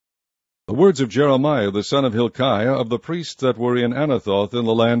The words of Jeremiah the son of Hilkiah of the priests that were in Anathoth in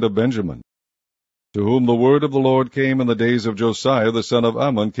the land of Benjamin, to whom the word of the Lord came in the days of Josiah the son of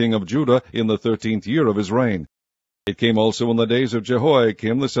Ammon king of Judah in the 13th year of his reign. It came also in the days of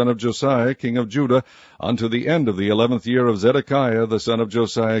Jehoiakim the son of Josiah king of Judah, unto the end of the 11th year of Zedekiah the son of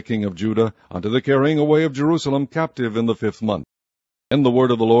Josiah king of Judah, unto the carrying away of Jerusalem captive in the 5th month. And the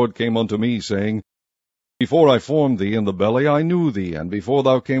word of the Lord came unto me, saying, Before I formed thee in the belly I knew thee, and before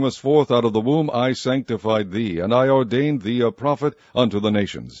thou camest forth out of the womb I sanctified thee, and I ordained thee a prophet unto the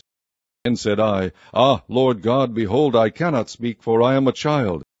nations. Then said I, Ah, Lord God, behold, I cannot speak, for I am a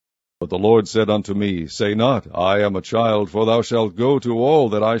child. But the Lord said unto me, Say not, I am a child, for thou shalt go to all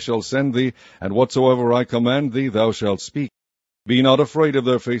that I shall send thee, and whatsoever I command thee thou shalt speak. Be not afraid of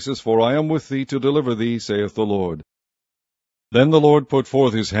their faces, for I am with thee to deliver thee, saith the Lord. Then the Lord put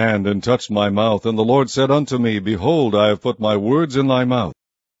forth his hand, and touched my mouth, and the Lord said unto me, Behold, I have put my words in thy mouth.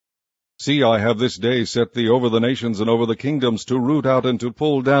 See, I have this day set thee over the nations and over the kingdoms, to root out and to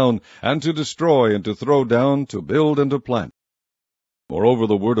pull down, and to destroy and to throw down, to build and to plant. Moreover,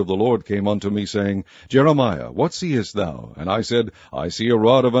 the word of the Lord came unto me, saying, Jeremiah, what seest thou? And I said, I see a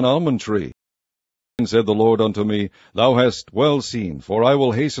rod of an almond tree. Then said the Lord unto me, Thou hast well seen, for I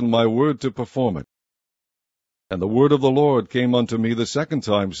will hasten my word to perform it. And the word of the Lord came unto me the second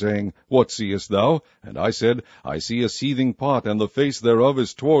time, saying, What seest thou? And I said, I see a seething pot, and the face thereof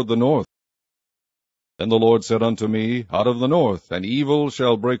is toward the north. Then the Lord said unto me, Out of the north an evil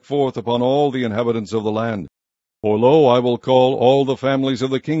shall break forth upon all the inhabitants of the land. For lo, I will call all the families of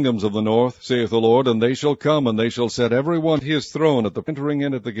the kingdoms of the north, saith the Lord, and they shall come, and they shall set every one his throne at the entering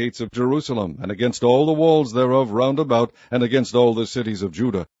in at the gates of Jerusalem, and against all the walls thereof round about, and against all the cities of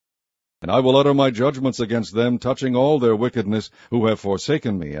Judah. And I will utter my judgments against them, touching all their wickedness, who have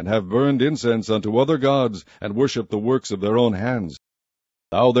forsaken me, and have burned incense unto other gods, and worshipped the works of their own hands.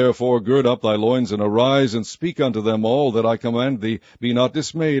 Thou therefore gird up thy loins, and arise, and speak unto them all that I command thee. Be not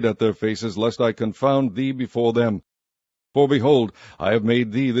dismayed at their faces, lest I confound thee before them. For behold, I have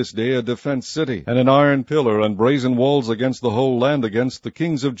made thee this day a defenced city, and an iron pillar, and brazen walls against the whole land, against the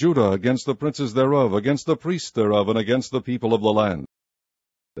kings of Judah, against the princes thereof, against the priests thereof, and against the people of the land.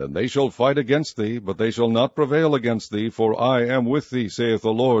 Then they shall fight against thee, but they shall not prevail against thee, for I am with thee, saith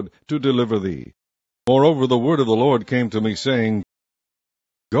the Lord, to deliver thee. Moreover, the word of the Lord came to me, saying,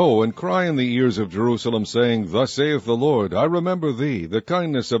 Go and cry in the ears of Jerusalem, saying, Thus saith the Lord, I remember thee, the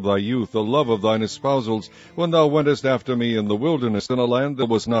kindness of thy youth, the love of thine espousals, when thou wentest after me in the wilderness, in a land that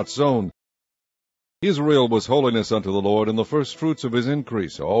was not sown. Israel was holiness unto the Lord, and the firstfruits of his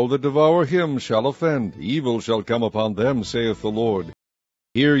increase. All that devour him shall offend. Evil shall come upon them, saith the Lord.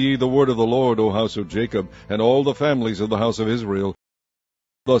 Hear ye the word of the Lord, O house of Jacob, and all the families of the house of Israel.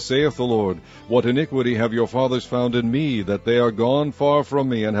 Thus saith the Lord, What iniquity have your fathers found in me, that they are gone far from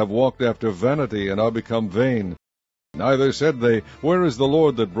me, and have walked after vanity, and are become vain? Neither said they, Where is the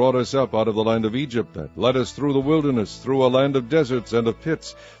Lord that brought us up out of the land of Egypt, that led us through the wilderness, through a land of deserts and of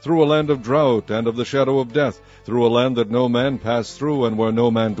pits, through a land of drought and of the shadow of death, through a land that no man passed through, and where no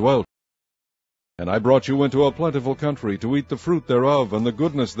man dwelt? And I brought you into a plentiful country, to eat the fruit thereof, and the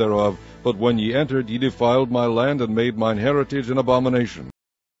goodness thereof. But when ye entered, ye defiled my land, and made mine heritage an abomination.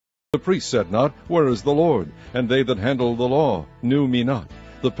 The priests said not, Where is the Lord? And they that handled the law knew me not.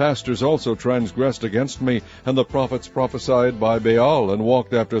 The pastors also transgressed against me, and the prophets prophesied by Baal, and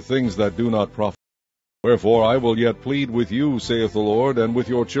walked after things that do not profit. Wherefore I will yet plead with you, saith the Lord, and with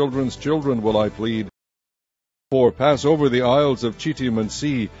your children's children will I plead. For pass over the isles of Chittim and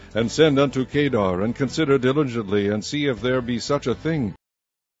see, and send unto Kedar, and consider diligently, and see if there be such a thing.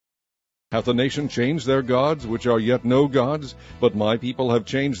 Hath a nation changed their gods, which are yet no gods? But my people have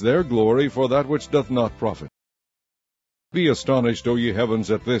changed their glory for that which doth not profit. Be astonished, O ye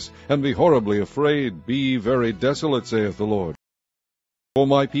heavens, at this, and be horribly afraid. Be ye very desolate, saith the Lord. For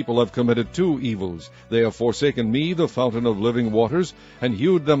my people have committed two evils. They have forsaken me, the fountain of living waters, and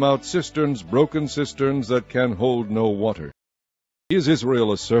hewed them out cisterns, broken cisterns, that can hold no water. Is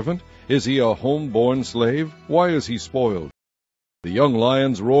Israel a servant? Is he a home-born slave? Why is he spoiled? The young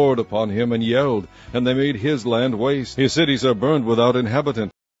lions roared upon him and yelled, and they made his land waste. His cities are burned without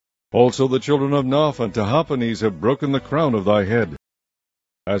inhabitant. Also the children of Noph and Tahpanhes have broken the crown of thy head.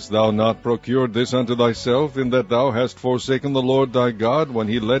 Hast thou not procured this unto thyself, in that thou hast forsaken the Lord thy God, when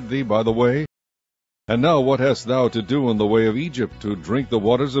he led thee by the way? And now what hast thou to do in the way of Egypt, to drink the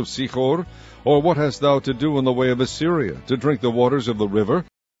waters of Sichor? Or what hast thou to do in the way of Assyria, to drink the waters of the river?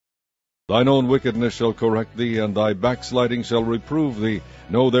 Thine own wickedness shall correct thee, and thy backsliding shall reprove thee.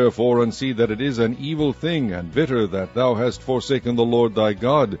 Know therefore and see that it is an evil thing and bitter that thou hast forsaken the Lord thy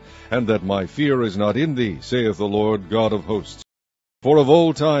God, and that my fear is not in thee, saith the Lord God of hosts. For of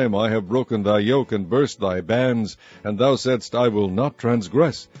old time I have broken thy yoke and burst thy bands, and thou saidst, I will not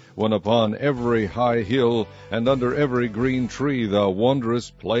transgress, when upon every high hill and under every green tree thou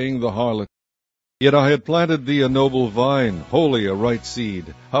wanderest, playing the harlot. Yet I had planted thee a noble vine, wholly a right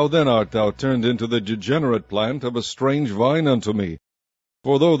seed. How then art thou turned into the degenerate plant of a strange vine unto me?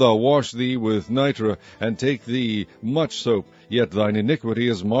 For though thou wash thee with nitre, and take thee much soap, yet thine iniquity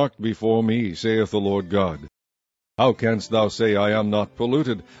is marked before me, saith the Lord God. How canst thou say, I am not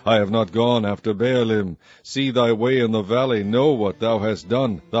polluted? I have not gone after Baalim. See thy way in the valley, know what thou hast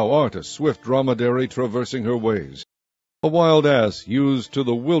done. Thou art a swift dromedary traversing her ways. A wild ass used to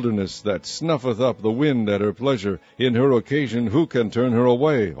the wilderness, that snuffeth up the wind at her pleasure. In her occasion who can turn her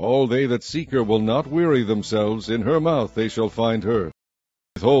away? All they that seek her will not weary themselves. In her mouth they shall find her.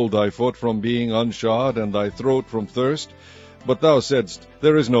 Withhold thy foot from being unshod, and thy throat from thirst. But thou saidst,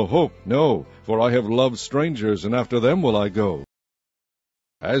 There is no hope. No, for I have loved strangers, and after them will I go.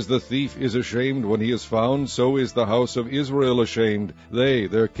 As the thief is ashamed when he is found, so is the house of Israel ashamed, they,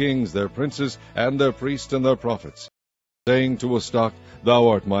 their kings, their princes, and their priests and their prophets. Saying to a stock, Thou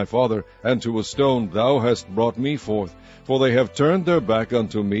art my father, and to a stone, Thou hast brought me forth. For they have turned their back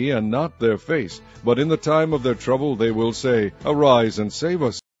unto me, and not their face. But in the time of their trouble they will say, Arise and save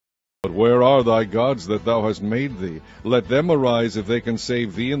us. But where are thy gods that thou hast made thee? Let them arise if they can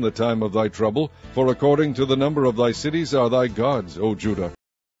save thee in the time of thy trouble. For according to the number of thy cities are thy gods, O Judah.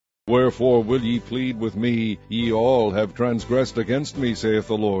 Wherefore will ye plead with me? Ye all have transgressed against me, saith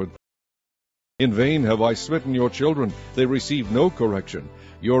the Lord. In vain have I smitten your children, they receive no correction.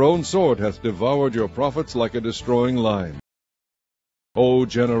 Your own sword hath devoured your prophets like a destroying lion. O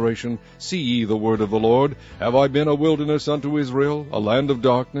generation, see ye the word of the Lord. Have I been a wilderness unto Israel, a land of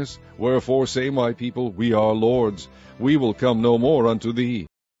darkness? Wherefore say my people, We are lords. We will come no more unto thee.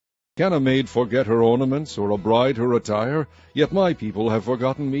 Can a maid forget her ornaments, or a bride her attire? Yet my people have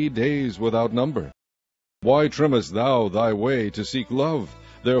forgotten me days without number. Why trimmest thou thy way to seek love?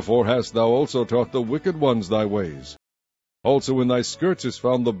 Therefore hast thou also taught the wicked ones thy ways. Also in thy skirts is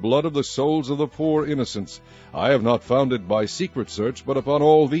found the blood of the souls of the poor innocents. I have not found it by secret search, but upon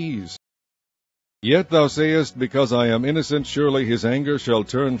all these. Yet thou sayest, Because I am innocent, surely his anger shall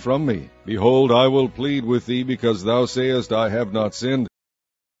turn from me. Behold, I will plead with thee, because thou sayest, I have not sinned.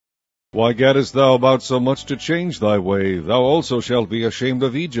 Why gaddest thou about so much to change thy way? Thou also shalt be ashamed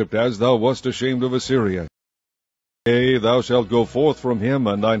of Egypt, as thou wast ashamed of Assyria. Yea, thou shalt go forth from him,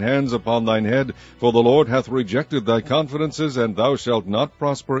 and thine hands upon thine head, for the Lord hath rejected thy confidences, and thou shalt not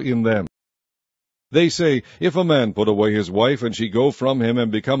prosper in them. They say, If a man put away his wife, and she go from him,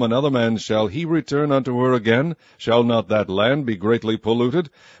 and become another man's, shall he return unto her again? Shall not that land be greatly polluted?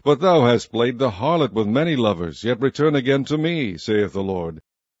 But thou hast played the harlot with many lovers, yet return again to me, saith the Lord.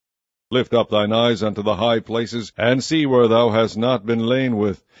 Lift up thine eyes unto the high places, and see where thou hast not been lain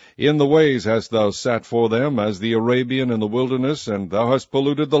with. In the ways hast thou sat for them, as the Arabian in the wilderness, and thou hast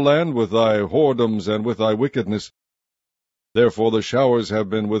polluted the land with thy whoredoms and with thy wickedness. Therefore the showers have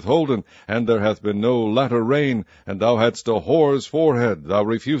been withholden, and there hath been no latter rain, and thou hadst a whore's forehead, thou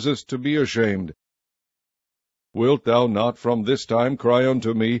refusest to be ashamed. Wilt thou not from this time cry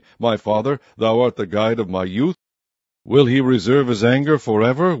unto me, My Father, thou art the guide of my youth? Will he reserve his anger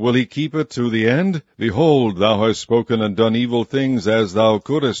forever? Will he keep it to the end? Behold, thou hast spoken and done evil things as thou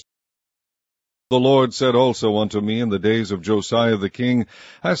couldest. The Lord said also unto me in the days of Josiah the king,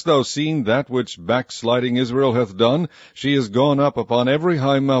 Hast thou seen that which backsliding Israel hath done? She is gone up upon every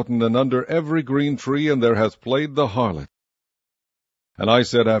high mountain and under every green tree, and there hath played the harlot. And I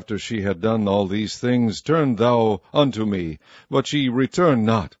said after she had done all these things, Turn thou unto me. But she returned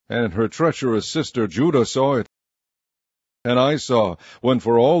not, and her treacherous sister Judah saw it. And I saw, when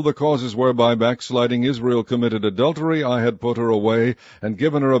for all the causes whereby backsliding Israel committed adultery, I had put her away, and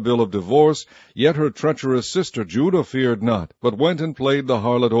given her a bill of divorce, yet her treacherous sister Judah feared not, but went and played the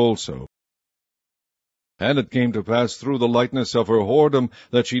harlot also. And it came to pass through the lightness of her whoredom,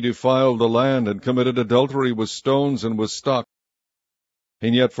 that she defiled the land, and committed adultery with stones and with stock.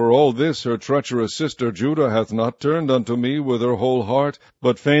 And yet for all this her treacherous sister Judah hath not turned unto me with her whole heart,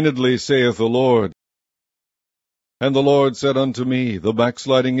 but feignedly, saith the Lord. And the Lord said unto me, The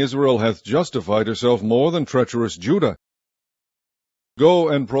backsliding Israel hath justified herself more than treacherous Judah. Go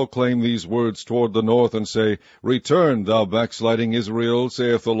and proclaim these words toward the north, and say, Return, thou backsliding Israel,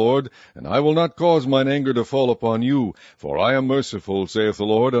 saith the Lord, and I will not cause mine anger to fall upon you, for I am merciful, saith the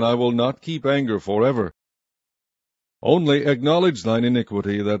Lord, and I will not keep anger forever. Only acknowledge thine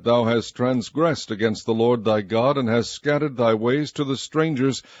iniquity, that thou hast transgressed against the Lord thy God, and hast scattered thy ways to the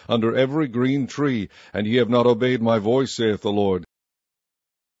strangers under every green tree, and ye have not obeyed my voice, saith the Lord.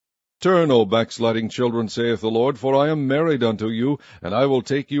 Turn, O backsliding children, saith the Lord, for I am married unto you, and I will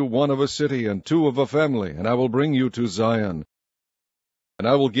take you one of a city, and two of a family, and I will bring you to Zion. And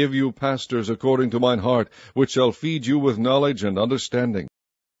I will give you pastors according to mine heart, which shall feed you with knowledge and understanding.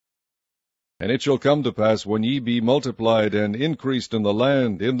 And it shall come to pass, when ye be multiplied and increased in the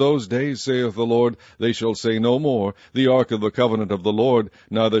land, in those days, saith the Lord, they shall say no more, the ark of the covenant of the Lord,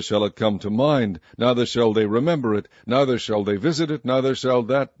 neither shall it come to mind, neither shall they remember it, neither shall they visit it, neither shall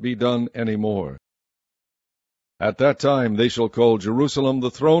that be done any more. At that time they shall call Jerusalem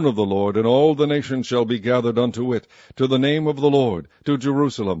the throne of the Lord, and all the nations shall be gathered unto it, to the name of the Lord, to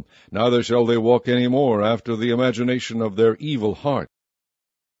Jerusalem. Neither shall they walk any more after the imagination of their evil heart.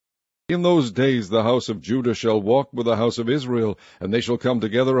 In those days the house of Judah shall walk with the house of Israel, and they shall come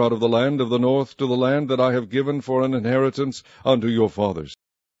together out of the land of the north to the land that I have given for an inheritance unto your fathers.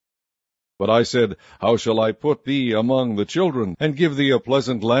 But I said, How shall I put thee among the children, and give thee a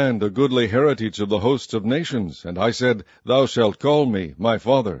pleasant land, a goodly heritage of the hosts of nations? And I said, Thou shalt call me my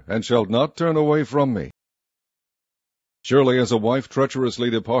father, and shalt not turn away from me. Surely as a wife treacherously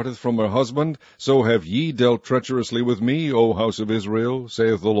departeth from her husband, so have ye dealt treacherously with me, O house of Israel,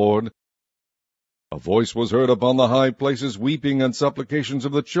 saith the Lord. A voice was heard upon the high places, weeping and supplications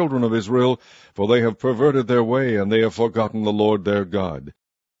of the children of Israel, for they have perverted their way, and they have forgotten the Lord their God.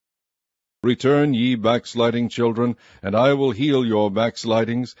 Return, ye backsliding children, and I will heal your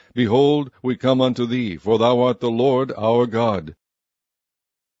backslidings. Behold, we come unto thee, for thou art the Lord our God.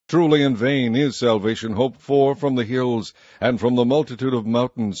 Truly in vain is salvation hoped for from the hills, and from the multitude of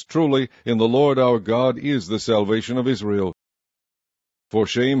mountains. Truly in the Lord our God is the salvation of Israel. For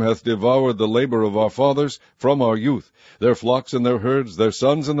shame hath devoured the labor of our fathers from our youth, their flocks and their herds, their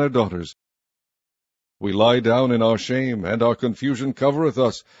sons and their daughters. We lie down in our shame, and our confusion covereth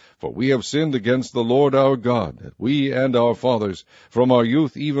us, for we have sinned against the Lord our God, we and our fathers, from our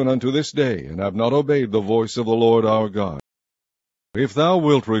youth even unto this day, and have not obeyed the voice of the Lord our God. If thou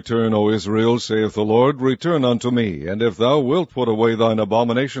wilt return, O Israel, saith the Lord, return unto me, and if thou wilt put away thine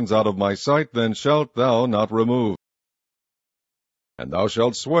abominations out of my sight, then shalt thou not remove. And thou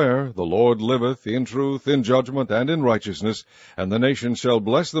shalt swear, The Lord liveth, in truth, in judgment, and in righteousness, and the nations shall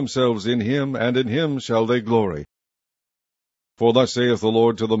bless themselves in him, and in him shall they glory. For thus saith the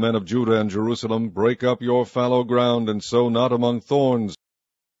Lord to the men of Judah and Jerusalem, Break up your fallow ground, and sow not among thorns.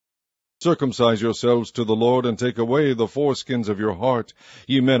 Circumcise yourselves to the Lord, and take away the foreskins of your heart,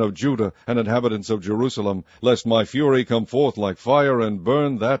 ye men of Judah and inhabitants of Jerusalem, lest my fury come forth like fire, and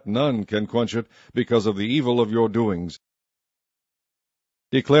burn that none can quench it, because of the evil of your doings.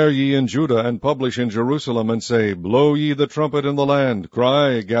 Declare ye in Judah, and publish in Jerusalem, and say, Blow ye the trumpet in the land,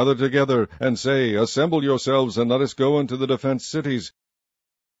 cry, gather together, and say, Assemble yourselves, and let us go into the defenced cities.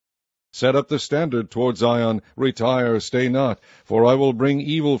 Set up the standard toward Zion, retire, stay not, for I will bring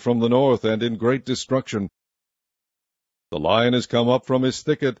evil from the north, and in great destruction. The lion is come up from his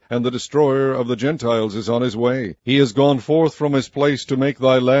thicket, and the destroyer of the Gentiles is on his way. He is gone forth from his place to make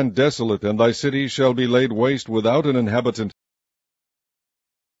thy land desolate, and thy cities shall be laid waste without an inhabitant.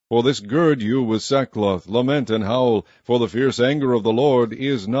 For this gird you with sackcloth, lament and howl, for the fierce anger of the Lord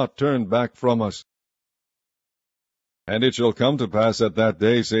is not turned back from us. And it shall come to pass at that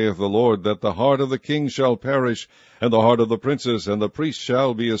day, saith the Lord, that the heart of the king shall perish, and the heart of the princes, and the priests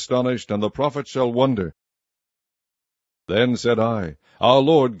shall be astonished, and the prophets shall wonder. Then said I, Our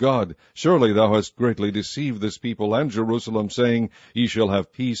Lord God, surely thou hast greatly deceived this people and Jerusalem, saying, Ye shall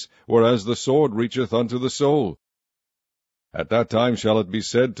have peace, whereas the sword reacheth unto the soul. At that time shall it be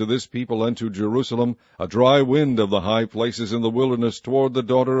said to this people and to Jerusalem, A dry wind of the high places in the wilderness toward the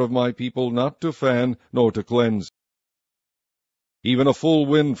daughter of my people, not to fan, nor to cleanse. Even a full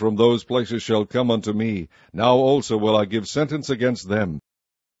wind from those places shall come unto me. Now also will I give sentence against them.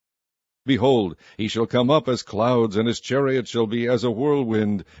 Behold, he shall come up as clouds, and his chariot shall be as a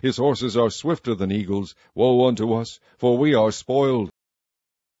whirlwind. His horses are swifter than eagles. Woe unto us, for we are spoiled.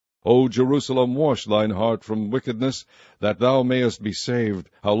 O Jerusalem, wash thine heart from wickedness, that thou mayest be saved.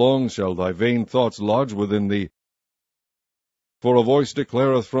 How long shall thy vain thoughts lodge within thee? For a voice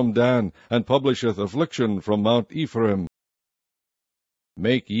declareth from Dan, and publisheth affliction from Mount Ephraim.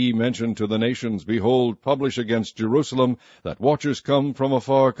 Make ye mention to the nations, behold, publish against Jerusalem, that watchers come from a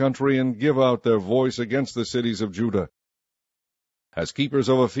far country, and give out their voice against the cities of Judah. As keepers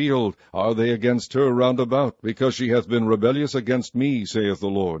of a field are they against her round about, because she hath been rebellious against me, saith the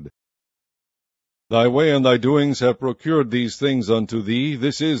Lord. Thy way and thy doings have procured these things unto thee.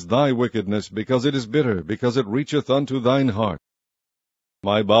 This is thy wickedness, because it is bitter, because it reacheth unto thine heart.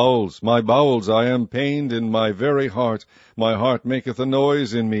 My bowels, I am pained in my very heart. My heart maketh a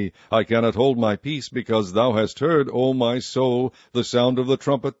noise in me. I cannot hold my peace, because thou hast heard, O my soul, the sound of the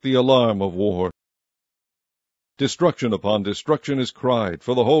trumpet, the alarm of war. Destruction upon destruction is cried,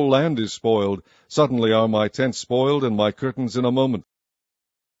 for the whole land is spoiled. Suddenly are my tents spoiled, and my curtains in a moment.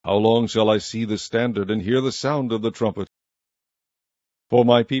 How long shall I see the standard, and hear the sound of the trumpet? For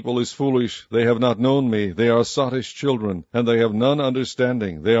my people is foolish, they have not known me, they are sottish children, and they have none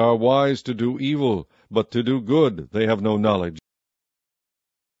understanding. They are wise to do evil, but to do good they have no knowledge.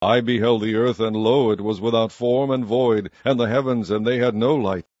 I beheld the earth, and lo, it was without form and void, and the heavens, and they had no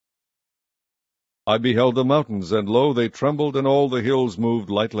light. I beheld the mountains, and lo, they trembled, and all the hills moved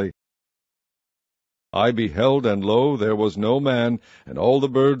lightly. I beheld, and lo, there was no man, and all the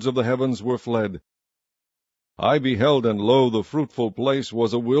birds of the heavens were fled. I beheld, and lo, the fruitful place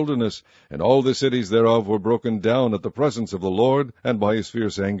was a wilderness, and all the cities thereof were broken down at the presence of the Lord, and by his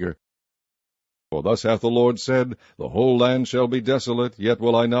fierce anger. For thus hath the Lord said, The whole land shall be desolate, yet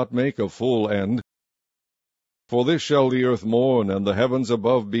will I not make a full end. For this shall the earth mourn, and the heavens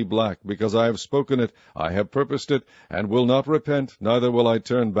above be black, because I have spoken it, I have purposed it, and will not repent, neither will I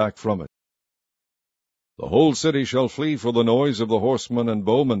turn back from it. The whole city shall flee for the noise of the horsemen and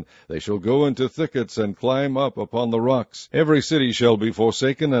bowmen. They shall go into thickets and climb up upon the rocks. Every city shall be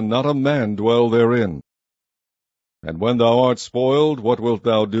forsaken, and not a man dwell therein. And when thou art spoiled, what wilt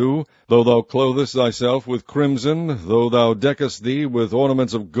thou do? Though thou clothest thyself with crimson, though thou deckest thee with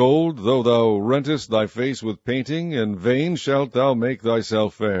ornaments of gold, though thou rentest thy face with painting, in vain shalt thou make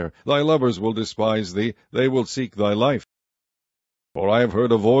thyself fair. Thy lovers will despise thee, they will seek thy life. For I have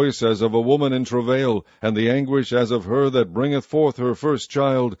heard a voice as of a woman in travail, and the anguish as of her that bringeth forth her first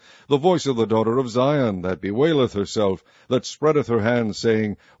child, the voice of the daughter of Zion, that bewaileth herself, that spreadeth her hands,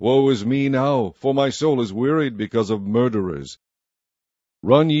 saying, Woe is me now, for my soul is wearied because of murderers.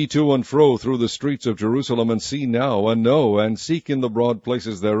 Run ye to and fro through the streets of Jerusalem, and see now, and know, and seek in the broad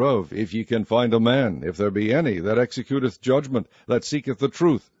places thereof, if ye can find a man, if there be any, that executeth judgment, that seeketh the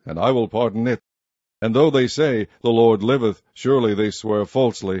truth, and I will pardon it. And though they say, The Lord liveth, surely they swear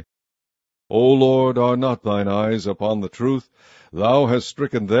falsely. O Lord, are not thine eyes upon the truth? Thou hast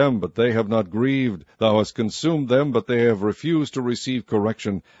stricken them, but they have not grieved. Thou hast consumed them, but they have refused to receive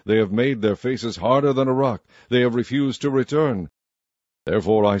correction. They have made their faces harder than a rock. They have refused to return.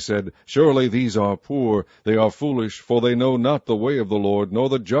 Therefore I said, Surely these are poor. They are foolish, for they know not the way of the Lord, nor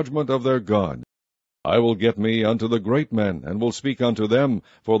the judgment of their God. I will get me unto the great men, and will speak unto them,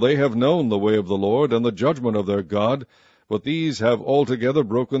 for they have known the way of the Lord, and the judgment of their God. But these have altogether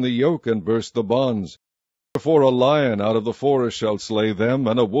broken the yoke, and burst the bonds. Therefore a lion out of the forest shall slay them,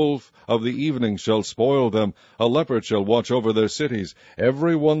 and a wolf of the evening shall spoil them. A leopard shall watch over their cities.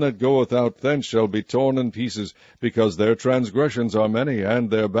 Every one that goeth out thence shall be torn in pieces, because their transgressions are many,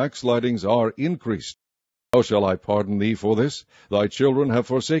 and their backslidings are increased. How shall I pardon thee for this? Thy children have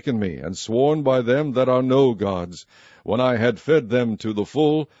forsaken me, and sworn by them that are no gods. When I had fed them to the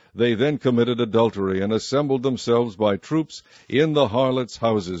full, they then committed adultery, and assembled themselves by troops in the harlots'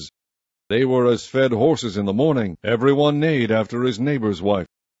 houses. They were as fed horses in the morning, every one neighed after his neighbour's wife.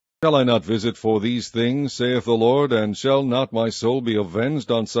 Shall I not visit for these things, saith the Lord, and shall not my soul be avenged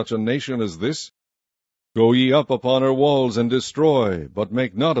on such a nation as this? Go ye up upon her walls, and destroy, but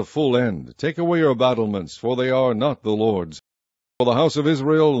make not a full end. Take away your battlements, for they are not the Lord's. For the house of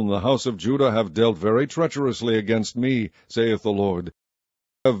Israel and the house of Judah have dealt very treacherously against me, saith the Lord.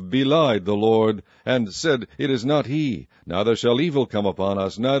 Have belied the Lord, and said, It is not he. Neither shall evil come upon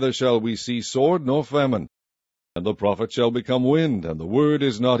us, neither shall we see sword nor famine. And the prophet shall become wind, and the word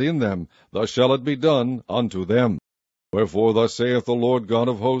is not in them. Thus shall it be done unto them. Wherefore thus saith the Lord God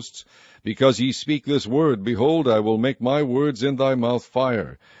of hosts, Because ye speak this word, behold, I will make my words in thy mouth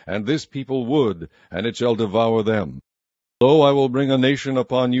fire, and this people wood, and it shall devour them. Lo, I will bring a nation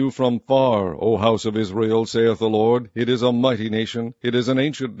upon you from far, O house of Israel, saith the Lord. It is a mighty nation, it is an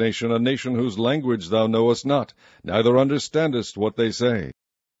ancient nation, a nation whose language thou knowest not, neither understandest what they say.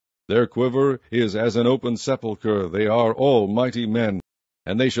 Their quiver is as an open sepulchre, they are all mighty men.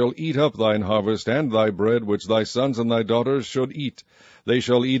 And they shall eat up thine harvest and thy bread, which thy sons and thy daughters should eat. They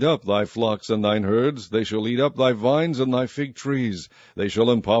shall eat up thy flocks and thine herds. They shall eat up thy vines and thy fig trees. They shall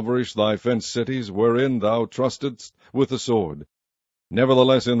impoverish thy fenced cities, wherein thou trustedst with the sword.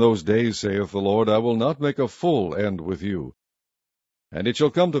 Nevertheless in those days, saith the Lord, I will not make a full end with you. And it shall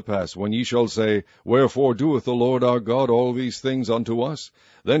come to pass, when ye shall say, Wherefore doeth the Lord our God all these things unto us?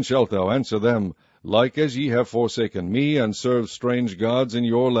 Then shalt thou answer them, Like as ye have forsaken me, and served strange gods in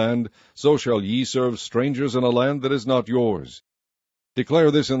your land, so shall ye serve strangers in a land that is not yours.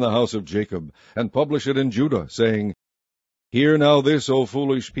 Declare this in the house of Jacob, and publish it in Judah, saying, Hear now this, O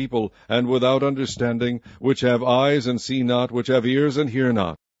foolish people, and without understanding, which have eyes and see not, which have ears and hear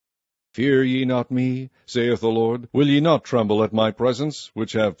not. Fear ye not me, saith the Lord? Will ye not tremble at my presence,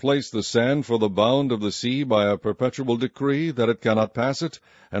 which have placed the sand for the bound of the sea by a perpetual decree, that it cannot pass it?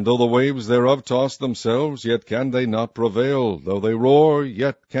 And though the waves thereof toss themselves, yet can they not prevail. Though they roar,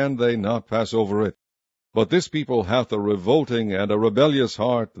 yet can they not pass over it. But this people hath a revolting and a rebellious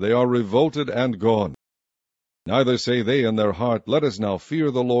heart. They are revolted and gone. Neither say they in their heart, Let us now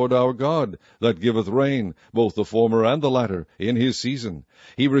fear the Lord our God, that giveth rain, both the former and the latter, in his season.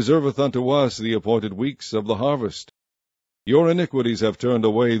 He reserveth unto us the appointed weeks of the harvest. Your iniquities have turned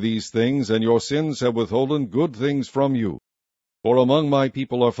away these things, and your sins have withholden good things from you. For among my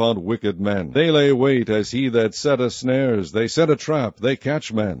people are found wicked men. They lay wait as he that setteth snares. They set a trap, they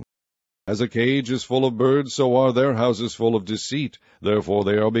catch men. As a cage is full of birds, so are their houses full of deceit. Therefore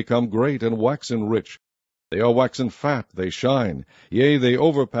they are become great, and waxen rich. They are waxen fat, they shine. Yea, they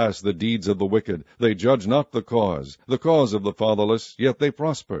overpass the deeds of the wicked. They judge not the cause of the fatherless, yet they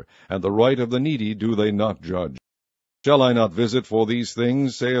prosper, and the right of the needy do they not judge. Shall I not visit for these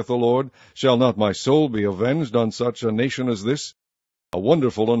things, saith the Lord? Shall not my soul be avenged on such a nation as this? A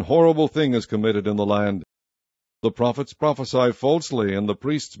wonderful and horrible thing is committed in the land. The prophets prophesy falsely, and the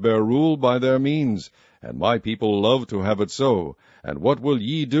priests bear rule by their means, and my people love to have it so. And what will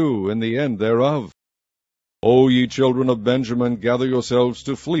ye do in the end thereof? O ye children of Benjamin, gather yourselves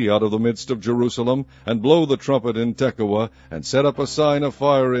to flee out of the midst of Jerusalem, and blow the trumpet in Tekoa, and set up a sign of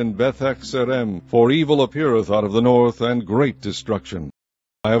fire in Bethhaccerem, for evil appeareth out of the north, and great destruction.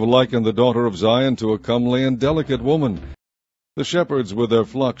 I have likened the daughter of Zion to a comely and delicate woman. The shepherds with their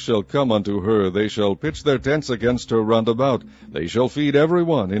flocks shall come unto her, they shall pitch their tents against her round about, they shall feed every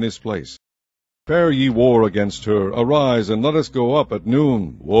one in his place. Prepare ye war against her. Arise, and let us go up at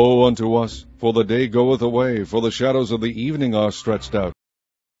noon. Woe unto us, for the day goeth away, for the shadows of the evening are stretched out.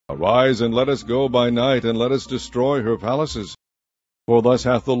 Arise, and let us go by night, and let us destroy her palaces. For thus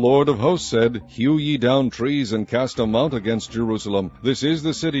hath the Lord of hosts said, Hew ye down trees, and cast a mount against Jerusalem. This is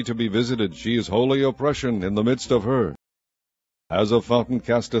the city to be visited. She is holy oppression in the midst of her. As a fountain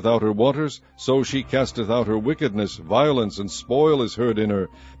casteth out her waters, so she casteth out her wickedness. Violence and spoil is heard in her.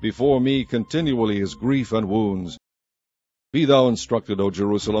 Before me continually is grief and wounds. Be thou instructed, O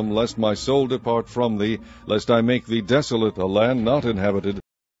Jerusalem, lest my soul depart from thee, lest I make thee desolate, a land not inhabited.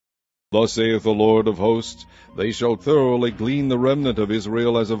 Thus saith the Lord of hosts, They shall thoroughly glean the remnant of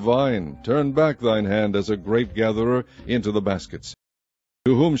Israel as a vine. Turn back thine hand as a grape-gatherer into the baskets.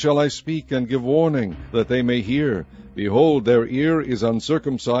 To whom shall I speak and give warning, that they may hear? Behold, their ear is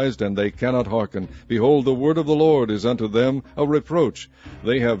uncircumcised, and they cannot hearken. Behold, the word of the Lord is unto them a reproach.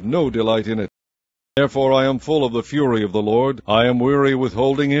 They have no delight in it. Therefore I am full of the fury of the Lord. I am weary with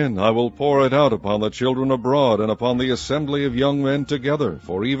holding in. I will pour it out upon the children abroad, and upon the assembly of young men together.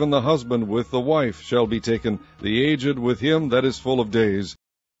 For even the husband with the wife shall be taken, the aged with him that is full of days.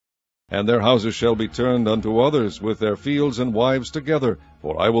 And their houses shall be turned unto others, with their fields and wives together.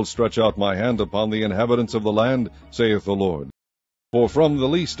 For I will stretch out my hand upon the inhabitants of the land, saith the Lord. For from the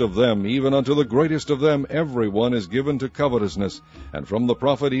least of them even unto the greatest of them every one is given to covetousness, and from the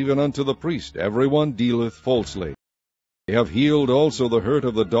prophet even unto the priest every one dealeth falsely. They have healed also the hurt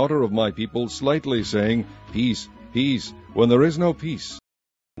of the daughter of my people slightly, saying, Peace, peace, when there is no peace.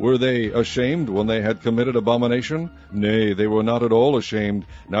 Were they ashamed when they had committed abomination? Nay, they were not at all ashamed,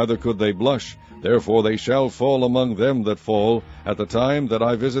 neither could they blush. Therefore they shall fall among them that fall. At the time that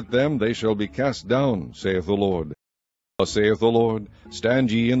I visit them they shall be cast down, saith the Lord. Thus saith the Lord,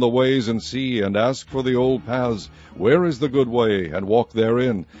 Stand ye in the ways and see, and ask for the old paths. Where is the good way? And walk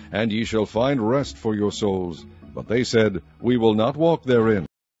therein, and ye shall find rest for your souls. But they said, We will not walk therein.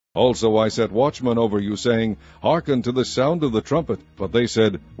 Also I set watchmen over you, saying, Hearken to the sound of the trumpet. But they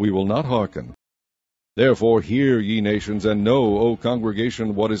said, We will not hearken. Therefore hear, ye nations, and know, O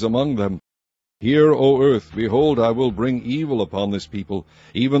congregation, what is among them. Hear, O earth, behold, I will bring evil upon this people,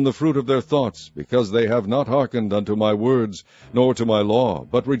 even the fruit of their thoughts, because they have not hearkened unto my words, nor to my law,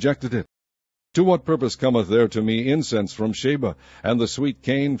 but rejected it. To what purpose cometh there to me incense from Sheba, and the sweet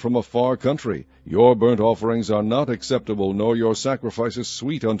cane from a far country? Your burnt offerings are not acceptable, nor your sacrifices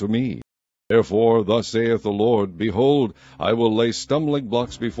sweet unto me. Therefore, thus saith the Lord, Behold, I will lay stumbling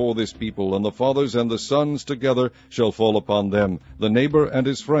blocks before this people, and the fathers and the sons together shall fall upon them. The neighbor and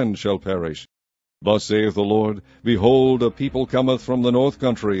his friend shall perish. Thus saith the Lord, Behold, a people cometh from the north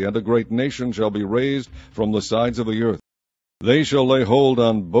country, and a great nation shall be raised from the sides of the earth. They shall lay hold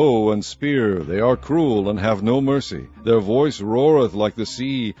on bow and spear. They are cruel, and have no mercy. Their voice roareth like the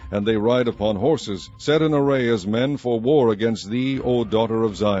sea, and they ride upon horses, set in array as men for war against thee, O daughter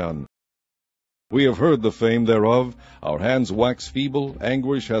of Zion. We have heard the fame thereof. Our hands wax feeble,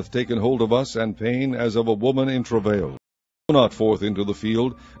 anguish hath taken hold of us, and pain as of a woman in travail. Go not forth into the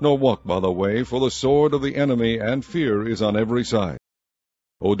field, nor walk by the way, for the sword of the enemy and fear is on every side.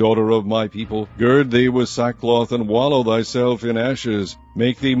 O daughter of my people, gird thee with sackcloth, and wallow thyself in ashes.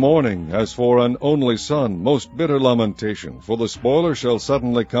 Make thee mourning, as for an only son, most bitter lamentation, for the spoiler shall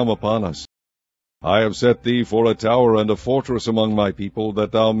suddenly come upon us. I have set thee for a tower and a fortress among my people,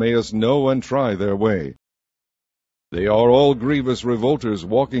 that thou mayest know and try their way. They are all grievous revolters,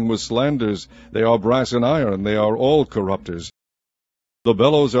 walking with slanders. They are brass and iron, they are all corrupters. The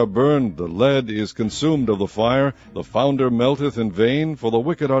bellows are burned, the lead is consumed of the fire, the founder melteth in vain, for the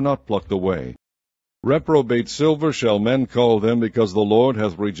wicked are not plucked away. Reprobate silver shall men call them, because the Lord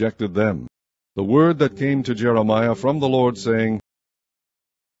hath rejected them. The word that came to Jeremiah from the Lord, saying,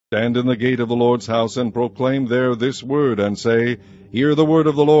 Stand in the gate of the Lord's house, and proclaim there this word, and say, Hear the word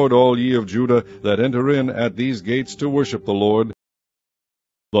of the Lord, all ye of Judah, that enter in at these gates to worship the Lord.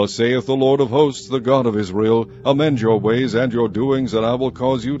 Thus saith the Lord of hosts, the God of Israel, Amend your ways and your doings, and I will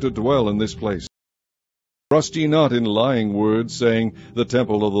cause you to dwell in this place. Trust ye not in lying words, saying, The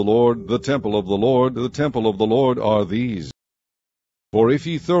temple of the Lord, the temple of the Lord, the temple of the Lord are these. For if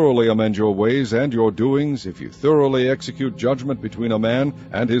ye thoroughly amend your ways and your doings, if ye thoroughly execute judgment between a man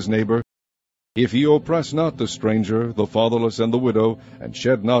and his neighbor, if ye oppress not the stranger, the fatherless, and the widow, and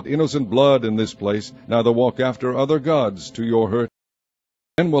shed not innocent blood in this place, neither walk after other gods to your hurt,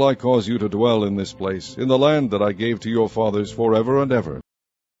 then will I cause you to dwell in this place, in the land that I gave to your fathers forever and ever.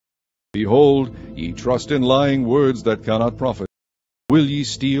 Behold, ye trust in lying words that cannot profit. Will ye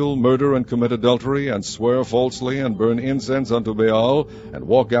steal, murder, and commit adultery, and swear falsely, and burn incense unto Baal, and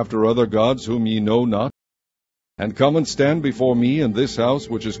walk after other gods whom ye know not? And come and stand before me in this house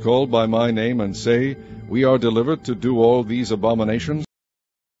which is called by my name, and say, We are delivered to do all these abominations?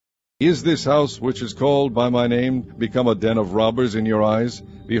 Is this house which is called by my name become a den of robbers in your eyes?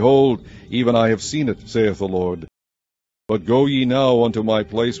 Behold, even I have seen it, saith the Lord. But go ye now unto my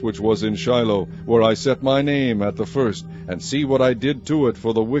place which was in Shiloh, where I set my name at the first, and see what I did to it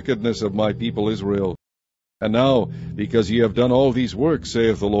for the wickedness of my people Israel. And now, because ye have done all these works,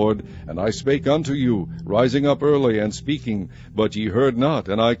 saith the Lord, and I spake unto you, rising up early and speaking, but ye heard not,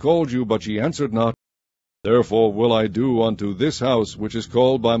 and I called you, but ye answered not, therefore will I do unto this house which is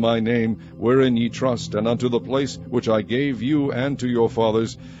called by my name, wherein ye trust, and unto the place which I gave you and to your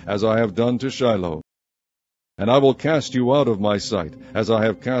fathers, as I have done to Shiloh. And I will cast you out of my sight, as I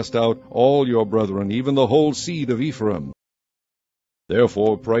have cast out all your brethren, even the whole seed of Ephraim.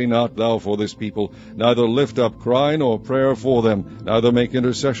 Therefore pray not thou for this people, neither lift up cry nor prayer for them, neither make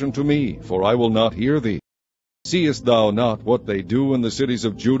intercession to me, for I will not hear thee. Seest thou not what they do in the cities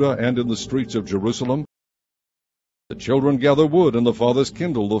of Judah and in the streets of Jerusalem? The children gather wood, and the fathers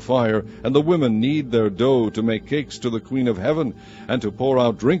kindle the fire, and the women knead their dough to make cakes to the Queen of Heaven, and to pour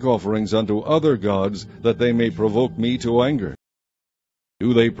out drink offerings unto other gods, that they may provoke me to anger.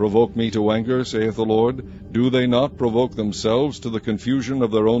 Do they provoke me to anger, saith the Lord? Do they not provoke themselves to the confusion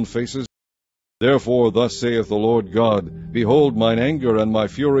of their own faces? Therefore thus saith the Lord God, Behold, mine anger and my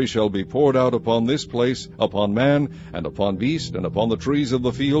fury shall be poured out upon this place, upon man, and upon beast, and upon the trees of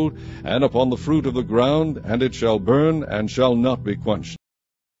the field, and upon the fruit of the ground, and it shall burn, and shall not be quenched.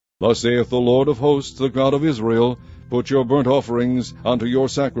 Thus saith the Lord of hosts, the God of Israel, Put your burnt offerings unto your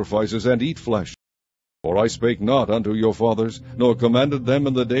sacrifices, and eat flesh. For I spake not unto your fathers, nor commanded them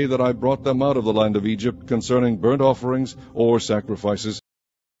in the day that I brought them out of the land of Egypt, concerning burnt offerings or sacrifices.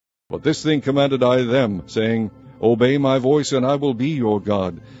 But this thing commanded I them, saying, Obey my voice, and I will be your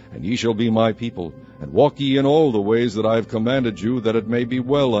God, and ye shall be my people, and walk ye in all the ways that I have commanded you, that it may be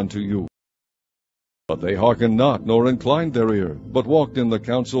well unto you. But they hearkened not, nor inclined their ear, but walked in the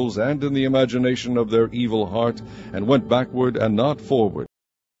counsels and in the imagination of their evil heart, and went backward and not forward.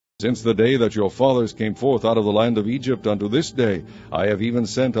 Since the day that your fathers came forth out of the land of Egypt unto this day, I have even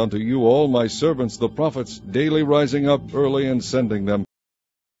sent unto you all my servants the prophets, daily rising up early and sending them.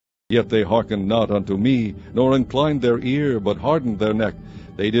 Yet they hearkened not unto me, nor inclined their ear, but hardened their neck.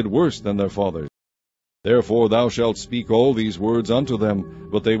 They did worse than their fathers. Therefore thou shalt speak all these words unto them,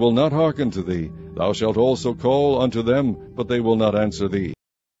 but they will not hearken to thee. Thou shalt also call unto them, but they will not answer thee.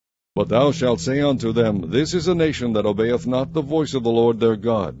 But thou shalt say unto them, This is a nation that obeyeth not the voice of the Lord their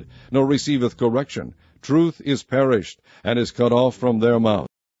God, nor receiveth correction. Truth is perished, and is cut off from their mouth.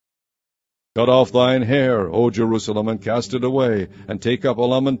 Cut off thine hair, O Jerusalem, and cast it away, and take up a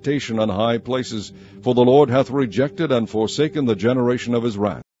lamentation on high places, for the Lord hath rejected and forsaken the generation of his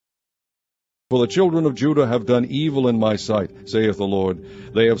wrath. For the children of Judah have done evil in my sight, saith the Lord.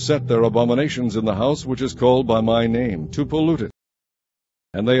 They have set their abominations in the house which is called by my name, to pollute it.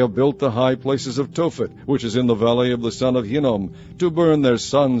 And they have built the high places of Tophet, which is in the valley of the son of Hinnom, to burn their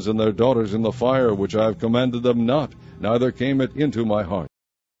sons and their daughters in the fire, which I have commanded them not, neither came it into my heart.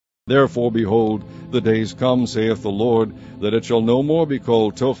 Therefore, behold, the days come, saith the Lord, that it shall no more be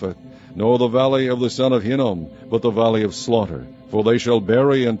called Tophet, nor the valley of the son of Hinnom, but the valley of slaughter. For they shall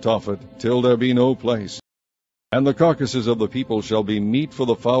bury in Tophet, till there be no place. And the carcasses of the people shall be meat for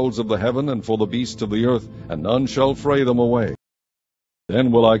the fowls of the heaven, and for the beasts of the earth, and none shall fray them away.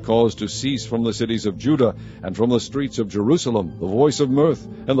 Then will I cause to cease from the cities of Judah, and from the streets of Jerusalem, the voice of mirth,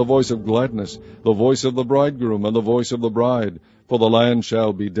 and the voice of gladness, the voice of the bridegroom, and the voice of the bride, for the land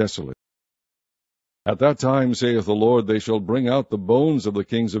shall be desolate. At that time, saith the Lord, they shall bring out the bones of the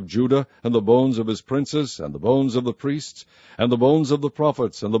kings of Judah, and the bones of his princes, and the bones of the priests, and the bones of the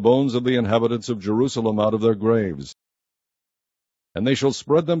prophets, and the bones of the inhabitants of Jerusalem out of their graves. And they shall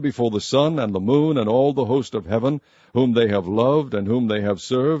spread them before the sun and the moon and all the host of heaven, whom they have loved, and whom they have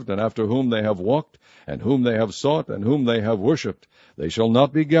served, and after whom they have walked, and whom they have sought, and whom they have worshipped. They shall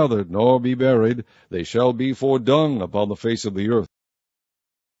not be gathered, nor be buried. They shall be for dung upon the face of the earth.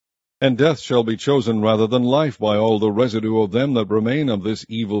 And death shall be chosen rather than life by all the residue of them that remain of this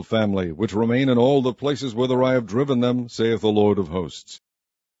evil family, which remain in all the places whither I have driven them, saith the Lord of hosts.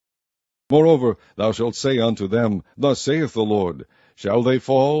 Moreover, thou shalt say unto them, Thus saith the Lord, Shall they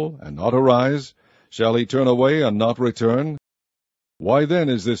fall, and not arise? Shall he turn away, and not return? Why then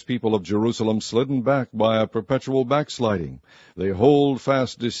is this people of Jerusalem slidden back by a perpetual backsliding? They hold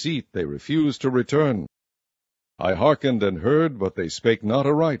fast deceit, they refuse to return. I hearkened and heard, but they spake not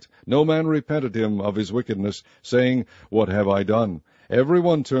aright. No man repented him of his wickedness, saying, What have I done? Every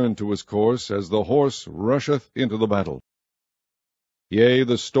one turned to his course, as the horse rusheth into the battle. Yea,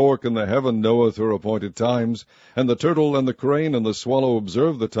 the stork in the heaven knoweth her appointed times, and the turtle and the crane and the swallow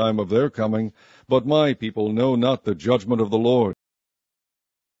observe the time of their coming, but my people know not the judgment of the Lord.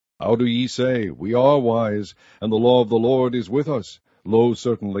 How do ye say, We are wise, and the law of the Lord is with us? Lo,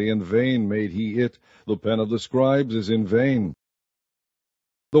 certainly in vain made he it, the pen of the scribes is in vain.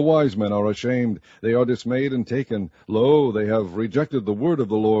 The wise men are ashamed, they are dismayed and taken. Lo, they have rejected the word of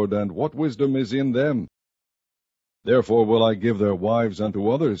the Lord, and what wisdom is in them? Therefore will I give their wives unto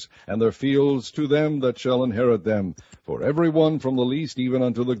others, and their fields to them that shall inherit them. For every one from the least even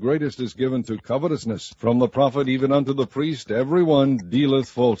unto the greatest is given to covetousness. From the prophet even unto the priest every one dealeth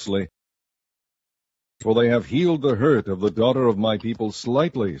falsely. For they have healed the hurt of the daughter of my people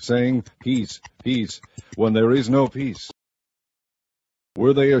slightly, saying, Peace, peace, when there is no peace.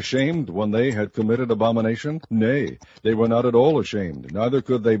 Were they ashamed when they had committed abomination? Nay, they were not at all ashamed, neither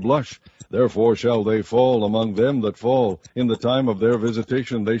could they blush. Therefore shall they fall among them that fall. In the time of their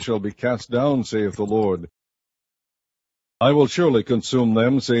visitation they shall be cast down, saith the Lord. I will surely consume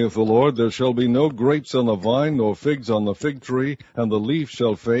them, saith the Lord. There shall be no grapes on the vine, nor figs on the fig tree, and the leaf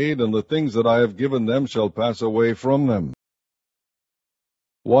shall fade, and the things that I have given them shall pass away from them.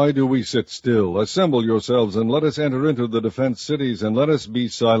 Why do we sit still? Assemble yourselves, and let us enter into the defenced cities, and let us be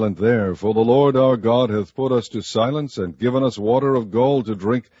silent there. For the Lord our God hath put us to silence, and given us water of gall to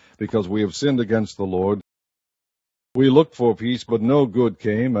drink, because we have sinned against the Lord. We looked for peace, but no good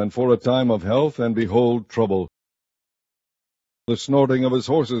came, and for a time of health, and behold, trouble. The snorting of his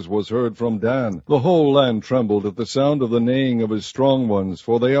horses was heard from Dan. The whole land trembled at the sound of the neighing of his strong ones,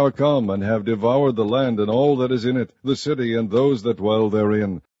 for they are come, and have devoured the land and all that is in it, the city and those that dwell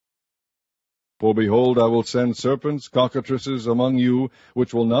therein. For behold, I will send serpents, cockatrices among you,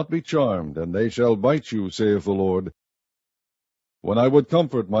 which will not be charmed, and they shall bite you, saith the Lord. When I would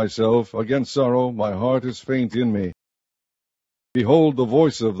comfort myself against sorrow, my heart is faint in me. Behold the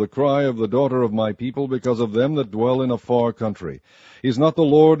voice of the cry of the daughter of my people, because of them that dwell in a far country. Is not the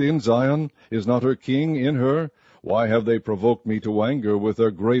Lord in Zion? Is not her king in her? Why have they provoked me to anger with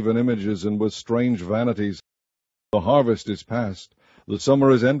their graven images and with strange vanities? The harvest is past, the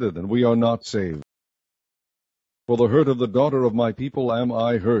summer is ended, and we are not saved. For the hurt of the daughter of my people am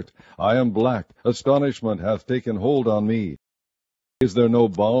I hurt. I am black, astonishment hath taken hold on me. Is there no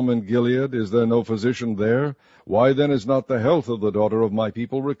balm in Gilead? Is there no physician there? Why then is not the health of the daughter of my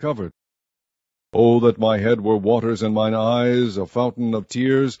people recovered? Oh, that my head were waters, and mine eyes a fountain of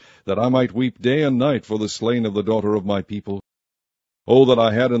tears, that I might weep day and night for the slain of the daughter of my people. Oh, that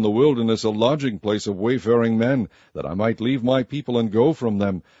I had in the wilderness a lodging place of wayfaring men, that I might leave my people and go from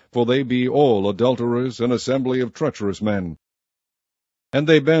them, for they be all adulterers, an assembly of treacherous men. And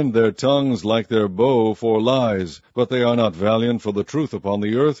they bend their tongues like their bow for lies, but they are not valiant for the truth upon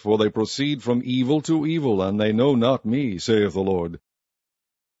the earth, for they proceed from evil to evil, and they know not me, saith the Lord.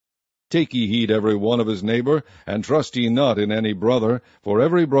 Take ye heed every one of his neighbor, and trust ye not in any brother, for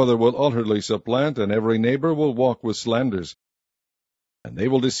every brother will utterly supplant, and every neighbor will walk with slanders. And they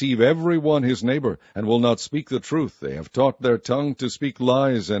will deceive every one his neighbor, and will not speak the truth. They have taught their tongue to speak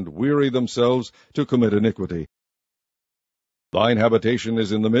lies, and weary themselves to commit iniquity. Thine habitation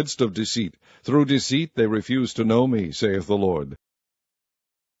is in the midst of deceit. Through deceit they refuse to know me, saith the Lord.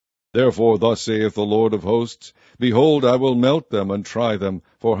 Therefore thus saith the Lord of hosts, Behold, I will melt them and try them,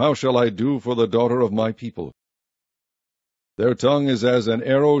 for how shall I do for the daughter of my people? Their tongue is as an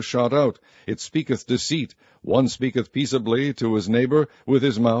arrow shot out, it speaketh deceit. One speaketh peaceably to his neighbor with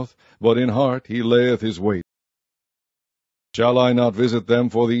his mouth, but in heart he layeth his wait. Shall I not visit them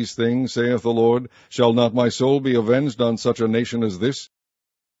for these things, saith the Lord? Shall not my soul be avenged on such a nation as this?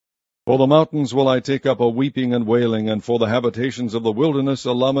 For the mountains will I take up a weeping and wailing, and for the habitations of the wilderness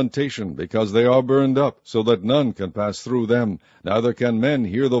a lamentation, because they are burned up, so that none can pass through them, neither can men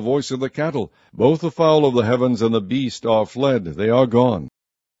hear the voice of the cattle. Both the fowl of the heavens and the beast are fled, they are gone.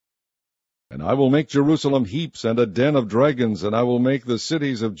 And I will make Jerusalem heaps and a den of dragons, and I will make the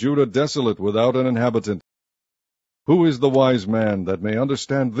cities of Judah desolate without an inhabitant. Who is the wise man that may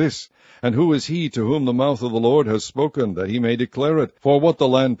understand this? And who is he to whom the mouth of the Lord has spoken, that he may declare it? For what the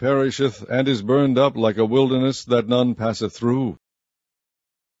land perisheth, and is burned up like a wilderness, that none passeth through?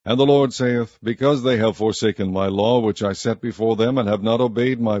 And the Lord saith, Because they have forsaken my law which I set before them, and have not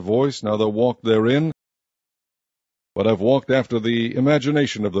obeyed my voice, neither walked therein, but have walked after the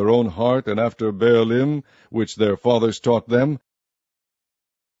imagination of their own heart, and after Baalim, which their fathers taught them.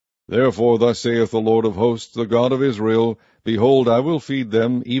 Therefore thus saith the Lord of hosts, the God of Israel, Behold, I will feed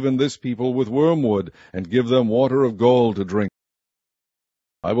them, even this people, with wormwood, and give them water of gall to drink.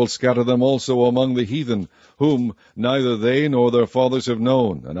 I will scatter them also among the heathen, whom neither they nor their fathers have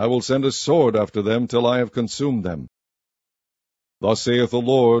known, and I will send a sword after them till I have consumed them. Thus saith the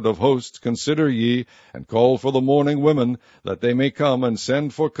Lord of hosts, Consider ye, and call for the mourning women, that they may come, and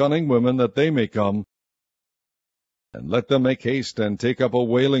send for cunning women, that they may come. And let them make haste, and take up a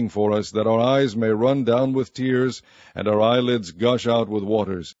wailing for us, that our eyes may run down with tears, and our eyelids gush out with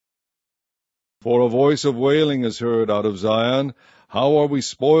waters. For a voice of wailing is heard out of Zion. How are we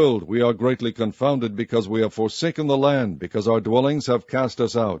spoiled? We are greatly confounded, because we have forsaken the land, because our dwellings have cast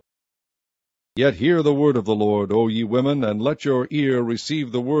us out. Yet hear the word of the Lord, O ye women, and let your ear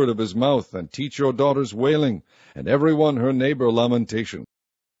receive the word of his mouth, and teach your daughters wailing, and every one her neighbor lamentation.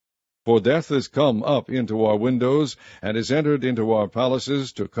 For death is come up into our windows, and is entered into our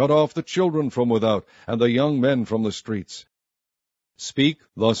palaces, to cut off the children from without, and the young men from the streets. Speak,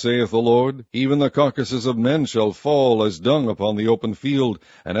 thus saith the Lord, even the carcasses of men shall fall as dung upon the open field,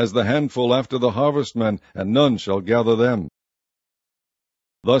 and as the handful after the harvestmen, and none shall gather them.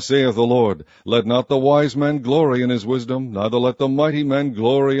 Thus saith the Lord, Let not the wise man glory in his wisdom, neither let the mighty man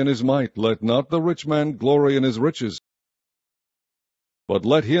glory in his might, let not the rich man glory in his riches. But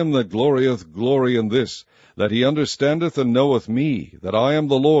let him that glorieth glory in this, that he understandeth and knoweth me, that I am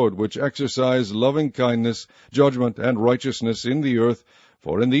the Lord, which exercise loving kindness, judgment, and righteousness in the earth,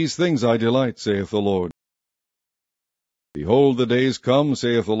 for in these things I delight, saith the Lord. Behold, the days come,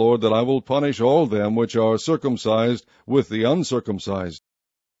 saith the Lord, that I will punish all them which are circumcised with the uncircumcised.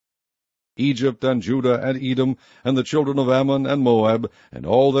 Egypt and Judah and Edom, and the children of Ammon and Moab, and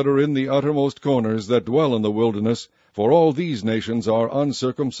all that are in the uttermost corners that dwell in the wilderness, for all these nations are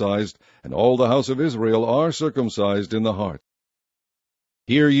uncircumcised, and all the house of Israel are circumcised in the heart.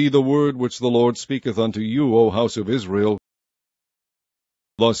 Hear ye the word which the Lord speaketh unto you, O house of Israel.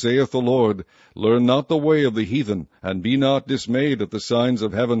 Thus saith the Lord, Learn not the way of the heathen, and be not dismayed at the signs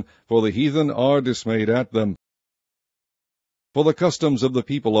of heaven, for the heathen are dismayed at them. For the customs of the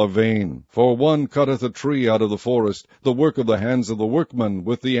people are vain, for one cutteth a tree out of the forest, the work of the hands of the workman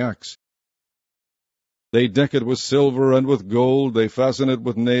with the axe. They deck it with silver and with gold, they fasten it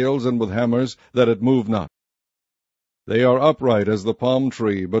with nails and with hammers, that it move not. They are upright as the palm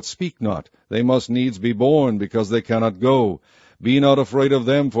tree, but speak not. They must needs be borne, because they cannot go. Be not afraid of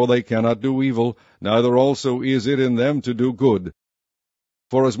them, for they cannot do evil, neither also is it in them to do good.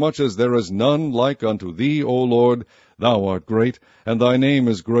 Forasmuch as there is none like unto thee, O Lord, thou art great, and thy name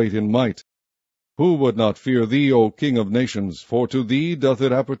is great in might. Who would not fear thee, O King of nations? For to thee doth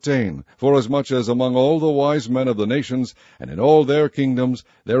it appertain, forasmuch as among all the wise men of the nations, and in all their kingdoms,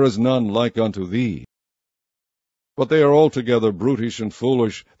 there is none like unto thee. But they are altogether brutish and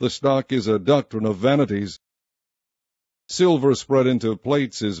foolish, the stock is a doctrine of vanities. Silver spread into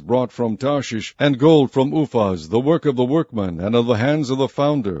plates is brought from Tarshish, and gold from Uphaz, the work of the workman, and of the hands of the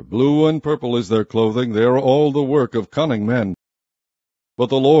founder. Blue and purple is their clothing, they are all the work of cunning men. But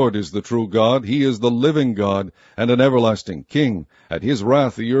the Lord is the true God, he is the living God, and an everlasting King. At his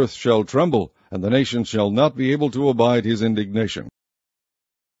wrath the earth shall tremble, and the nations shall not be able to abide his indignation.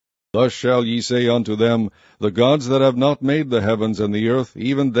 Thus shall ye say unto them, The gods that have not made the heavens and the earth,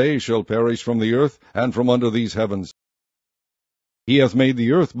 even they shall perish from the earth, and from under these heavens. He hath made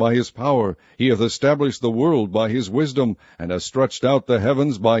the earth by his power, he hath established the world by his wisdom, and hath stretched out the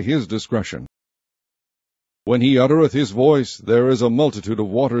heavens by his discretion. When he uttereth his voice, there is a multitude of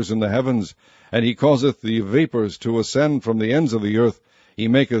waters in the heavens, and he causeth the vapours to ascend from the ends of the earth. He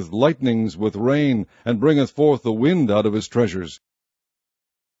maketh lightnings with rain, and bringeth forth the wind out of his treasures.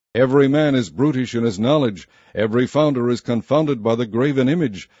 Every man is brutish in his knowledge, every founder is confounded by the graven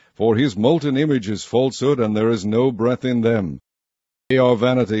image, for his molten image is falsehood, and there is no breath in them. They are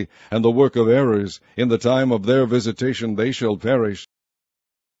vanity, and the work of errors. In the time of their visitation they shall perish.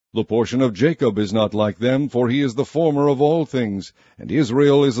 The portion of Jacob is not like them, for he is the former of all things, and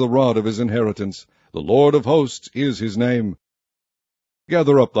Israel is the rod of his inheritance. The Lord of hosts is his name.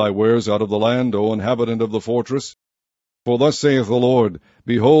 Gather up thy wares out of the land, O inhabitant of the fortress. For thus saith the Lord,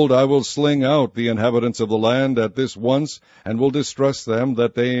 Behold, I will sling out the inhabitants of the land at this once, and will distress them,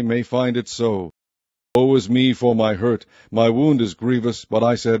 that they may find it so. Woe is me for my hurt, my wound is grievous, but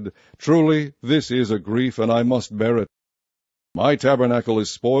I said, Truly this is a grief, and I must bear it. My tabernacle is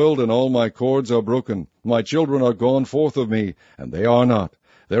spoiled, and all my cords are broken. My children are gone forth of me, and they are not.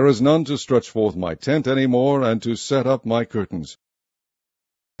 There is none to stretch forth my tent any more, and to set up my curtains.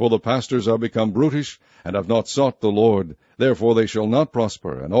 For the pastors are become brutish, and have not sought the Lord. Therefore they shall not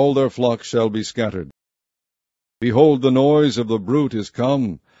prosper, and all their flocks shall be scattered. Behold, the noise of the brute is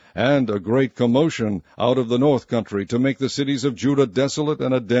come, and a great commotion out of the north country, to make the cities of Judah desolate,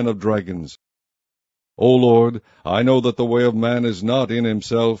 and a den of dragons. O Lord, I know that the way of man is not in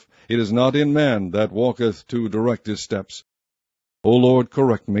himself, it is not in man that walketh to direct his steps. O Lord,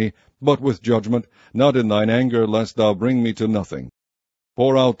 correct me, but with judgment, not in thine anger, lest thou bring me to nothing.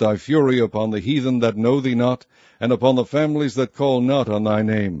 Pour out thy fury upon the heathen that know thee not, and upon the families that call not on thy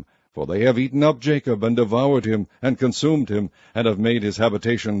name. For they have eaten up Jacob, and devoured him, and consumed him, and have made his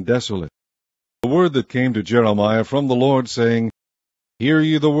habitation desolate. The word that came to Jeremiah from the Lord, saying, Hear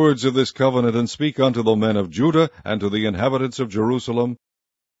ye the words of this covenant, and speak unto the men of Judah, and to the inhabitants of Jerusalem,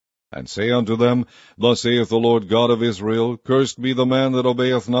 and say unto them, Thus saith the Lord God of Israel, Cursed be the man that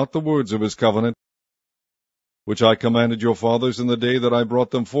obeyeth not the words of his covenant, which I commanded your fathers in the day that I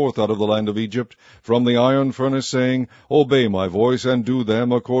brought them forth out of the land of Egypt, from the iron furnace, saying, Obey my voice, and do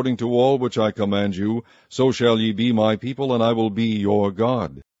them according to all which I command you, so shall ye be my people, and I will be your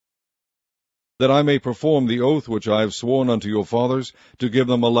God. That I may perform the oath which I have sworn unto your fathers, to give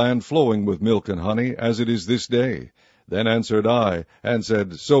them a land flowing with milk and honey, as it is this day. Then answered I, and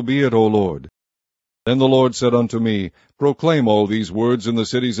said, So be it, O Lord. Then the Lord said unto me, Proclaim all these words in the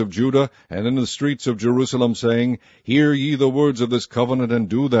cities of Judah, and in the streets of Jerusalem, saying, Hear ye the words of this covenant, and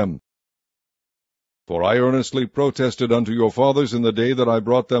do them. For I earnestly protested unto your fathers in the day that I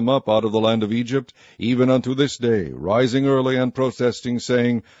brought them up out of the land of Egypt, even unto this day, rising early and protesting,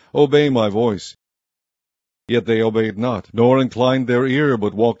 saying, Obey my voice. Yet they obeyed not, nor inclined their ear,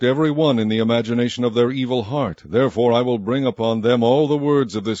 but walked every one in the imagination of their evil heart. Therefore I will bring upon them all the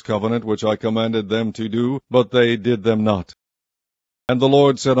words of this covenant which I commanded them to do, but they did them not. And the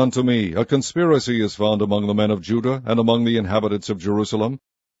Lord said unto me, A conspiracy is found among the men of Judah, and among the inhabitants of Jerusalem.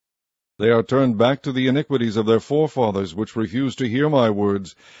 They are turned back to the iniquities of their forefathers, which refused to hear my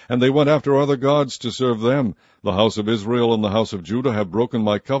words, and they went after other gods to serve them. The house of Israel and the house of Judah have broken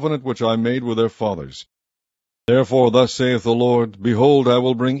my covenant which I made with their fathers. Therefore thus saith the Lord, Behold, I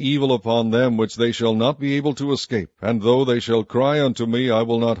will bring evil upon them, which they shall not be able to escape, and though they shall cry unto me, I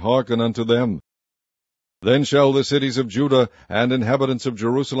will not hearken unto them. Then shall the cities of Judah and inhabitants of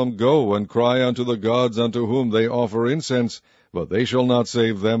Jerusalem go and cry unto the gods unto whom they offer incense, but they shall not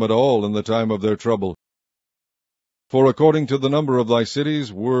save them at all in the time of their trouble. For according to the number of thy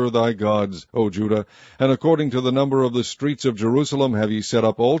cities were thy gods, O Judah, and according to the number of the streets of Jerusalem have ye set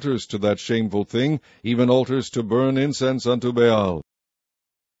up altars to that shameful thing, even altars to burn incense unto Baal.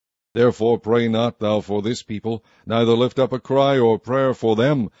 Therefore pray not thou for this people, neither lift up a cry or prayer for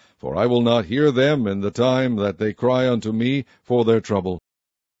them, for I will not hear them in the time that they cry unto me for their trouble.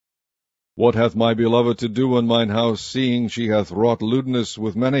 What hath my beloved to do in mine house, seeing she hath wrought lewdness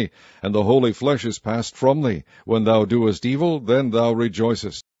with many, and the holy flesh is passed from thee? When thou doest evil, then thou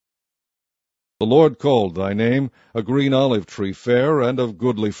rejoicest. The Lord called thy name, a green olive tree, fair and of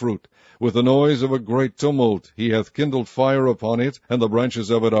goodly fruit. With the noise of a great tumult he hath kindled fire upon it, and the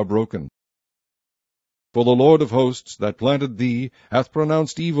branches of it are broken. For the Lord of hosts, that planted thee, hath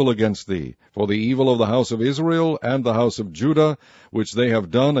pronounced evil against thee, for the evil of the house of Israel and the house of Judah, which they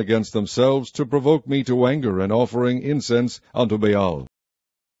have done against themselves, to provoke me to anger, and offering incense unto Baal.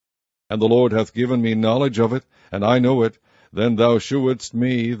 And the Lord hath given me knowledge of it, and I know it, then thou shewedst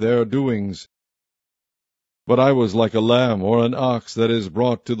me their doings. But I was like a lamb or an ox that is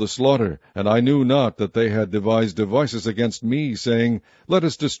brought to the slaughter, and I knew not that they had devised devices against me, saying, Let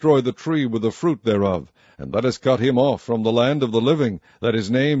us destroy the tree with the fruit thereof, and let us cut him off from the land of the living, that his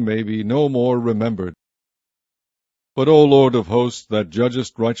name may be no more remembered. But, O Lord of hosts, that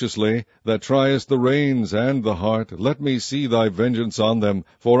judgest righteously, that triest the reins and the heart, let me see thy vengeance on them,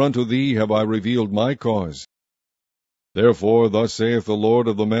 for unto thee have I revealed my cause. Therefore thus saith the Lord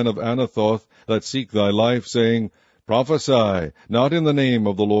of the men of Anathoth, that seek thy life, saying, Prophesy, not in the name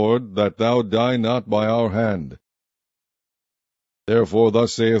of the Lord, that thou die not by our hand. Therefore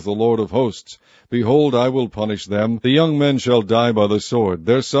thus saith the Lord of hosts, Behold, I will punish them. The young men shall die by the sword,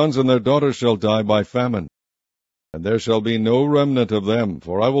 their sons and their daughters shall die by famine. And there shall be no remnant of them,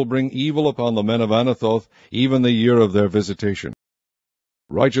 for I will bring evil upon the men of Anathoth, even the year of their visitation.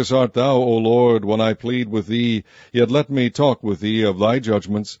 Righteous art thou, O Lord, when I plead with thee, yet let me talk with thee of thy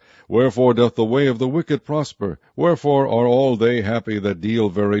judgments. Wherefore doth the way of the wicked prosper? Wherefore are all they happy that deal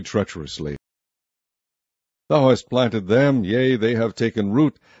very treacherously? Thou hast planted them, yea, they have taken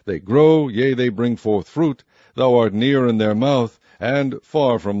root. They grow, yea, they bring forth fruit. Thou art near in their mouth, and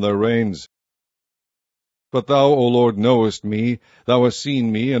far from their reins. But thou, O Lord, knowest me. Thou hast seen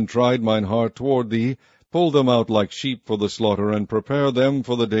me, and tried mine heart toward thee. Pull them out like sheep for the slaughter, and prepare them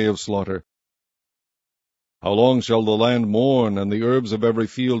for the day of slaughter. How long shall the land mourn, and the herbs of every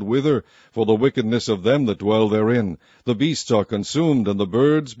field wither, for the wickedness of them that dwell therein? The beasts are consumed, and the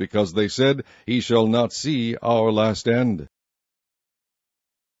birds, because they said, He shall not see our last end.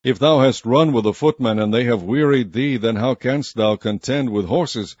 If thou hast run with the footmen, and they have wearied thee, then how canst thou contend with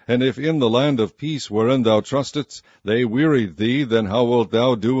horses? And if in the land of peace wherein thou trustedst they wearied thee, then how wilt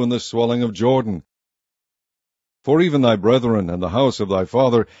thou do in the swelling of Jordan? For even thy brethren and the house of thy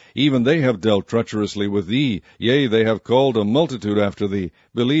father, even they have dealt treacherously with thee. Yea, they have called a multitude after thee.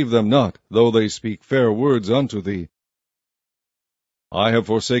 Believe them not, though they speak fair words unto thee. I have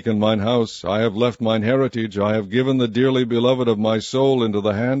forsaken mine house, I have left mine heritage, I have given the dearly beloved of my soul into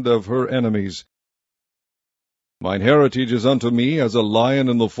the hand of her enemies. Mine heritage is unto me as a lion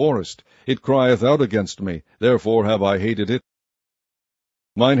in the forest. It crieth out against me, therefore have I hated it.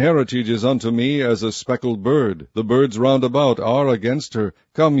 Mine heritage is unto me as a speckled bird. The birds round about are against her.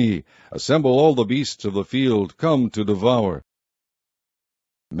 Come ye, assemble all the beasts of the field, come to devour.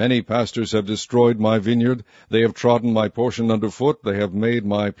 Many pastors have destroyed my vineyard. They have trodden my portion under foot. They have made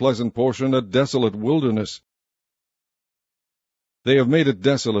my pleasant portion a desolate wilderness. They have made it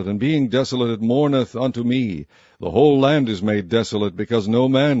desolate, and being desolate it mourneth unto me. The whole land is made desolate, because no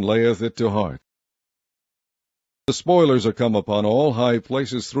man layeth it to heart. The spoilers are come upon all high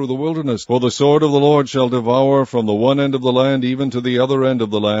places through the wilderness, for the sword of the Lord shall devour from the one end of the land even to the other end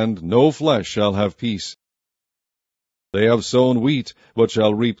of the land. No flesh shall have peace. They have sown wheat, but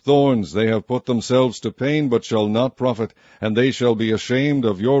shall reap thorns. They have put themselves to pain, but shall not profit, and they shall be ashamed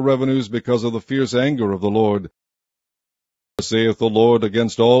of your revenues because of the fierce anger of the Lord. Thus saith the Lord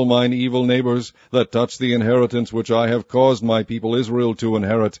against all mine evil neighbors, that touch the inheritance which I have caused my people Israel to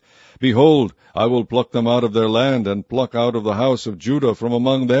inherit. Behold, I will pluck them out of their land, and pluck out of the house of Judah from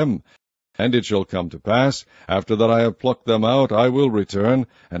among them. And it shall come to pass, after that I have plucked them out, I will return,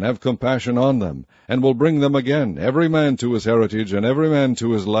 and have compassion on them, and will bring them again, every man to his heritage, and every man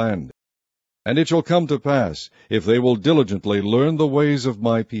to his land. And it shall come to pass, if they will diligently learn the ways of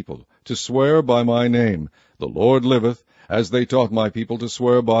my people, to swear by my name, the Lord liveth, as they taught my people to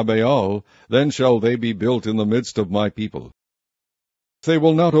swear by Baal, then shall they be built in the midst of my people. If they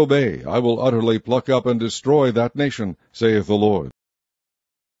will not obey, I will utterly pluck up and destroy that nation, saith the Lord.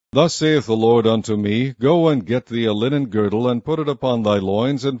 Thus saith the Lord unto me, Go and get thee a linen girdle, and put it upon thy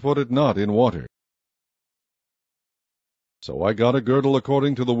loins, and put it not in water. So I got a girdle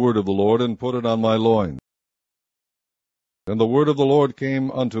according to the word of the Lord, and put it on my loins. And the word of the Lord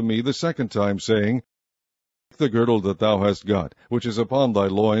came unto me the second time, saying, Take the girdle that thou hast got, which is upon thy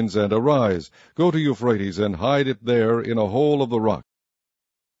loins, and arise, go to Euphrates, and hide it there in a hole of the rock.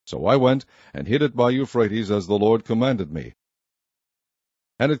 So I went, and hid it by Euphrates, as the Lord commanded me.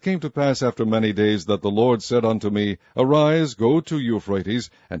 And it came to pass after many days that the Lord said unto me, Arise, go to Euphrates,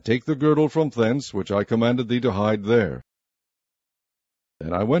 and take the girdle from thence, which I commanded thee to hide there.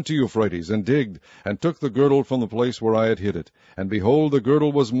 Then I went to Euphrates, and digged, and took the girdle from the place where I had hid it. And behold, the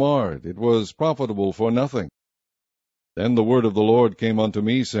girdle was marred, it was profitable for nothing. Then the word of the Lord came unto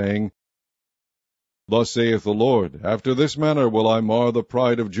me, saying, Thus saith the Lord, After this manner will I mar the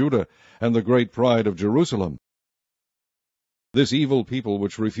pride of Judah, and the great pride of Jerusalem. This evil people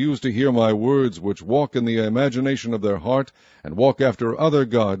which refuse to hear my words, which walk in the imagination of their heart, and walk after other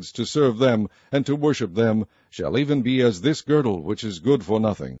gods, to serve them, and to worship them, shall even be as this girdle, which is good for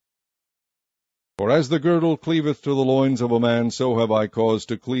nothing. For as the girdle cleaveth to the loins of a man, so have I caused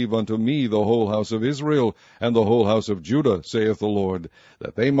to cleave unto me the whole house of Israel, and the whole house of Judah, saith the Lord,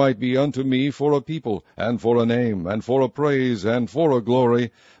 that they might be unto me for a people, and for a name, and for a praise, and for a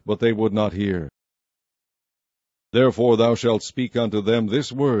glory, but they would not hear. Therefore thou shalt speak unto them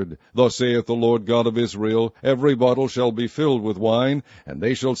this word, Thus saith the Lord God of Israel, Every bottle shall be filled with wine, and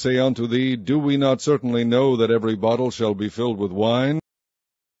they shall say unto thee, Do we not certainly know that every bottle shall be filled with wine?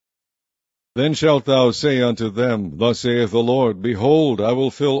 Then shalt thou say unto them, Thus saith the Lord, Behold, I will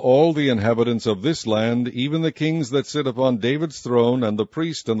fill all the inhabitants of this land, even the kings that sit upon David's throne, and the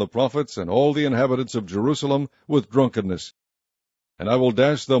priests and the prophets, and all the inhabitants of Jerusalem, with drunkenness. And I will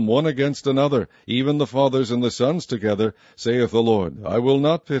dash them one against another, even the fathers and the sons together, saith the Lord. I will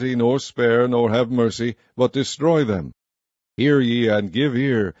not pity, nor spare, nor have mercy, but destroy them. Hear ye, and give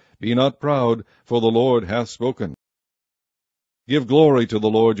ear. Be not proud, for the Lord hath spoken. Give glory to the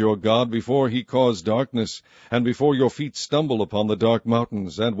Lord your God before he cause darkness, and before your feet stumble upon the dark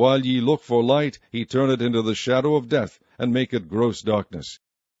mountains, and while ye look for light, he turn it into the shadow of death, and make it gross darkness.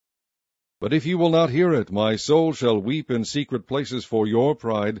 But if ye will not hear it, my soul shall weep in secret places for your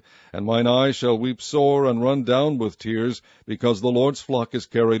pride, and mine eyes shall weep sore and run down with tears, because the Lord's flock is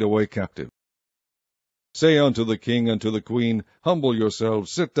carried away captive. Say unto the king and to the queen, Humble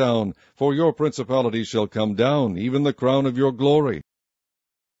yourselves, sit down, for your principality shall come down, even the crown of your glory.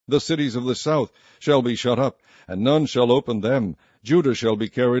 The cities of the south shall be shut up, and none shall open them. Judah shall be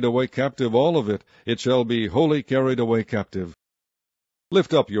carried away captive, all of it. It shall be wholly carried away captive.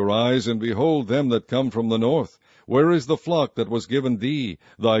 Lift up your eyes, and behold them that come from the north. Where is the flock that was given thee,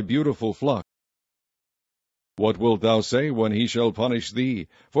 thy beautiful flock? What wilt thou say when he shall punish thee?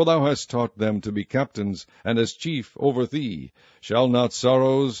 For thou hast taught them to be captains, and as chief over thee. Shall not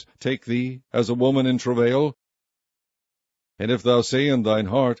sorrows take thee, as a woman in travail? And if thou say in thine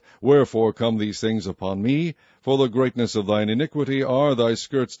heart, Wherefore come these things upon me? For the greatness of thine iniquity are thy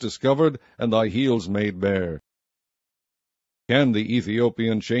skirts discovered, and thy heels made bare. Can the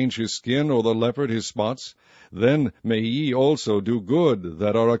Ethiopian change his skin, or the leopard his spots? Then may ye also do good,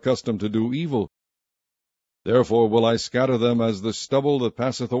 that are accustomed to do evil. Therefore will I scatter them as the stubble that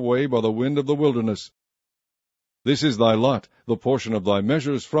passeth away by the wind of the wilderness. This is thy lot, the portion of thy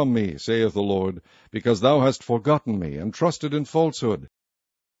measures from me, saith the Lord, because thou hast forgotten me, and trusted in falsehood.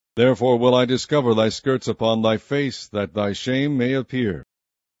 Therefore will I discover thy skirts upon thy face, that thy shame may appear.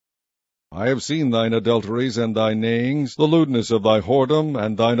 I have seen thine adulteries and thy neighings, the lewdness of thy whoredom,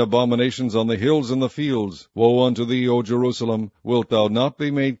 and thine abominations on the hills and the fields. Woe unto thee, O Jerusalem! Wilt thou not be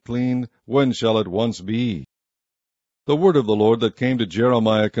made clean? When shall it once be? The word of the Lord that came to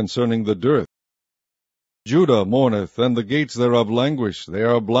Jeremiah concerning the dearth. Judah mourneth, and the gates thereof languish. They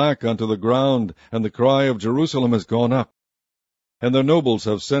are black unto the ground, and the cry of Jerusalem is gone up. And their nobles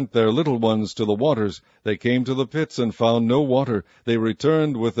have sent their little ones to the waters. They came to the pits, and found no water. They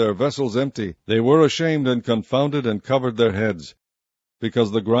returned with their vessels empty. They were ashamed and confounded, and covered their heads.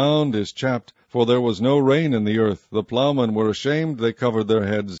 Because the ground is chapped, for there was no rain in the earth. The plowmen were ashamed, they covered their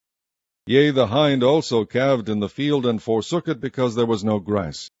heads. Yea, the hind also calved in the field, and forsook it, because there was no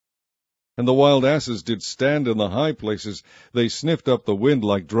grass. And the wild asses did stand in the high places. They sniffed up the wind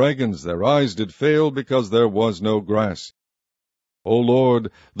like dragons. Their eyes did fail, because there was no grass. O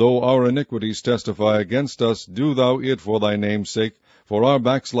Lord, though our iniquities testify against us, do thou it for thy name's sake, for our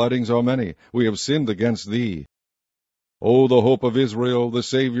backslidings are many. We have sinned against thee. O the hope of Israel, the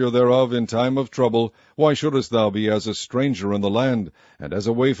Saviour thereof in time of trouble, why shouldest thou be as a stranger in the land, and as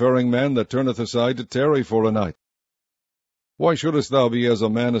a wayfaring man that turneth aside to tarry for a night? Why shouldest thou be as a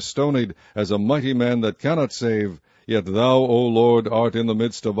man astonied, as a mighty man that cannot save? Yet thou, O Lord, art in the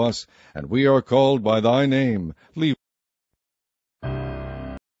midst of us, and we are called by thy name.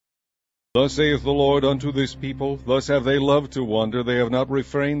 Thus saith the Lord unto this people, Thus have they loved to wander, they have not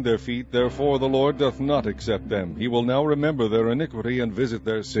refrained their feet, therefore the Lord doth not accept them. He will now remember their iniquity, and visit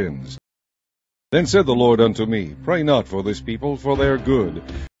their sins. Then said the Lord unto me, Pray not for this people, for they are good.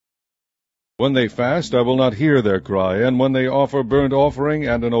 When they fast, I will not hear their cry, and when they offer burnt offering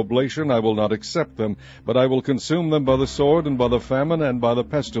and an oblation, I will not accept them, but I will consume them by the sword, and by the famine, and by the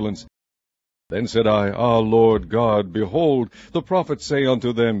pestilence. Then said I, Ah, Lord God, behold, the prophets say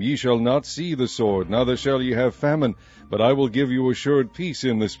unto them, Ye shall not see the sword, neither shall ye have famine, but I will give you assured peace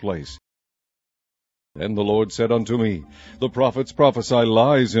in this place. Then the Lord said unto me, The prophets prophesy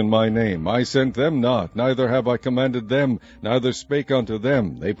lies in my name. I sent them not, neither have I commanded them, neither spake unto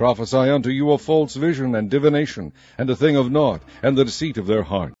them. They prophesy unto you a false vision and divination, and a thing of naught, and the deceit of their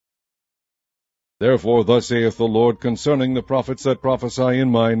heart. Therefore thus saith the Lord concerning the prophets that prophesy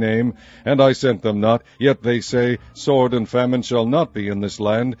in my name, and I sent them not, yet they say, Sword and famine shall not be in this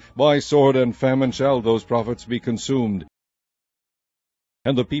land. By sword and famine shall those prophets be consumed.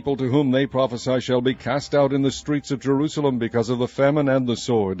 And the people to whom they prophesy shall be cast out in the streets of Jerusalem because of the famine and the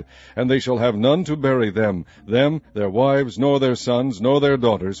sword, and they shall have none to bury them, their wives, nor their sons, nor their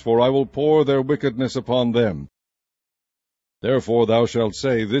daughters, for I will pour their wickedness upon them. Therefore thou shalt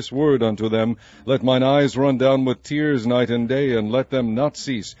say this word unto them, Let mine eyes run down with tears night and day, and let them not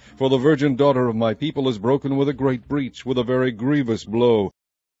cease, for the virgin daughter of my people is broken with a great breach, with a very grievous blow.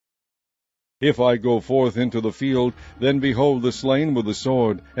 If I go forth into the field, then behold the slain with the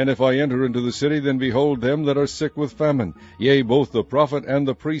sword. And if I enter into the city, then behold them that are sick with famine. Yea, both the prophet and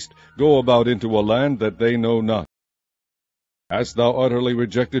the priest go about into a land that they know not. Hast thou utterly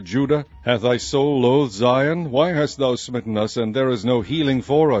rejected Judah? Hath thy soul loathed Zion? Why hast thou smitten us, and there is no healing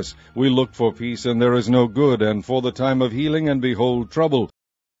for us? We looked for peace, and there is no good, and for the time of healing, and behold trouble.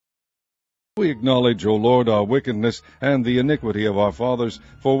 We acknowledge, O Lord, our wickedness, and the iniquity of our fathers,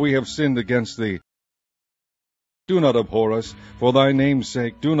 for we have sinned against thee. Do not abhor us, for thy name's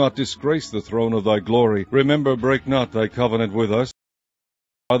sake. Do not disgrace the throne of thy glory. Remember, break not thy covenant with us.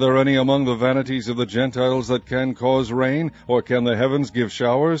 Are there any among the vanities of the Gentiles that can cause rain, or can the heavens give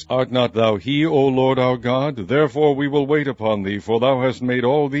showers? Art not thou he, O Lord our God? Therefore we will wait upon thee, for thou hast made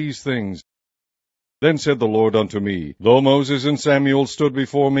all these things. Then said the Lord unto me, Though Moses and Samuel stood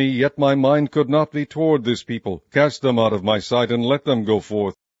before me, yet my mind could not be toward this people. Cast them out of my sight, and let them go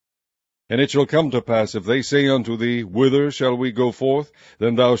forth. And it shall come to pass, if they say unto thee, Whither shall we go forth?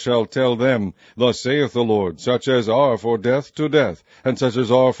 Then thou shalt tell them, Thus saith the Lord, Such as are for death, to death, and such as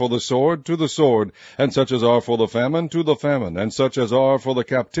are for the sword, to the sword, and such as are for the famine, to the famine, and such as are for the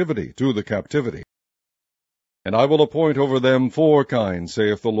captivity, to the captivity. And I will appoint over them 4 kinds,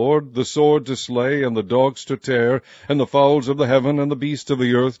 saith the Lord, the sword to slay, and the dogs to tear, and the fowls of the heaven, and the beasts of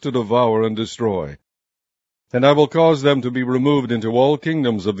the earth to devour and destroy. And I will cause them to be removed into all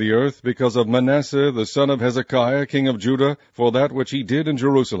kingdoms of the earth, because of Manasseh the son of Hezekiah, king of Judah, for that which he did in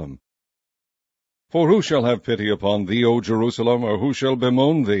Jerusalem. For who shall have pity upon thee, O Jerusalem, or who shall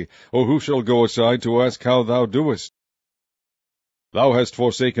bemoan thee, or who shall go aside to ask how thou doest? Thou hast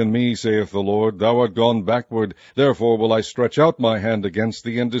forsaken me, saith the Lord, thou art gone backward. Therefore will I stretch out my hand against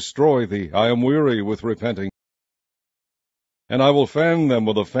thee, and destroy thee. I am weary with repenting. And I will fan them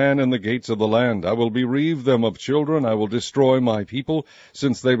with a fan in the gates of the land. I will bereave them of children. I will destroy my people,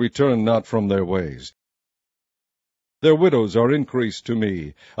 since they return not from their ways. Their widows are increased to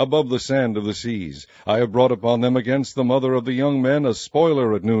me, above the sand of the seas. I have brought upon them against the mother of the young men a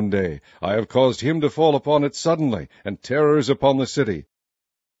spoiler at noonday. I have caused him to fall upon it suddenly, and terrors upon the city.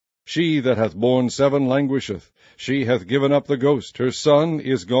 She that hath borne 7 languisheth. She hath given up the ghost. Her son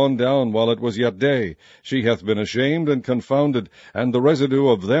is gone down while it was yet day. She hath been ashamed and confounded, and the residue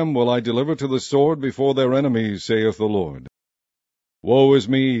of them will I deliver to the sword before their enemies, saith the Lord. Woe is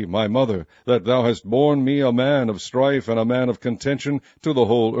me, my mother, that thou hast borne me a man of strife and a man of contention to the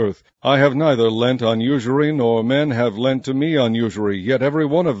whole earth. I have neither lent on usury, nor men have lent to me on usury, yet every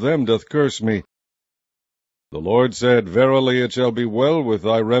one of them doth curse me. The Lord said, Verily it shall be well with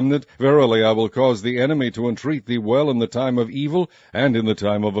thy remnant. Verily I will cause the enemy to entreat thee well in the time of evil and in the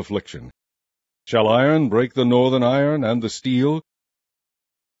time of affliction. Shall iron break the northern iron and the steel?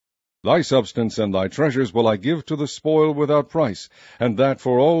 Thy substance and thy treasures will I give to the spoil without price, and that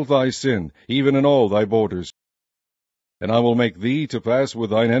for all thy sin, even in all thy borders. And I will make thee to pass with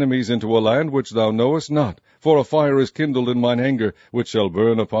thine enemies into a land which thou knowest not, for a fire is kindled in mine anger, which shall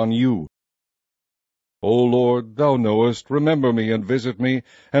burn upon you. O Lord, thou knowest, remember me, and visit me,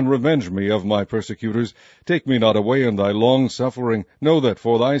 and revenge me of my persecutors. Take me not away in thy long suffering. Know that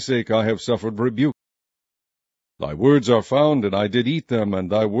for thy sake I have suffered rebuke. Thy words are found, and I did eat them, and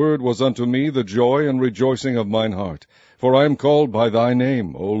thy word was unto me the joy and rejoicing of mine heart. For I am called by thy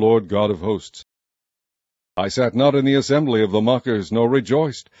name, O Lord God of hosts. I sat not in the assembly of the mockers, nor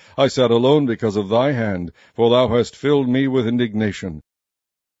rejoiced. I sat alone because of thy hand, for thou hast filled me with indignation.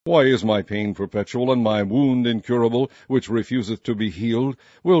 Why is my pain perpetual, and my wound incurable, which refuseth to be healed?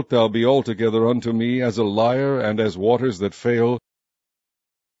 Wilt thou be altogether unto me as a liar, and as waters that fail?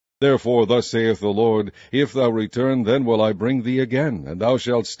 Therefore thus saith the Lord, If thou return, then will I bring thee again, and thou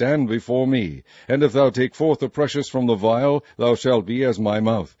shalt stand before me. And if thou take forth the precious from the vial, thou shalt be as my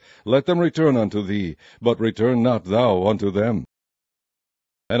mouth. Let them return unto thee, but return not thou unto them.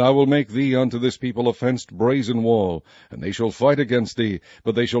 And I will make thee unto this people a fenced brazen wall, and they shall fight against thee,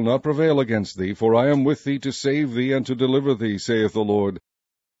 but they shall not prevail against thee, for I am with thee to save thee and to deliver thee, saith the Lord.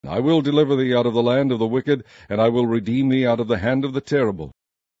 I will deliver thee out of the land of the wicked, and I will redeem thee out of the hand of the terrible.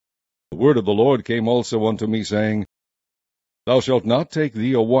 The word of the Lord came also unto me, saying, Thou shalt not take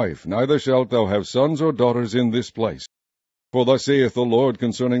thee a wife, neither shalt thou have sons or daughters in this place. For thus saith the Lord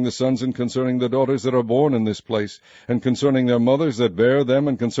concerning the sons and concerning the daughters that are born in this place, and concerning their mothers that bare them,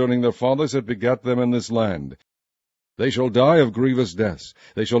 and concerning their fathers that begat them in this land. They shall die of grievous deaths,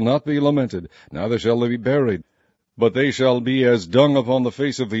 they shall not be lamented, neither shall they be buried. But they shall be as dung upon the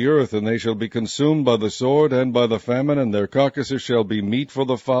face of the earth, and they shall be consumed by the sword and by the famine, and their carcasses shall be meat for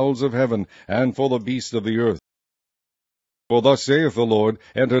the fowls of heaven, and for the beasts of the earth. For thus saith the Lord,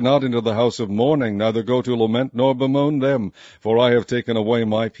 Enter not into the house of mourning, neither go to lament nor bemoan them. For I have taken away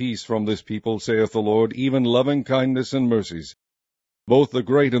my peace from this people, saith the Lord, even loving kindness and mercies. Both the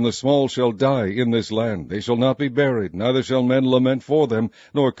great and the small shall die in this land. They shall not be buried, neither shall men lament for them,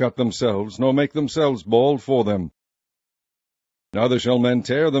 nor cut themselves, nor make themselves bald for them. Neither shall men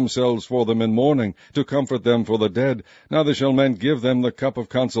tear themselves for them in mourning, to comfort them for the dead, neither shall men give them the cup of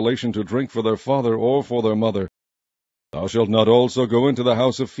consolation to drink for their father or for their mother. Thou shalt not also go into the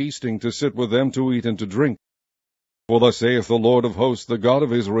house of feasting, to sit with them to eat and to drink. For thus saith the Lord of hosts, the God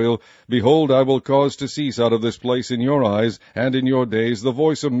of Israel, Behold, I will cause to cease out of this place in your eyes, and in your days, the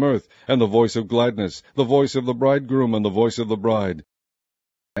voice of mirth, and the voice of gladness, the voice of the bridegroom, and the voice of the bride.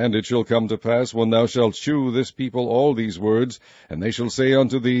 And it shall come to pass, when thou shalt shew this people all these words, and they shall say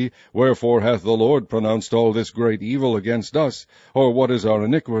unto thee, Wherefore hath the Lord pronounced all this great evil against us? Or what is our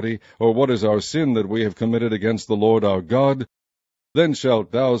iniquity, or what is our sin that we have committed against the Lord our God? Then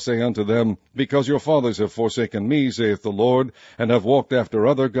shalt thou say unto them, Because your fathers have forsaken me, saith the Lord, and have walked after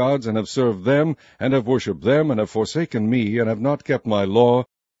other gods, and have served them, and have worshipped them, and have forsaken me, and have not kept my law.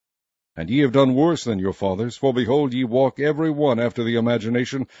 And ye have done worse than your fathers, for behold, ye walk every one after the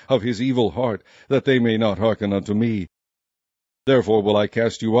imagination of his evil heart, that they may not hearken unto me. Therefore will I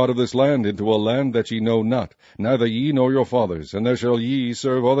cast you out of this land into a land that ye know not, neither ye nor your fathers, and there shall ye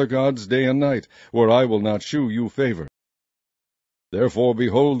serve other gods day and night, where I will not shew you favor. Therefore,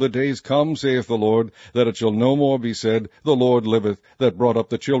 behold, the days come, saith the Lord, that it shall no more be said, The Lord liveth, that brought up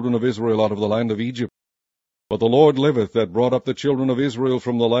the children of Israel out of the land of Egypt. But the Lord liveth, that brought up the children of Israel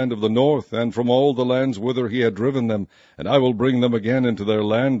from the land of the north, and from all the lands whither he had driven them, and I will bring them again into their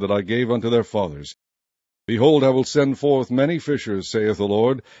land that I gave unto their fathers. Behold, I will send forth many fishers, saith the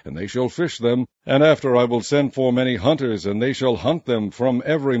Lord, and they shall fish them, and after I will send for many hunters, and they shall hunt them from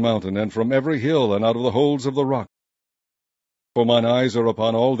every mountain, and from every hill, and out of the holes of the rock. For mine eyes are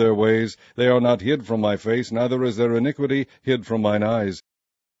upon all their ways, they are not hid from my face, neither is their iniquity hid from mine eyes.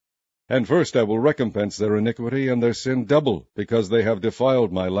 And first I will recompense their iniquity and their sin double, because they have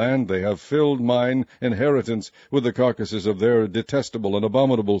defiled my land, they have filled mine inheritance with the carcasses of their detestable and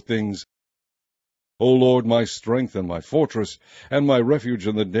abominable things. O Lord, my strength and my fortress, and my refuge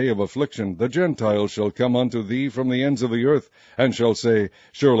in the day of affliction, the Gentiles shall come unto thee from the ends of the earth, and shall say,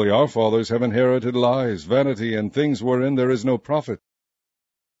 Surely our fathers have inherited lies, vanity, and things wherein there is no profit.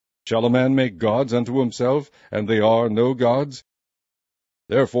 Shall a man make gods unto himself, and they are no gods?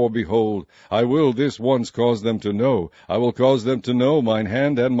 Therefore, behold, I will this once cause them to know, I will cause them to know mine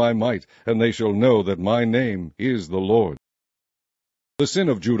hand and my might, and they shall know that my name is the Lord. The sin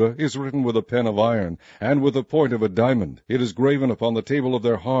of Judah is written with a pen of iron, and with the point of a diamond. It is graven upon the table of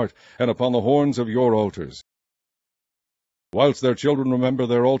their heart, and upon the horns of your altars. Whilst their children remember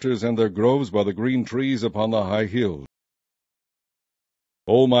their altars and their groves by the green trees upon the high hills.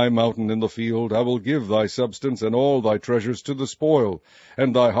 O my mountain in the field, I will give thy substance and all thy treasures to the spoil,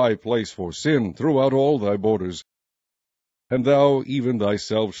 and thy high place for sin throughout all thy borders. And thou even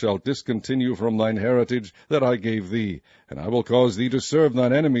thyself shalt discontinue from thine heritage that I gave thee, and I will cause thee to serve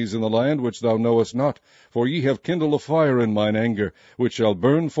thine enemies in the land which thou knowest not, for ye have kindled a fire in mine anger, which shall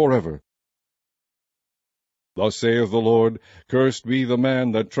burn forever. Thus saith the Lord, Cursed be the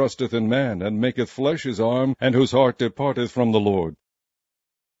man that trusteth in man, and maketh flesh his arm, and whose heart departeth from the Lord.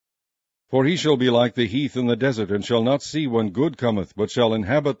 For he shall be like the heath in the desert, and shall not see when good cometh, but shall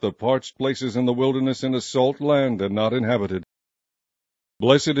inhabit the parched places in the wilderness in a salt land, and not inhabited.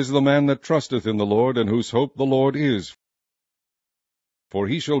 Blessed is the man that trusteth in the Lord, and whose hope the Lord is. For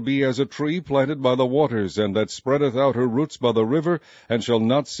he shall be as a tree planted by the waters, and that spreadeth out her roots by the river, and shall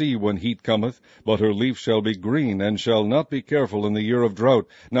not see when heat cometh, but her leaf shall be green, and shall not be careful in the year of drought,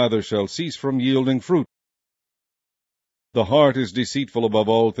 neither shall cease from yielding fruit. The heart is deceitful above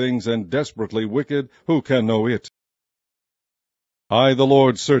all things, and desperately wicked. Who can know it? I, the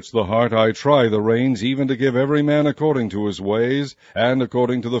Lord, search the heart, I try the reins, even to give every man according to his ways, and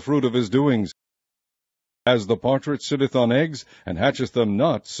according to the fruit of his doings. As the partridge sitteth on eggs, and hatcheth them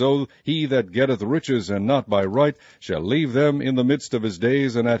not, so he that getteth riches, and not by right, shall leave them in the midst of his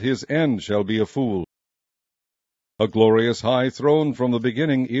days, and at his end shall be a fool. A glorious high throne from the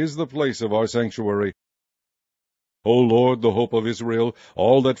beginning is the place of our sanctuary. O Lord, the hope of Israel,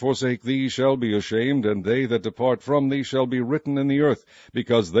 all that forsake thee shall be ashamed, and they that depart from thee shall be written in the earth,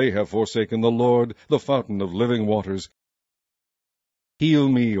 because they have forsaken the Lord, the fountain of living waters. Heal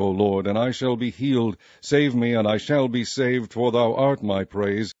me, O Lord, and I shall be healed. Save me, and I shall be saved, for thou art my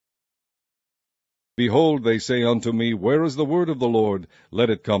praise. Behold, they say unto me, Where is the word of the Lord?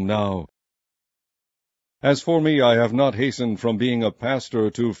 Let it come now. As for me, I have not hastened from being a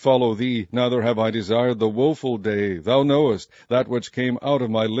pastor to follow thee, neither have I desired the woeful day. Thou knowest, that which came out of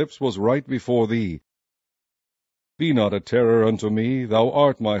my lips was right before thee. Be not a terror unto me, thou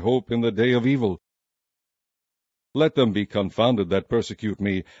art my hope in the day of evil. Let them be confounded that persecute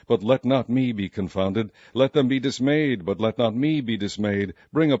me, but let not me be confounded. Let them be dismayed, but let not me be dismayed.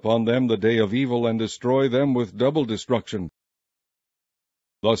 Bring upon them the day of evil, and destroy them with double destruction.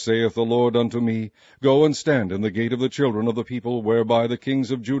 Thus saith the Lord unto me, Go and stand in the gate of the children of the people, whereby the kings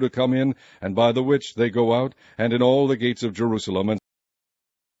of Judah come in, and by the which they go out, and in all the gates of Jerusalem, and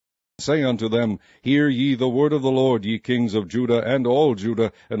say unto them, Hear ye the word of the Lord, ye kings of Judah, and all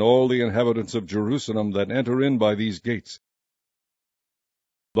the inhabitants of Jerusalem that enter in by these gates.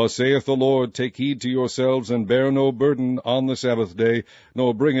 Thus saith the Lord, Take heed to yourselves, and bear no burden on the Sabbath day,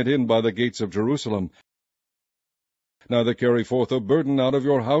 nor bring it in by the gates of Jerusalem. Neither carry forth a burden out of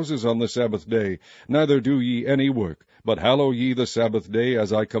your houses on the Sabbath day, neither do ye any work, but hallow ye the Sabbath day,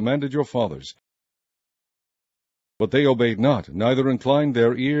 as I commanded your fathers. But they obeyed not, neither inclined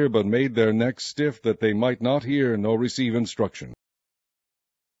their ear, but made their necks stiff, that they might not hear, nor receive instruction.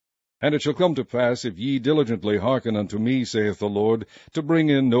 And it shall come to pass, if ye diligently hearken unto me, saith the Lord, to bring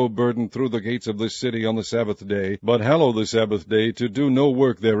in no burden through the gates of this city on the Sabbath day, but hallow the Sabbath day, to do no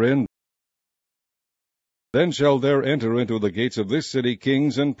work therein, then shall there enter into the gates of this city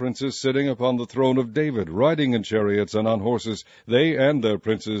kings and princes sitting upon the throne of David, riding in chariots and on horses, they and their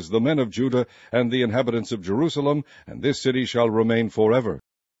princes, the men of Judah, and the inhabitants of Jerusalem, and this city shall remain forever.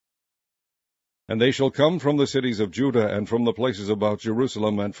 And they shall come from the cities of Judah, and from the places about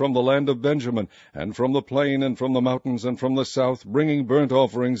Jerusalem, and from the land of Benjamin, and from the plain, and from the mountains, and from the south, bringing burnt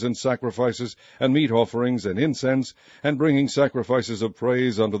offerings and sacrifices, and meat offerings and incense, and bringing sacrifices of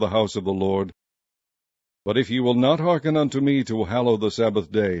praise unto the house of the Lord. But if ye will not hearken unto me to hallow the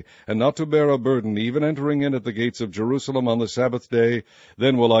Sabbath day, and not to bear a burden, even entering in at the gates of Jerusalem on the Sabbath day,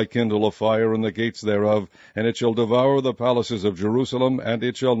 then will I kindle a fire in the gates thereof, and it shall devour the palaces of Jerusalem, and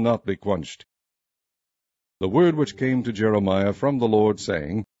it shall not be quenched. The word which came to Jeremiah from the Lord,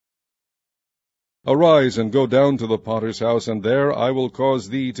 saying, Arise, and go down to the potter's house, and there I will cause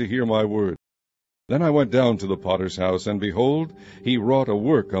thee to hear my word. Then I went down to the potter's house, and behold, he wrought a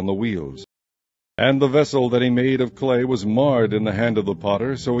work on the wheels. And the vessel that he made of clay was marred in the hand of the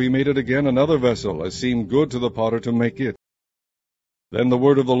potter, so he made it again another vessel, as seemed good to the potter to make it. Then the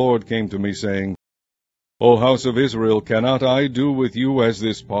word of the Lord came to me, saying, O house of Israel, cannot I do with you as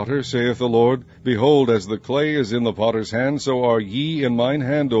this potter, saith the Lord? Behold, as the clay is in the potter's hand, so are ye in mine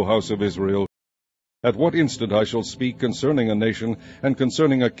hand, O house of Israel. At what instant I shall speak concerning a nation, and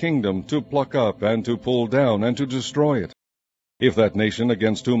concerning a kingdom, to pluck up, and to pull down, and to destroy it. If that nation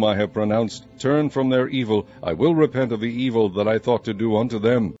against whom I have pronounced turn from their evil, I will repent of the evil that I thought to do unto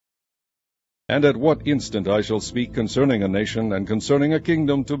them. And at what instant I shall speak concerning a nation, and concerning a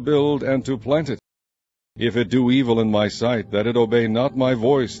kingdom, to build and to plant it. If it do evil in my sight, that it obey not my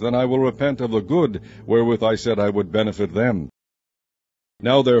voice, then I will repent of the good wherewith I said I would benefit them.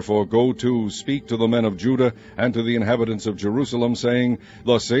 Now therefore go to, speak to the men of Judah, and to the inhabitants of Jerusalem, saying,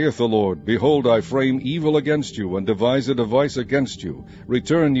 Thus saith the Lord, Behold, I frame evil against you, and devise a device against you.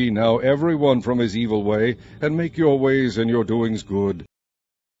 Return ye now every one from his evil way, and make your ways and your doings good.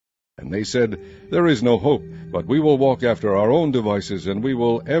 And they said, There is no hope, but we will walk after our own devices, and we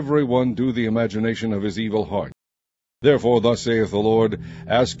will every one do the imagination of his evil heart. Therefore thus saith the Lord,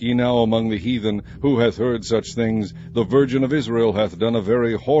 Ask ye now among the heathen, who hath heard such things? The Virgin of Israel hath done a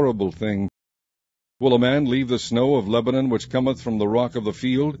very horrible thing. Will a man leave the snow of Lebanon which cometh from the rock of the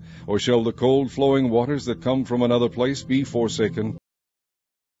field? Or shall the cold flowing waters that come from another place be forsaken?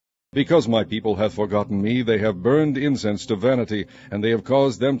 Because my people hath forgotten me, they have burned incense to vanity, and they have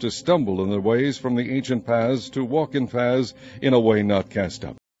caused them to stumble in their ways from the ancient paths, to walk in paths in a way not cast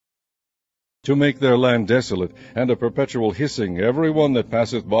up. To make their land desolate, and a perpetual hissing, every one that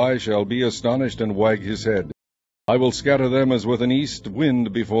passeth by shall be astonished and wag his head. I will scatter them as with an east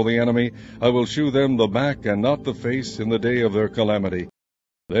wind before the enemy. I will shew them the back and not the face in the day of their calamity.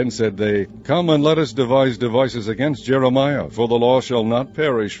 Then said they, Come and let us devise devices against Jeremiah, for the law shall not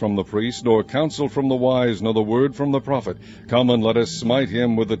perish from the priest, nor counsel from the wise, nor the word from the prophet. Come and let us smite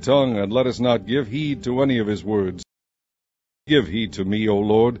him with the tongue, and let us not give heed to any of his words. Give heed to me, O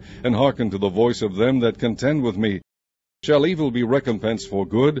Lord, and hearken to the voice of them that contend with me. Shall evil be recompensed for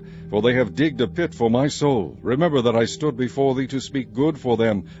good? For they have digged a pit for my soul. Remember that I stood before thee to speak good for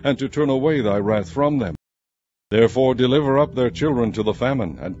them, and to turn away thy wrath from them. Therefore deliver up their children to the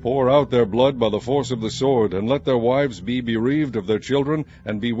famine, and pour out their blood by the force of the sword, and let their wives be bereaved of their children,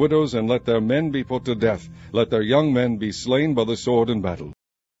 and be widows, and let their men be put to death. Let their young men be slain by the sword in battle.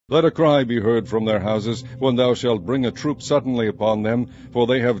 Let a cry be heard from their houses, when thou shalt bring a troop suddenly upon them, for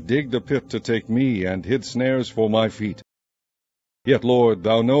they have digged a pit to take me, and hid snares for my feet. Yet, Lord,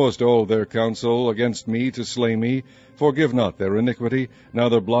 thou knowest all their counsel against me to slay me. Forgive not their iniquity,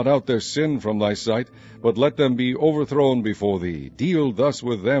 neither blot out their sin from thy sight, but let them be overthrown before thee. Deal thus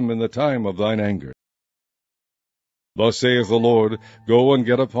with them in the time of thine anger. Thus saith the Lord, Go and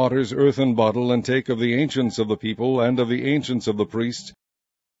get a potter's earthen bottle, and take of the ancients of the people, and of the ancients of the priests,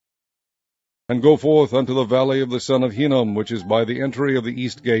 and go forth unto the valley of the son of Hinnom, which is by the entry of the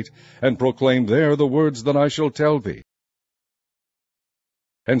east gate, and proclaim there the words that I shall tell thee.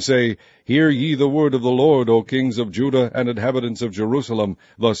 And say, Hear ye the word of the Lord, O kings of Judah and inhabitants of Jerusalem.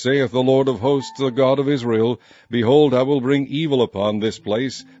 Thus saith the Lord of hosts, the God of Israel, Behold, I will bring evil upon this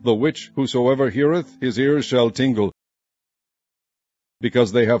place, the which whosoever heareth, his ears shall tingle.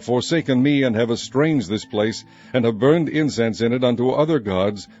 Because they have forsaken me, and have estranged this place, and have burned incense in it unto other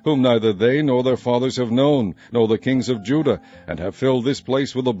gods, whom neither they nor their fathers have known, nor the kings of Judah, and have filled this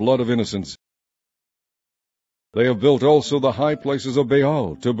place with the blood of innocents. They have built also the high places of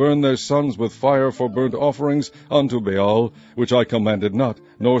Baal, to burn their sons with fire for burnt offerings unto Baal, which I commanded not,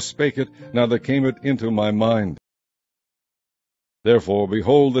 nor spake it, neither came it into my mind. Therefore,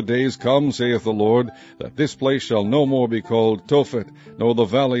 behold, the days come, saith the Lord, that this place shall no more be called Tophet, nor the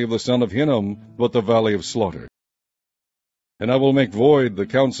valley of the son of Hinnom, but the valley of slaughter. And I will make void the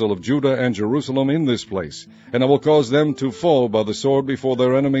counsel of Judah and Jerusalem in this place, and I will cause them to fall by the sword before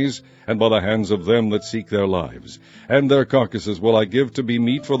their enemies, and by the hands of them that seek their lives. And their carcasses will I give to be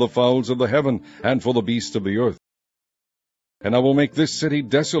meat for the fowls of the heaven, and for the beasts of the earth. And I will make this city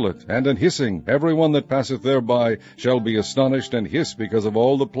desolate, and an hissing. Every one that passeth thereby shall be astonished, and hiss because of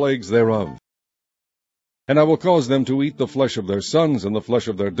all the plagues thereof. And I will cause them to eat the flesh of their sons, and the flesh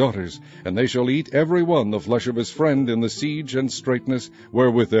of their daughters, and they shall eat every one the flesh of his friend in the siege and straitness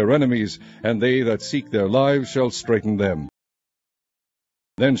wherewith their enemies, and they that seek their lives shall straiten them.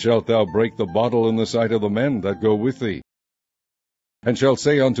 Then shalt thou break the bottle in the sight of the men that go with thee, and shalt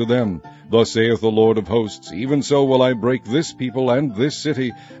say unto them, Thus saith the Lord of hosts, Even so will I break this people and this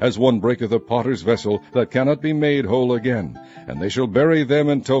city, as one breaketh a potter's vessel, that cannot be made whole again. And they shall bury them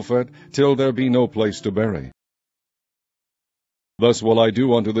in Tophet, till there be no place to bury. Thus will I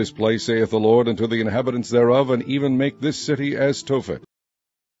do unto this place, saith the Lord, and to the inhabitants thereof, and even make this city as Tophet.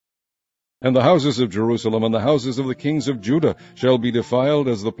 And the houses of Jerusalem and the houses of the kings of Judah shall be defiled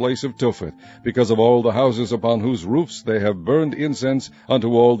as the place of Tophet, because of all the houses upon whose roofs they have burned incense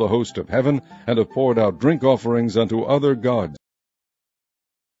unto all the host of heaven, and have poured out drink offerings unto other gods.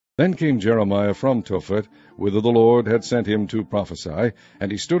 Then came Jeremiah from Tophet, whither the Lord had sent him to prophesy,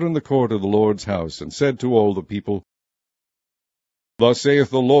 and he stood in the court of the Lord's house, and said to all the people, Thus saith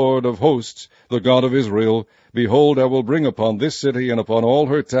the Lord of hosts, the God of Israel, Behold, I will bring upon this city and upon all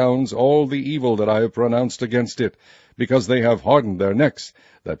her towns all the evil that I have pronounced against it, because they have hardened their necks,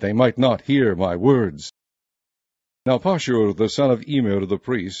 that they might not hear my words. Now Pashur the son of Immer the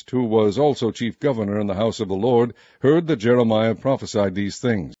priest, who was also chief governor in the house of the Lord, heard that Jeremiah prophesied these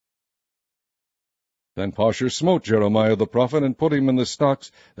things. Then Pashur smote Jeremiah the prophet, and put him in the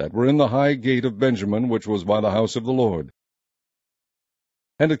stocks that were in the high gate of Benjamin, which was by the house of the Lord.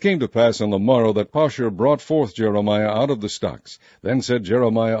 And it came to pass on the morrow that Pashur brought forth Jeremiah out of the stocks. Then said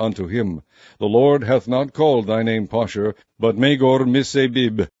Jeremiah unto him, The Lord hath not called thy name Pashur, but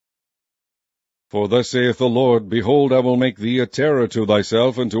Magor-Missabib. For thus saith the Lord, Behold, I will make thee a terror to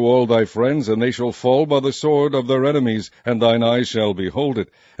thyself and to all thy friends, and they shall fall by the sword of their enemies, and thine eyes shall behold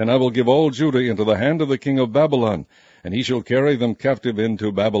it. And I will give all Judah into the hand of the king of Babylon, and he shall carry them captive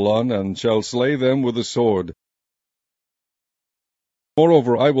into Babylon, and shall slay them with the sword.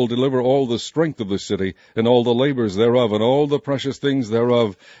 Moreover, I will deliver all the strength of the city, and all the labors thereof, and all the precious things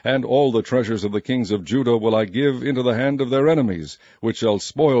thereof, and all the treasures of the kings of Judah will I give into the hand of their enemies, which shall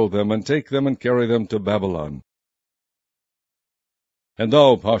spoil them, and take them, and carry them to Babylon. And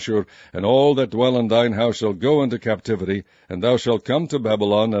thou, Pashur, and all that dwell in thine house shall go into captivity, and thou shalt come to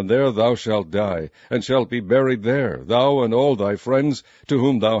Babylon, and there thou shalt die, and shalt be buried there, thou and all thy friends, to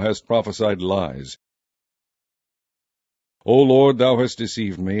whom thou hast prophesied lies. O Lord, thou hast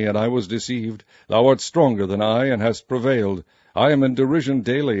deceived me, and I was deceived. Thou art stronger than I, and hast prevailed. I am in derision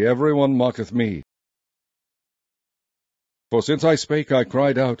daily, every one mocketh me. For since I spake, I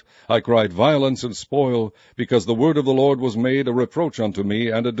cried out, I cried violence and spoil, because the word of the Lord was made a reproach unto me,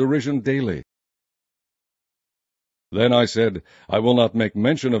 and a derision daily. Then I said, I will not make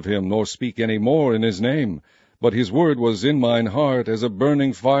mention of him, nor speak any more in his name. But his word was in mine heart, as a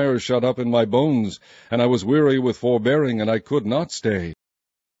burning fire shut up in my bones, and I was weary with forbearing, and I could not stay.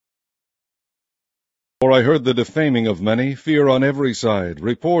 For I heard the defaming of many, fear on every side.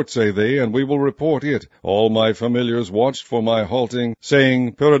 Report, say they, and we will report it. All my familiars watched for my halting,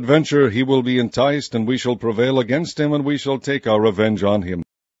 saying, Peradventure he will be enticed, and we shall prevail against him, and we shall take our revenge on him.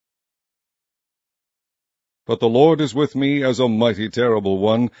 But the Lord is with me as a mighty terrible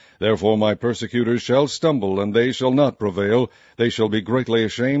one. Therefore my persecutors shall stumble, and they shall not prevail. They shall be greatly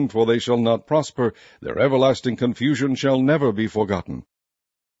ashamed, for they shall not prosper. Their everlasting confusion shall never be forgotten.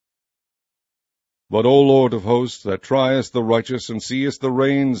 But, O Lord of hosts, that triest the righteous, and seest the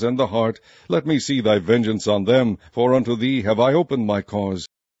reins and the heart, let me see thy vengeance on them, for unto thee have I opened my cause.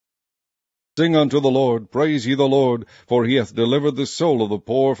 Sing unto the Lord, praise ye the Lord, for he hath delivered the soul of the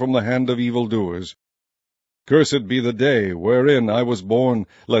poor from the hand of evildoers. Cursed be the day wherein I was born.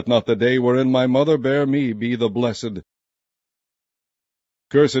 Let not the day wherein my mother bare me be the blessed.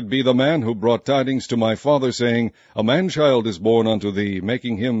 Cursed be the man who brought tidings to my father, saying, A man-child is born unto thee,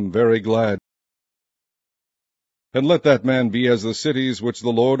 making him very glad. And let that man be as the cities which the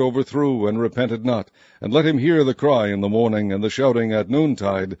Lord overthrew, and repented not. And let him hear the cry in the morning, and the shouting at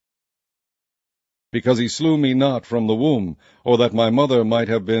noontide. Because he slew me not from the womb, or that my mother might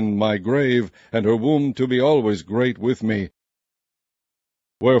have been my grave, and her womb to be always great with me.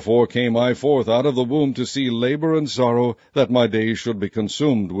 Wherefore came I forth out of the womb to see labor and sorrow, that my days should be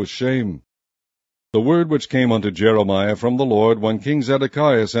consumed with shame. The word which came unto Jeremiah from the Lord, when King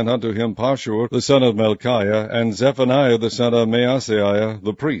Zedekiah sent unto him Pashur the son of Melchiah, and Zephaniah the son of Maaseiah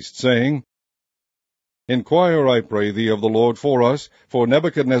the priest, saying, Inquire, I pray thee, of the Lord for us, for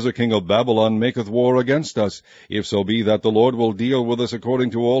Nebuchadnezzar king of Babylon maketh war against us, if so be that the Lord will deal with us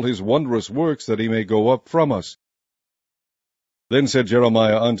according to all his wondrous works, that he may go up from us. Then said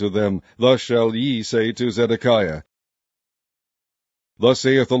Jeremiah unto them, Thus shall ye say to Zedekiah, Thus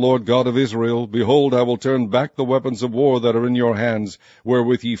saith the Lord God of Israel, Behold, I will turn back the weapons of war that are in your hands,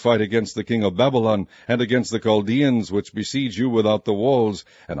 wherewith ye fight against the king of Babylon, and against the Chaldeans, which besiege you without the walls,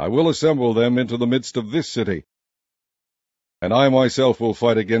 and I will assemble them into the midst of this city. And I myself will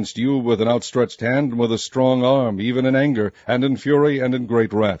fight against you with an outstretched hand, and with a strong arm, even in anger, and in fury, and in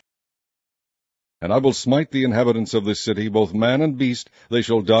great wrath. And I will smite the inhabitants of this city, both man and beast, they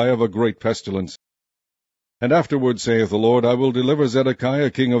shall die of a great pestilence. And afterward, saith the Lord, I will deliver Zedekiah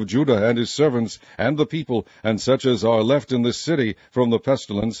king of Judah, and his servants, and the people, and such as are left in this city, from the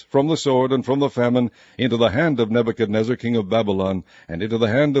pestilence, from the sword, and from the famine, into the hand of Nebuchadnezzar king of Babylon, and into the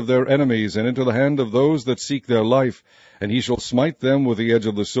hand of their enemies, and into the hand of those that seek their life. And he shall smite them with the edge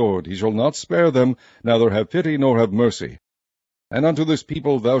of the sword. He shall not spare them, neither have pity nor have mercy. And unto this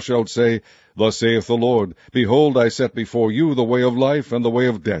people thou shalt say, Thus saith the Lord, Behold, I set before you the way of life, and the way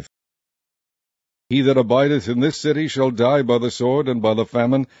of death. He that abideth in this city shall die by the sword, and by the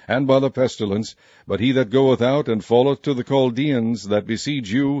famine, and by the pestilence. But he that goeth out, and falleth to the Chaldeans that besiege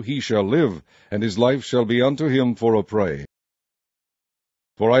you, he shall live, and his life shall be unto him for a prey.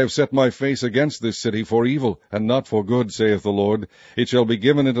 For I have set my face against this city for evil, and not for good, saith the Lord. It shall be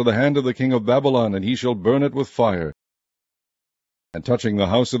given into the hand of the king of Babylon, and he shall burn it with fire. And touching the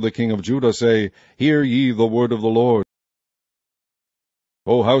house of the king of Judah say, Hear ye the word of the Lord.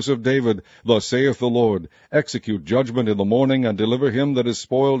 O house of David, thus saith the Lord, Execute judgment in the morning, and deliver him that is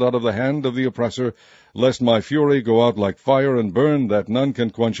spoiled out of the hand of the oppressor, lest my fury go out like fire, and burn, that none can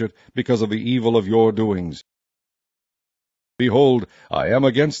quench it, because of the evil of your doings. Behold, I am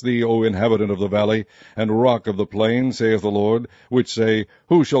against thee, O inhabitant of the valley, and rock of the plain, saith the Lord, which say,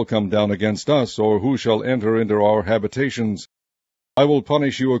 Who shall come down against us, or who shall enter into our habitations? I will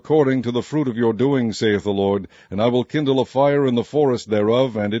punish you according to the fruit of your doing, saith the Lord, and I will kindle a fire in the forest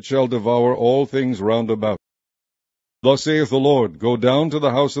thereof, and it shall devour all things round about. Thus saith the Lord, Go down to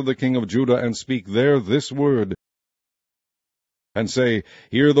the house of the king of Judah, and speak there this word, and say,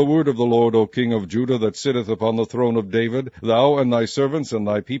 Hear the word of the Lord, O king of Judah, that sitteth upon the throne of David, thou and thy servants and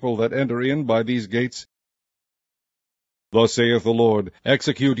thy people that enter in by these gates. Thus saith the Lord,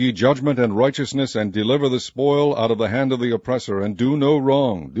 Execute ye judgment and righteousness, and deliver the spoil out of the hand of the oppressor, and do no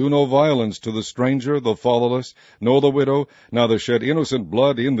wrong, do no violence to the stranger, the fatherless, nor the widow, neither shed innocent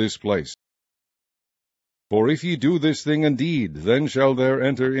blood in this place. For if ye do this thing indeed, then shall there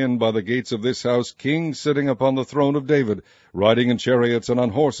enter in by the gates of this house kings sitting upon the throne of David, riding in chariots and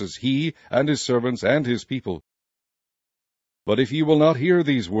on horses, he and his servants and his people. But if ye will not hear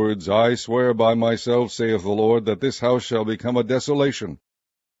these words, I swear by myself, saith the Lord, that this house shall become a desolation.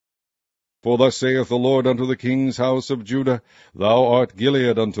 For thus saith the Lord unto the king's house of Judah, Thou art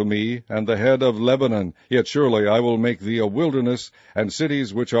Gilead unto me, and the head of Lebanon, yet surely I will make thee a wilderness, and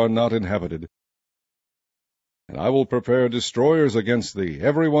cities which are not inhabited. And I will prepare destroyers against thee,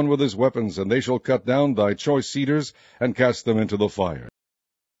 every one with his weapons, and they shall cut down thy choice cedars, and cast them into the fire.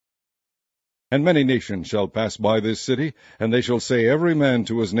 And many nations shall pass by this city, and they shall say every man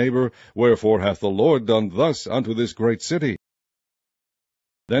to his neighbor, Wherefore hath the Lord done thus unto this great city?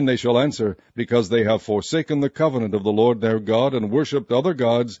 Then they shall answer, Because they have forsaken the covenant of the Lord their God, and worshipped other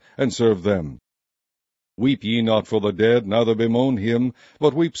gods, and served them. Weep ye not for the dead, neither bemoan him,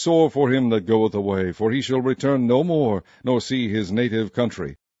 but weep sore for him that goeth away, for he shall return no more, nor see his native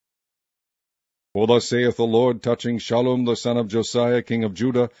country. For thus saith the Lord touching Shallum the son of Josiah king of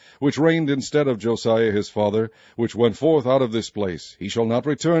Judah, which reigned instead of Josiah his father, which went forth out of this place, he shall not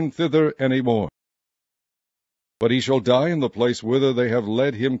return thither any more. But he shall die in the place whither they have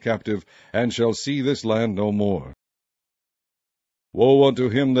led him captive, and shall see this land no more. Woe unto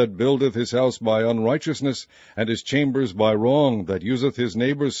him that buildeth his house by unrighteousness, and his chambers by wrong, that useth his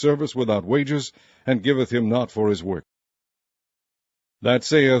neighbour's service without wages, and giveth him not for his work. That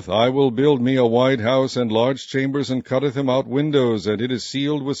saith, I will build me a wide house and large chambers, and cutteth him out windows, and it is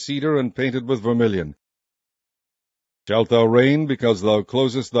sealed with cedar, and painted with vermilion. Shalt thou reign, because thou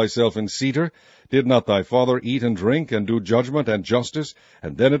closest thyself in cedar? Did not thy father eat and drink, and do judgment and justice,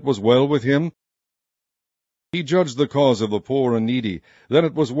 and then it was well with him? He judged the cause of the poor and needy, then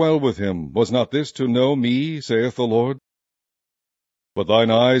it was well with him. Was not this to know me, saith the Lord? But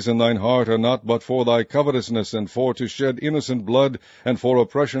thine eyes and thine heart are not but for thy covetousness, and for to shed innocent blood, and for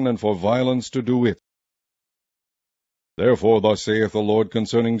oppression, and for violence to do it. Therefore thus saith the Lord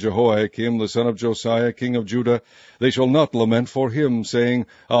concerning Jehoiakim the son of Josiah king of Judah, They shall not lament for him, saying,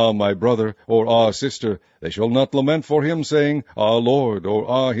 Ah, my brother, or Ah, sister. They shall not lament for him, saying, Ah, Lord, or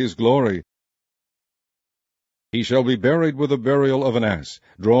Ah, his glory. He shall be buried with the burial of an ass,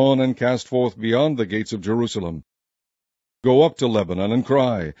 drawn and cast forth beyond the gates of Jerusalem. Go up to Lebanon, and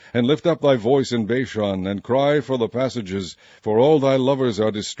cry, and lift up thy voice in Bashan, and cry for the passages, for all thy lovers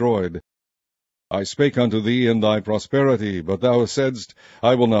are destroyed. I spake unto thee in thy prosperity, but thou saidst,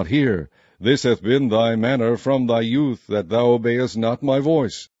 I will not hear. This hath been thy manner from thy youth, that thou obeyest not my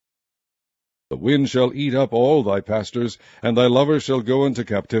voice. The wind shall eat up all thy pastors, and thy lovers shall go into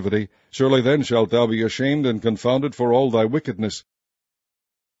captivity. Surely then shalt thou be ashamed and confounded for all thy wickedness.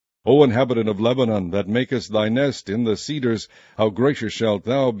 O inhabitant of Lebanon, that makest thy nest in the cedars, how gracious shalt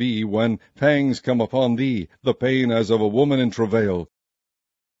thou be when pangs come upon thee, the pain as of a woman in travail.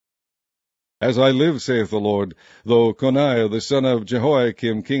 As I live, saith the Lord, though Coniah the son of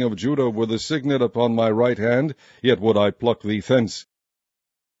Jehoiakim king of Judah were the signet upon my right hand, yet would I pluck thee thence.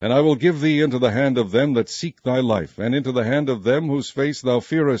 And I will give thee into the hand of them that seek thy life, and into the hand of them whose face thou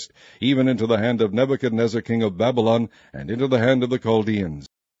fearest, even into the hand of Nebuchadnezzar king of Babylon, and into the hand of the Chaldeans.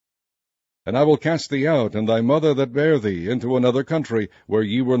 And I will cast thee out, and thy mother that bare thee, into another country, where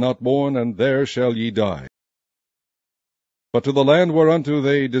ye were not born, and there shall ye die. But to the land whereunto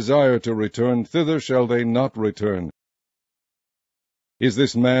they desire to return, thither shall they not return. Is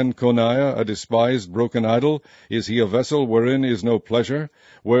this man Coniah a despised broken idol? Is he a vessel wherein is no pleasure?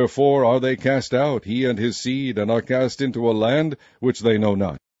 Wherefore are they cast out, he and his seed, and are cast into a land which they know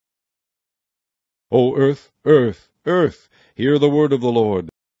not? O earth, earth, earth, hear the word of the Lord.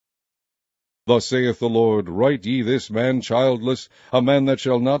 Thus saith the Lord, Write ye this man childless, a man that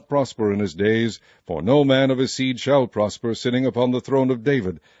shall not prosper in his days, for no man of his seed shall prosper, sitting upon the throne of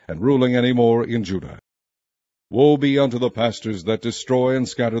David, and ruling any more in Judah. Woe be unto the pastors that destroy and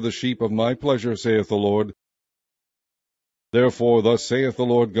scatter the sheep of my pleasure, saith the Lord. Therefore thus saith the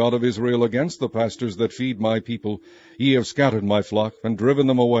Lord God of Israel against the pastors that feed my people, Ye have scattered my flock, and driven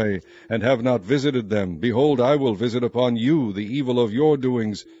them away, and have not visited them. Behold, I will visit upon you the evil of your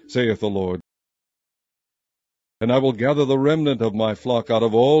doings, saith the Lord. And I will gather the remnant of my flock out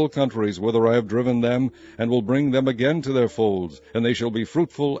of all countries whither I have driven them, and will bring them again to their folds, and they shall be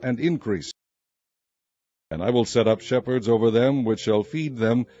fruitful and increase. And I will set up shepherds over them, which shall feed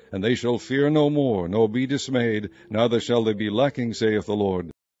them, and they shall fear no more, nor be dismayed, neither shall they be lacking, saith the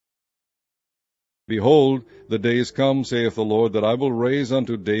Lord. Behold, the days come, saith the Lord, that I will raise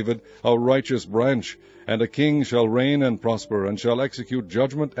unto David a righteous branch, and a king shall reign and prosper, and shall execute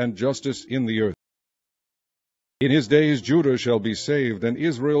judgment and justice in the earth. In his days Judah shall be saved, and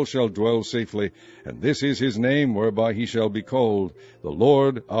Israel shall dwell safely, and this is his name whereby he shall be called, the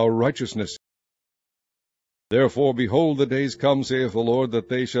Lord our righteousness. Therefore, behold, the days come, saith the Lord, that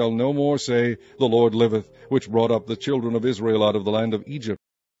they shall no more say, The Lord liveth, which brought up the children of Israel out of the land of Egypt.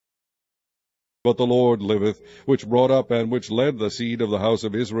 But the Lord liveth, which brought up and which led the seed of the house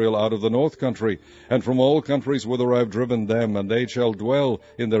of Israel out of the north country, and from all countries whither I have driven them, and they shall dwell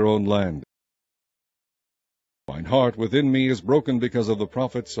in their own land. Mine heart within me is broken because of the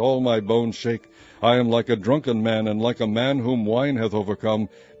prophets, all my bones shake. I am like a drunken man, and like a man whom wine hath overcome,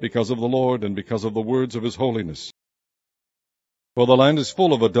 because of the Lord, and because of the words of his holiness. For the land is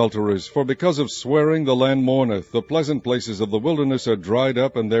full of adulterers, for because of swearing the land mourneth. The pleasant places of the wilderness are dried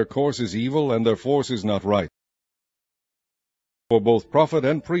up, and their course is evil, and their force is not right. For both prophet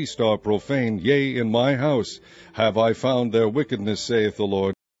and priest are profaned, yea, in my house have I found their wickedness, saith the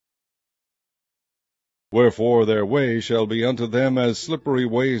Lord. Wherefore their way shall be unto them as slippery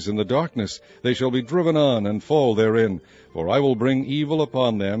ways in the darkness. They shall be driven on, and fall therein. For I will bring evil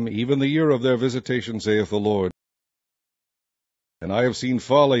upon them, even the year of their visitation, saith the Lord. And I have seen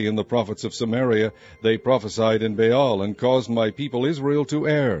folly in the prophets of Samaria. They prophesied in Baal, and caused my people Israel to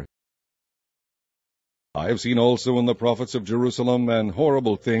err. I have seen also in the prophets of Jerusalem an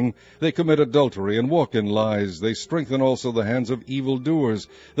horrible thing. They commit adultery, and walk in lies. They strengthen also the hands of evildoers,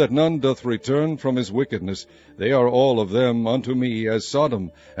 that none doth return from his wickedness. They are all of them unto me as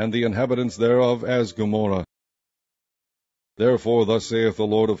Sodom, and the inhabitants thereof as Gomorrah. Therefore thus saith the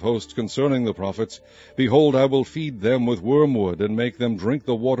Lord of hosts concerning the prophets, Behold, I will feed them with wormwood, and make them drink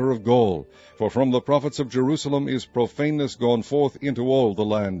the water of gall. For from the prophets of Jerusalem is profaneness gone forth into all the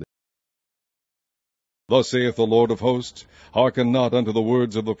land. Thus saith the Lord of hosts, Hearken not unto the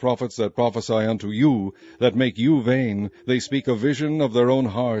words of the prophets that prophesy unto you, that make you vain. They speak a vision of their own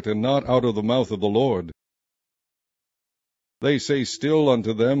heart, and not out of the mouth of the Lord. They say still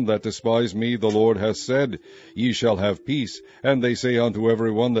unto them that despise me, The Lord hath said, Ye shall have peace. And they say unto every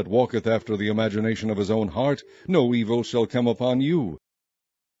one that walketh after the imagination of his own heart, No evil shall come upon you.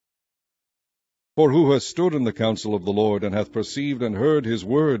 For who hath stood in the counsel of the Lord, and hath perceived and heard his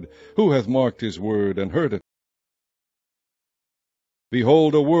word? Who hath marked his word, and heard it?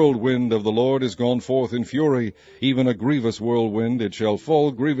 Behold, a whirlwind of the Lord is gone forth in fury, even a grievous whirlwind. It shall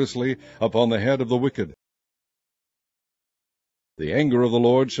fall grievously upon the head of the wicked. The anger of the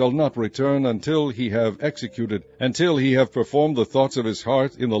Lord shall not return until he have executed, until he have performed the thoughts of his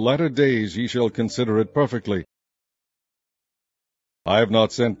heart. In the latter days ye shall consider it perfectly. I have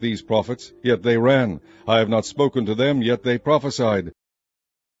not sent these prophets, yet they ran. I have not spoken to them, yet they prophesied.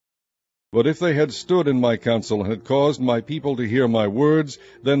 But if they had stood in my counsel, and had caused my people to hear my words,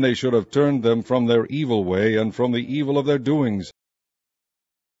 then they should have turned them from their evil way, and from the evil of their doings.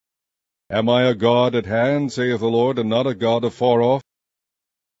 Am I a God at hand, saith the Lord, and not a God afar off?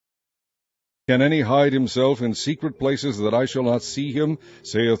 Can any hide himself in secret places, that I shall not see him,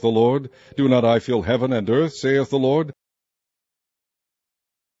 saith the Lord? Do not I fill heaven and earth, saith the Lord?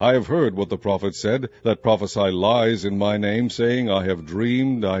 I have heard what the prophets said, that prophesy lies in my name, saying, I have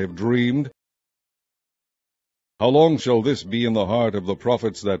dreamed, I have dreamed. How long shall this be in the heart of the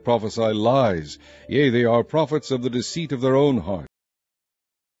prophets that prophesy lies? Yea, they are prophets of the deceit of their own heart,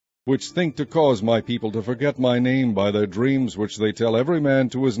 which think to cause my people to forget my name by their dreams, which they tell every man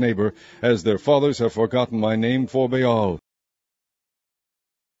to his neighbor, as their fathers have forgotten my name for Baal.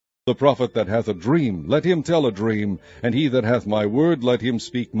 The prophet that hath a dream, let him tell a dream, and he that hath my word, let him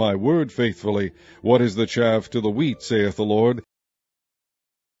speak my word faithfully. What is the chaff to the wheat, saith the Lord?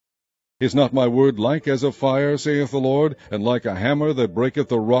 Is not my word like as a fire, saith the Lord, and like a hammer that breaketh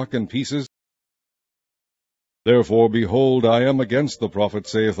the rock in pieces? Therefore, behold, I am against the prophet,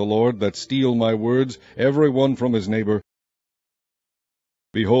 saith the Lord, that steal my words, every one from his neighbor.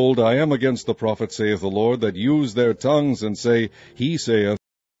 Behold, I am against the prophet, saith the Lord, that use their tongues, and say, He saith.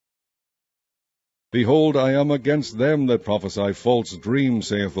 Behold, I am against them that prophesy false dreams,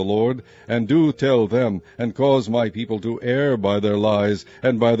 saith the Lord, and do tell them, and cause my people to err by their lies,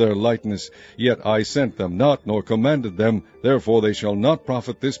 and by their lightness. Yet I sent them not, nor commanded them, therefore they shall not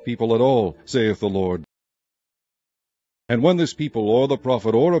profit this people at all, saith the Lord. And when this people, or the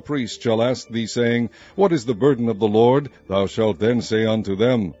prophet, or a priest, shall ask thee, saying, What is the burden of the Lord? Thou shalt then say unto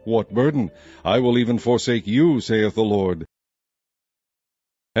them, What burden? I will even forsake you, saith the Lord.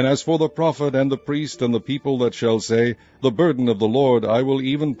 And as for the prophet, and the priest, and the people that shall say, The burden of the Lord, I will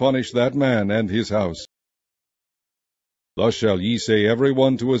even punish that man and his house. Thus shall ye say every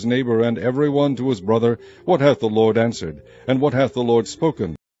one to his neighbor, and every one to his brother, What hath the Lord answered? And what hath the Lord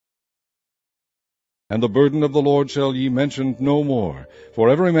spoken? And the burden of the Lord shall ye mention no more, for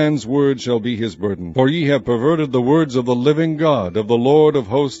every man's word shall be his burden. For ye have perverted the words of the living God, of the Lord of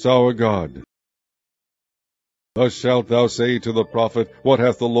hosts our God. Thus shalt thou say to the prophet, What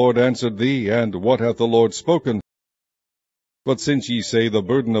hath the Lord answered thee? And what hath the Lord spoken? But since ye say the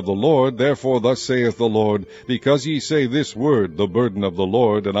burden of the Lord, therefore thus saith the Lord, because ye say this word, the burden of the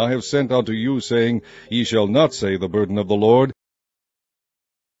Lord, and I have sent unto you, saying, Ye shall not say the burden of the Lord.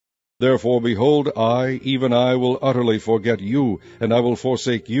 Therefore, behold, I, even I, will utterly forget you, and I will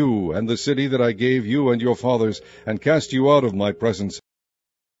forsake you, and the city that I gave you and your fathers, and cast you out of my presence.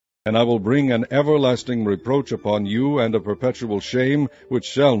 And I will bring an everlasting reproach upon you, and a perpetual shame, which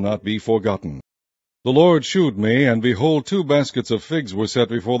shall not be forgotten. The Lord shewed me, and behold, 2 baskets of figs were set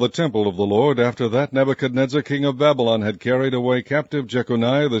before the temple of the Lord, after that Nebuchadnezzar king of Babylon had carried away captive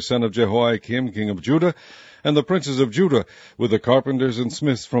Jeconiah the son of Jehoiakim king of Judah, and the princes of Judah, with the carpenters and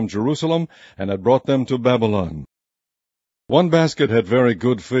smiths from Jerusalem, and had brought them to Babylon. 1 basket had very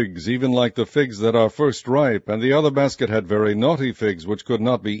good figs, even like the figs that are first ripe, and the other basket had very naughty figs, which could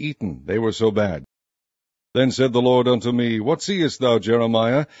not be eaten, they were so bad. Then said the Lord unto me, What seest thou,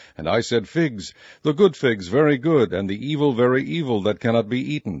 Jeremiah? And I said, Figs, the good figs very good, and the evil very evil, that cannot be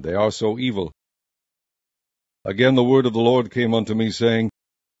eaten, they are so evil. Again the word of the Lord came unto me, saying,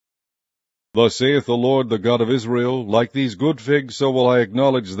 Thus saith the Lord, the God of Israel, Like these good figs, so will I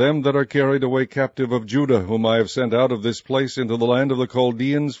acknowledge them that are carried away captive of Judah, whom I have sent out of this place into the land of the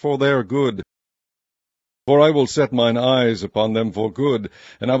Chaldeans for their good. For I will set mine eyes upon them for good,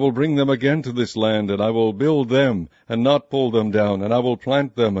 and I will bring them again to this land, and I will build them, and not pull them down, and I will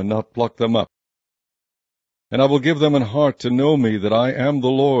plant them, and not pluck them up. And I will give them an heart to know me, that I am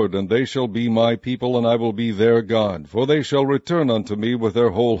the Lord, and they shall be my people, and I will be their God, for they shall return unto me with their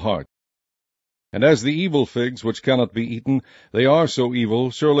whole heart. And as the evil figs, which cannot be eaten, they are so evil,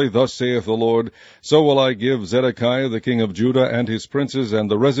 surely thus saith the Lord, so will I give Zedekiah the king of Judah, and his princes,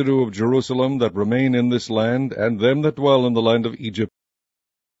 and the residue of Jerusalem that remain in this land, and them that dwell in the land of Egypt.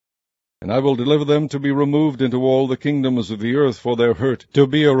 And I will deliver them to be removed into all the kingdoms of the earth for their hurt, to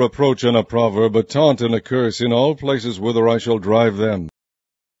be a reproach and a proverb, a taunt and a curse, in all places whither I shall drive them.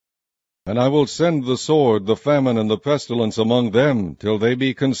 And I will send the sword, the famine, and the pestilence among them, till they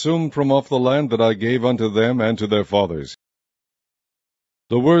be consumed from off the land that I gave unto them and to their fathers.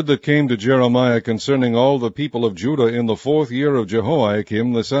 The word that came to Jeremiah concerning all the people of Judah in the 4th year of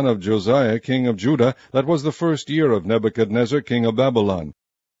Jehoiakim the son of Josiah king of Judah, that was the 1st year of Nebuchadnezzar king of Babylon.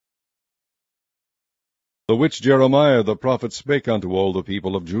 The which Jeremiah the prophet spake unto all the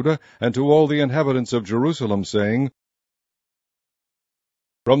people of Judah, and to all the inhabitants of Jerusalem, saying,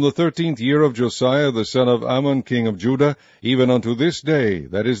 From the 13th year of Josiah the son of Ammon king of Judah, even unto this day,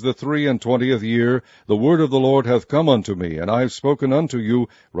 that is the 23rd year, the word of the Lord hath come unto me, and I have spoken unto you,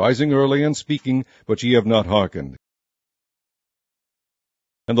 rising early and speaking, but ye have not hearkened.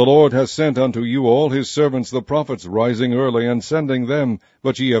 And the Lord hath sent unto you all his servants the prophets, rising early and sending them,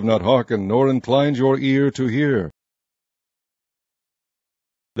 but ye have not hearkened, nor inclined your ear to hear.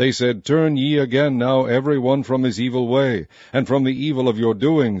 They said, Turn ye again now every one from his evil way, and from the evil of your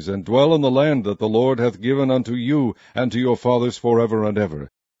doings, and dwell in the land that the Lord hath given unto you and to your fathers forever and ever.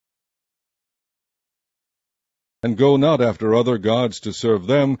 And go not after other gods to serve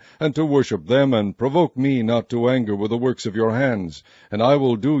them, and to worship them, and provoke me not to anger with the works of your hands, and I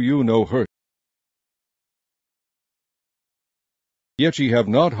will do you no hurt. Yet ye have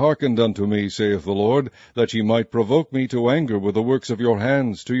not hearkened unto me, saith the Lord, that ye might provoke me to anger with the works of your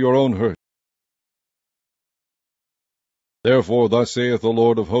hands, to your own hurt. Therefore thus saith the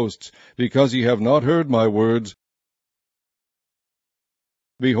Lord of hosts, because ye have not heard my words,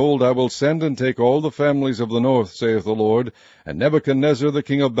 Behold, I will send and take all the families of the north, saith the Lord, and Nebuchadnezzar the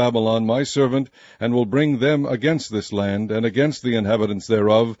king of Babylon my servant, and will bring them against this land, and against the inhabitants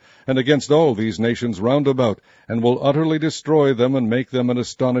thereof, and against all these nations round about, and will utterly destroy them, and make them an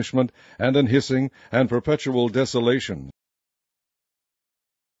astonishment, and an hissing, and perpetual desolation.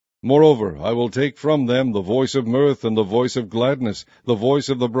 Moreover, I will take from them the voice of mirth and the voice of gladness, the voice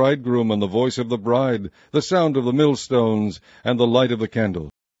of the bridegroom and the voice of the bride, the sound of the millstones, and the light of the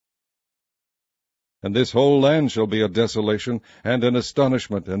candle. And this whole land shall be a desolation and an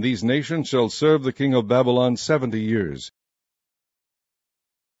astonishment, and these nations shall serve the king of Babylon 70 years.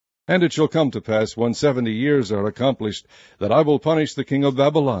 And it shall come to pass, when 70 years are accomplished, that I will punish the king of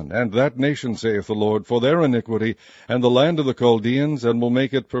Babylon, and that nation, saith the Lord, for their iniquity, and the land of the Chaldeans, and will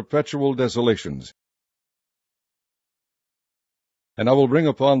make it perpetual desolations. And I will bring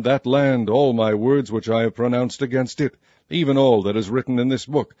upon that land all my words which I have pronounced against it, even all that is written in this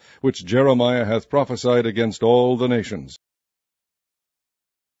book, which Jeremiah hath prophesied against all the nations.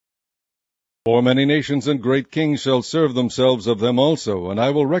 For many nations and great kings shall serve themselves of them also, and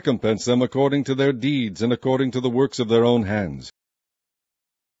I will recompense them according to their deeds, and according to the works of their own hands.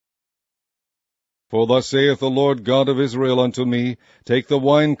 For thus saith the Lord God of Israel unto me, Take the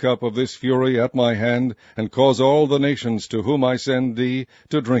wine cup of this fury at my hand, and cause all the nations to whom I send thee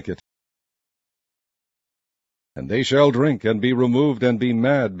to drink it. And they shall drink, and be removed, and be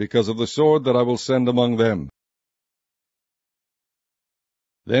mad, because of the sword that I will send among them.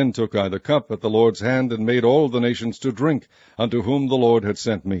 Then took I the cup at the Lord's hand, and made all the nations to drink, unto whom the Lord had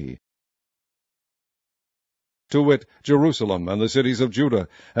sent me. To wit, Jerusalem, and the cities of Judah,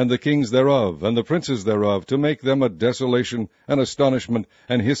 and the kings thereof, and the princes thereof, to make them a desolation, an astonishment,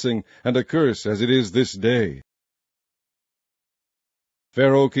 and hissing, and a curse, as it is this day.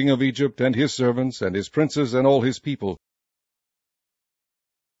 Pharaoh king of Egypt, and his servants, and his princes, and all his people,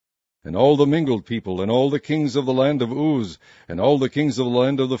 and all the mingled people, and all the kings of the land of Uz, and all the kings of the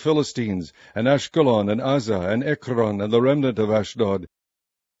land of the Philistines, and Ashkelon, and Azzah, and Ekron, and the remnant of Ashdod,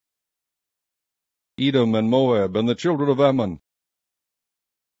 Edom, and Moab, and the children of Ammon,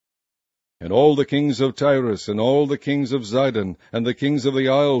 and all the kings of Tyrus, and all the kings of Zidon, and the kings of the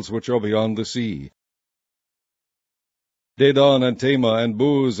isles which are beyond the sea, Dedan, and Tema, and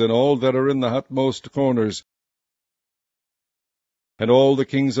Buz, and all that are in the utmost corners, and all the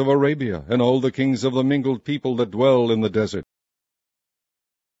kings of Arabia, and all the kings of the mingled people that dwell in the desert,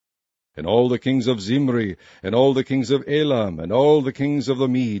 and all the kings of Zimri, and all the kings of Elam, and all the kings of the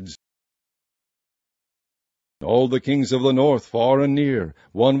Medes, and all the kings of the north, far and near,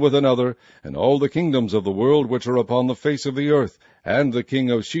 one with another, and all the kingdoms of the world which are upon the face of the earth, and the king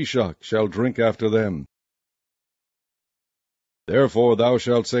of Shishak shall drink after them. Therefore thou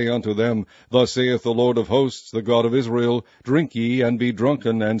shalt say unto them, Thus saith the Lord of hosts, the God of Israel, Drink ye, and be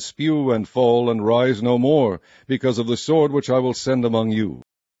drunken, and spew, and fall, and rise no more, because of the sword which I will send among you.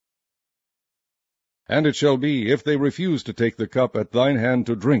 And it shall be, if they refuse to take the cup at thine hand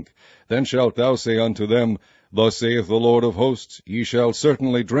to drink, then shalt thou say unto them, Thus saith the Lord of hosts, Ye shall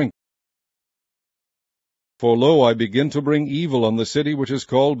certainly drink. For lo, I begin to bring evil on the city which is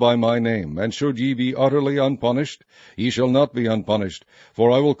called by my name, and should ye be utterly unpunished, ye shall not be unpunished,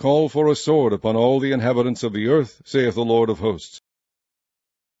 for I will call for a sword upon all the inhabitants of the earth, saith the Lord of hosts.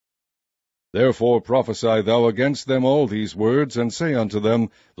 Therefore prophesy thou against them all these words, and say unto them,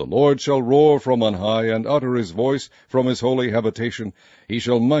 The Lord shall roar from on high, and utter his voice from his holy habitation. He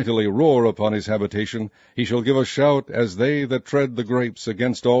shall mightily roar upon his habitation. He shall give a shout as they that tread the grapes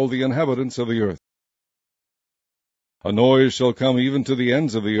against all the inhabitants of the earth. A noise shall come even to the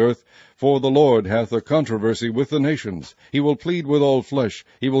ends of the earth, for the Lord hath a controversy with the nations. He will plead with all flesh.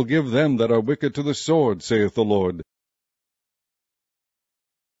 He will give them that are wicked to the sword, saith the Lord.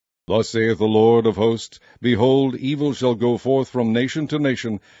 Thus saith the Lord of hosts, Behold, evil shall go forth from nation to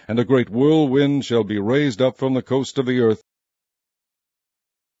nation, and a great whirlwind shall be raised up from the coast of the earth.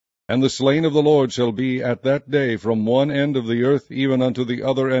 And the slain of the Lord shall be at that day from one end of the earth even unto the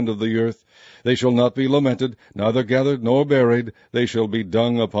other end of the earth. They shall not be lamented, neither gathered nor buried, they shall be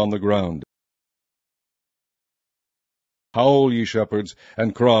dung upon the ground. Howl, ye shepherds,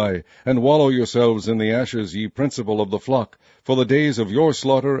 and cry, and wallow yourselves in the ashes, ye principal of the flock, for the days of your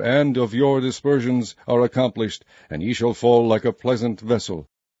slaughter and of your dispersions are accomplished, and ye shall fall like a pleasant vessel.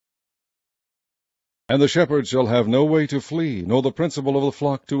 And the shepherds shall have no way to flee, nor the principal of the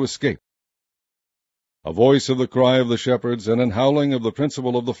flock to escape. A voice of the cry of the shepherds, and an howling of the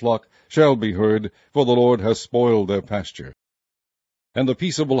principal of the flock shall be heard, for the Lord hath spoiled their pasture. And the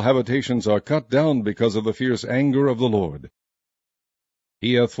peaceable habitations are cut down because of the fierce anger of the Lord.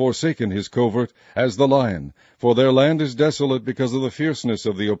 He hath forsaken his covert as the lion, for their land is desolate because of the fierceness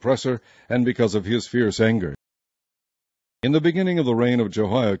of the oppressor, and because of his fierce anger. In the beginning of the reign of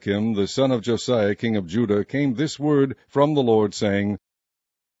Jehoiakim, the son of Josiah king of Judah, came this word from the Lord, saying,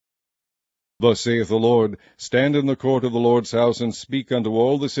 Thus saith the Lord, Stand in the court of the Lord's house, and speak unto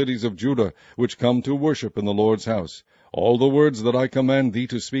all the cities of Judah, which come to worship in the Lord's house. All the words that I command thee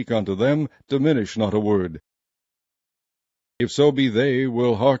to speak unto them, diminish not a word. If so be they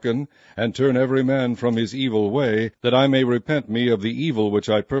will hearken, and turn every man from his evil way, that I may repent me of the evil which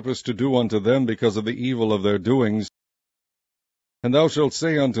I purpose to do unto them because of the evil of their doings. And thou shalt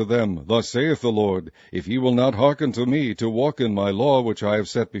say unto them, Thus saith the Lord, If ye will not hearken to me, to walk in my law which I have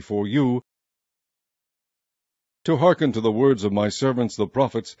set before you, to hearken to the words of my servants the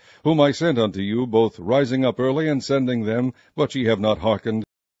prophets, whom I sent unto you, both rising up early and sending them, but ye have not hearkened.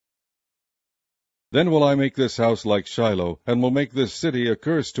 Then will I make this house like Shiloh, and will make this city a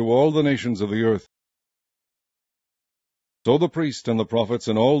curse to all the nations of the earth. So the priest and the prophets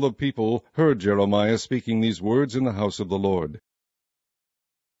and all the people heard Jeremiah speaking these words in the house of the Lord.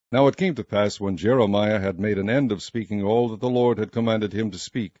 Now it came to pass, when Jeremiah had made an end of speaking all that the Lord had commanded him to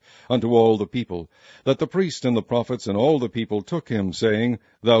speak unto all the people, that the priest and the prophets and all the people took him, saying,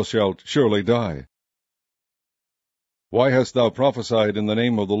 Thou shalt surely die. Why hast thou prophesied in the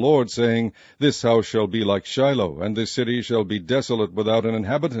name of the Lord, saying, This house shall be like Shiloh, and this city shall be desolate without an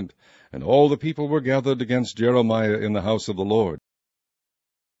inhabitant? And all the people were gathered against Jeremiah in the house of the Lord.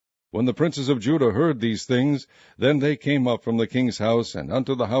 When the princes of Judah heard these things, then they came up from the king's house and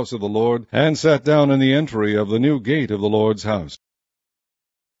unto the house of the Lord, and sat down in the entry of the new gate of the Lord's house.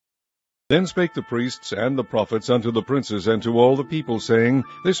 Then spake the priests and the prophets unto the princes and to all the people, saying,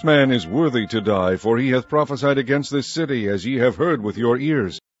 This man is worthy to die, for he hath prophesied against this city, as ye have heard with your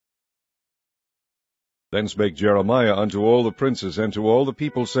ears. Then spake Jeremiah unto all the princes and to all the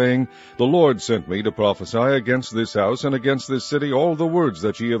people, saying, The Lord sent me to prophesy against this house and against this city all the words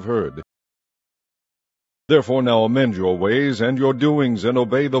that ye have heard. Therefore now amend your ways and your doings, and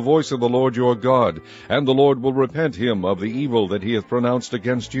obey the voice of the Lord your God, and the Lord will repent him of the evil that he hath pronounced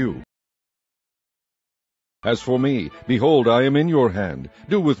against you. As for me, behold, I am in your hand.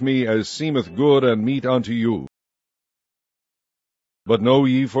 Do with me as seemeth good and meet unto you. But know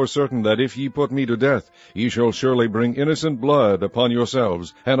ye for certain that if ye put me to death, ye shall surely bring innocent blood upon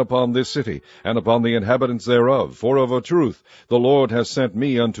yourselves, and upon this city, and upon the inhabitants thereof. For of a truth the Lord hath sent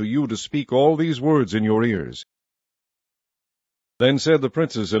me unto you to speak all these words in your ears. Then said the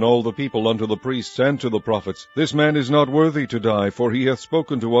princes and all the people unto the priests and to the prophets, This man is not worthy to die, for he hath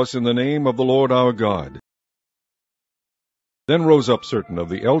spoken to us in the name of the Lord our God. Then rose up certain of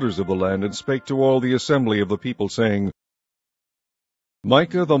the elders of the land, and spake to all the assembly of the people, saying,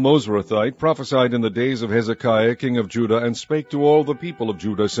 Micah the Mosrathite prophesied in the days of Hezekiah king of Judah, and spake to all the people of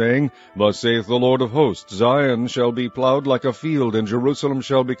Judah, saying, Thus saith the Lord of hosts, Zion shall be plowed like a field, and Jerusalem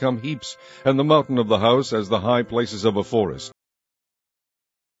shall become heaps, and the mountain of the house as the high places of a forest.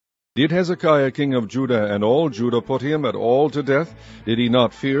 Did Hezekiah king of Judah and all Judah put him at all to death? Did he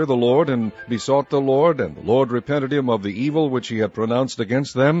not fear the Lord, and besought the Lord, and the Lord repented him of the evil which he had pronounced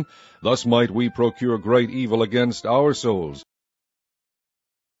against them? Thus might we procure great evil against our souls.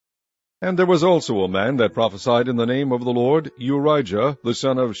 And there was also a man that prophesied in the name of the Lord, Urijah, the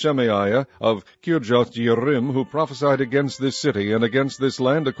son of Shemaiah, of Kirjath-jearim, who prophesied against this city and against this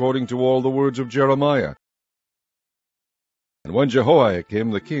land according to all the words of Jeremiah. And when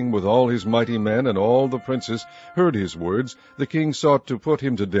Jehoiakim the king with all his mighty men and all the princes heard his words, the king sought to put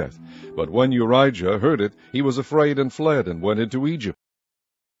him to death. But when Urijah heard it, he was afraid and fled, and went into Egypt.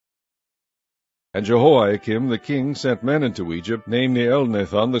 And Jehoiakim the king sent men into Egypt, namely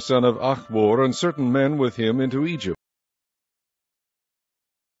Elnathan the son of Achbor, and certain men with him into Egypt.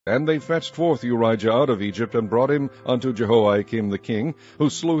 And they fetched forth Urijah out of Egypt, and brought him unto Jehoiakim the king, who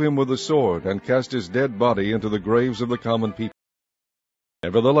slew him with the sword, and cast his dead body into the graves of the common people.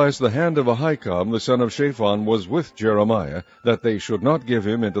 Nevertheless the hand of Ahikam the son of Shaphan was with Jeremiah, that they should not give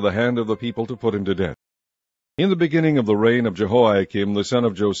him into the hand of the people to put him to death. In the beginning of the reign of Jehoiakim the son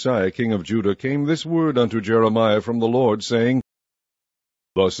of Josiah king of Judah came this word unto Jeremiah from the Lord, saying,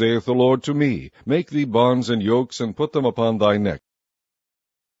 Thus saith the Lord to me, Make thee bonds and yokes, and put them upon thy neck,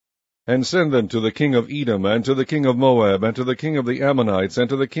 and send them to the king of Edom, and to the king of Moab, and to the king of the Ammonites, and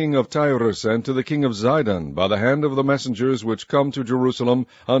to the king of Tyrus, and to the king of Zidon, by the hand of the messengers which come to Jerusalem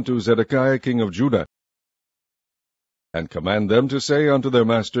unto Zedekiah king of Judah. And command them to say unto their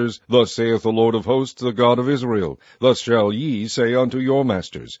masters, Thus saith the Lord of hosts, the God of Israel, Thus shall ye say unto your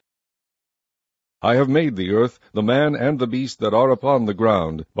masters, I have made the earth, the man and the beast that are upon the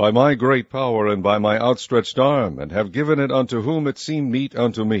ground, by my great power and by my outstretched arm, and have given it unto whom it seemed meet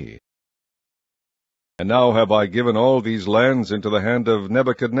unto me. And now have I given all these lands into the hand of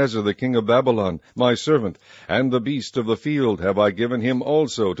Nebuchadnezzar the king of Babylon, my servant, and the beast of the field have I given him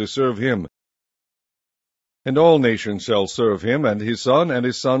also to serve him. And all nations shall serve him, and his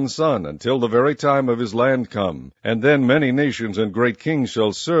son's son, until the very time of his land come. And then many nations and great kings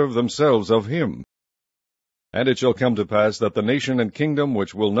shall serve themselves of him. And it shall come to pass that the nation and kingdom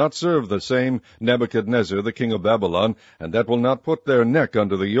which will not serve the same Nebuchadnezzar the king of Babylon, and that will not put their neck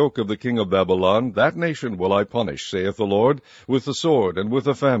under the yoke of the king of Babylon, that nation will I punish, saith the Lord, with the sword, and with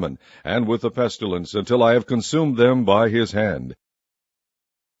the famine, and with the pestilence, until I have consumed them by his hand.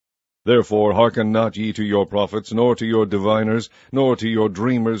 Therefore hearken not ye to your prophets, nor to your diviners, nor to your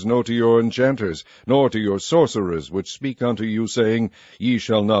dreamers, nor to your enchanters, nor to your sorcerers, which speak unto you, saying, Ye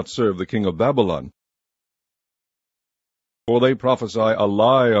shall not serve the king of Babylon. For they prophesy a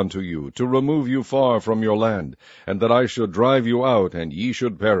lie unto you, to remove you far from your land, and that I should drive you out, and ye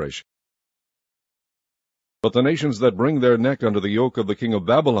should perish. But the nations that bring their neck under the yoke of the king of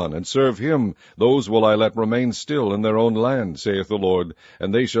Babylon, and serve him, those will I let remain still in their own land, saith the Lord,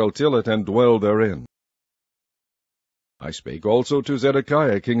 and they shall till it and dwell therein. I spake also to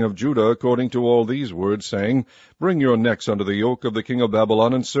Zedekiah king of Judah according to all these words, saying, Bring your necks under the yoke of the king of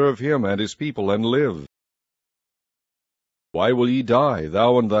Babylon, and serve him and his people, and live. Why will ye die,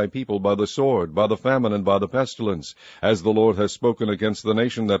 thou and thy people, by the sword, by the famine, and by the pestilence, as the Lord has spoken against the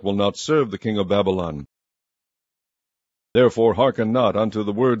nation that will not serve the king of Babylon? Therefore hearken not unto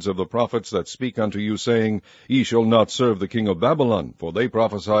the words of the prophets that speak unto you, saying, Ye shall not serve the king of Babylon, for they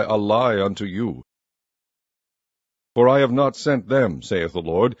prophesy a lie unto you. For I have not sent them, saith the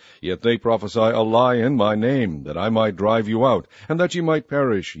Lord, yet they prophesy a lie in my name, that I might drive you out, and that ye might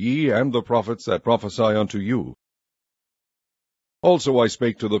perish, ye and the prophets that prophesy unto you. Also I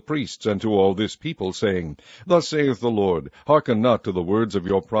spake to the priests and to all this people, saying, Thus saith the Lord, Hearken not to the words of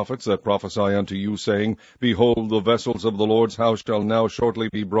your prophets that prophesy unto you, saying, Behold, the vessels of the Lord's house shall now shortly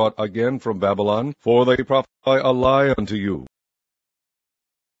be brought again from Babylon, for they prophesy a lie unto you.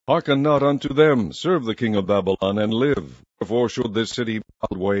 Hearken not unto them, serve the king of Babylon, and live. Wherefore should this city be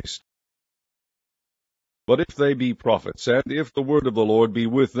laid waste? But if they be prophets, and if the word of the Lord be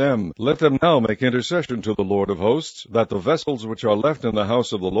with them, let them now make intercession to the Lord of hosts, that the vessels which are left in the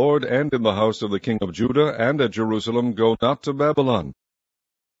house of the Lord, and in the house of the king of Judah, and at Jerusalem, go not to Babylon.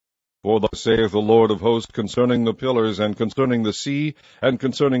 For thus saith the Lord of hosts concerning the pillars, and concerning the sea, and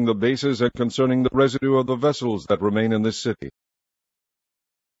concerning the bases, and concerning the residue of the vessels that remain in this city,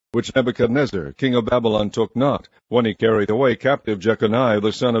 which Nebuchadnezzar king of Babylon took not, when he carried away captive Jeconiah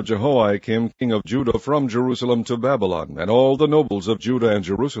the son of Jehoiakim king of Judah from Jerusalem to Babylon, and all the nobles of Judah and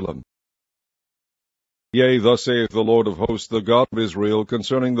Jerusalem. Yea, thus saith the Lord of hosts, the God of Israel,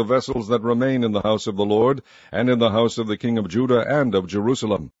 concerning the vessels that remain in the house of the Lord, and in the house of the king of Judah and of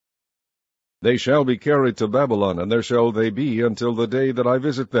Jerusalem. They shall be carried to Babylon, and there shall they be until the day that I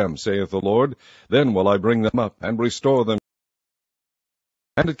visit them, saith the Lord. Then will I bring them up, and restore them.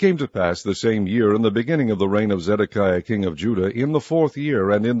 And it came to pass the same year, in the beginning of the reign of Zedekiah king of Judah, in the 4th year,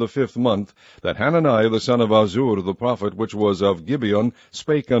 and in the 5th month, that Hananiah the son of Azur the prophet, which was of Gibeon,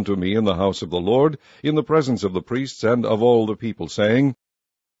 spake unto me in the house of the Lord, in the presence of the priests and of all the people, saying,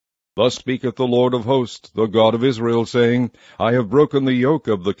 Thus speaketh the Lord of hosts, the God of Israel, saying, I have broken the yoke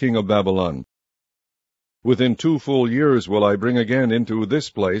of the king of Babylon. Within 2 full years will I bring again into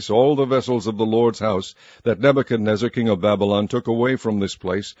this place all the vessels of the Lord's house that Nebuchadnezzar king of Babylon took away from this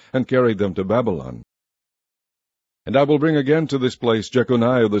place, and carried them to Babylon. And I will bring again to this place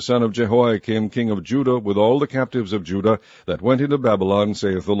Jeconiah the son of Jehoiakim king of Judah, with all the captives of Judah that went into Babylon,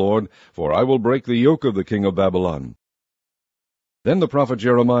 saith the Lord, for I will break the yoke of the king of Babylon. Then the prophet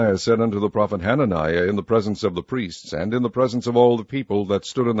Jeremiah said unto the prophet Hananiah in the presence of the priests, and in the presence of all the people that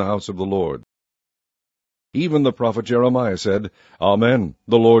stood in the house of the Lord, even the prophet Jeremiah said, Amen,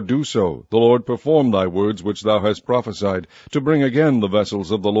 the Lord do so, the Lord perform thy words which thou hast prophesied, to bring again the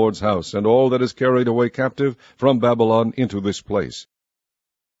vessels of the Lord's house, and all that is carried away captive from Babylon into this place.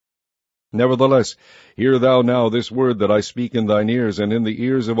 Nevertheless, hear thou now this word that I speak in thine ears, and in the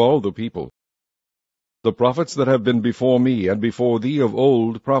ears of all the people. The prophets that have been before me and before thee of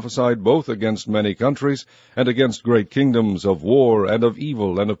old prophesied both against many countries, and against great kingdoms, of war, and of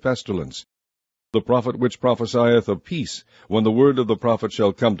evil, and of pestilence. The prophet which prophesieth of peace, when the word of the prophet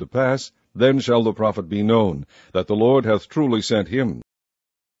shall come to pass, then shall the prophet be known, that the Lord hath truly sent him.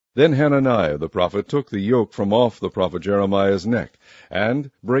 Then Hananiah the prophet took the yoke from off the prophet Jeremiah's neck,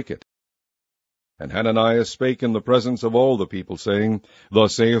 and brake it. And Hananiah spake in the presence of all the people, saying,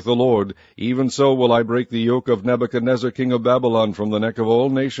 Thus saith the Lord, Even so will I break the yoke of Nebuchadnezzar king of Babylon from the neck of all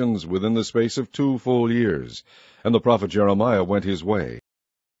nations within the space of 2 full years. And the prophet Jeremiah went his way.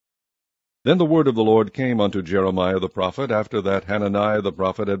 Then the word of the Lord came unto Jeremiah the prophet, after that Hananiah the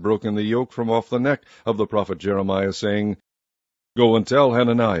prophet had broken the yoke from off the neck of the prophet Jeremiah, saying, Go and tell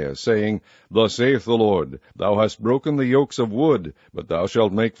Hananiah, saying, Thus saith the Lord, Thou hast broken the yokes of wood, but thou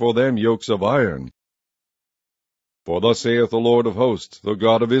shalt make for them yokes of iron. For thus saith the Lord of hosts, the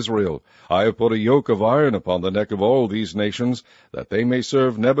God of Israel, I have put a yoke of iron upon the neck of all these nations, that they may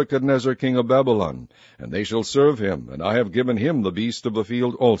serve Nebuchadnezzar king of Babylon, and they shall serve him, and I have given him the beast of the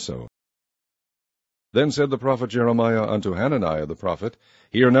field also. Then said the prophet Jeremiah unto Hananiah the prophet,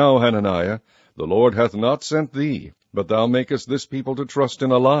 Hear now, Hananiah, the Lord hath not sent thee, but thou makest this people to trust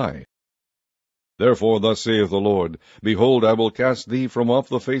in a lie. Therefore thus saith the Lord, Behold, I will cast thee from off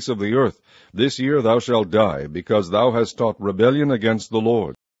the face of the earth. This year thou shalt die, because thou hast taught rebellion against the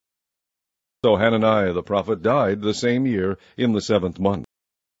Lord. So Hananiah the prophet died the same year, in the 7th month.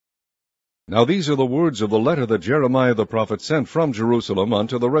 Now these are the words of the letter that Jeremiah the prophet sent from Jerusalem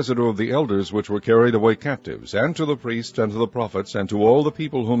unto the residue of the elders which were carried away captives, and to the priests, and to the prophets, and to all the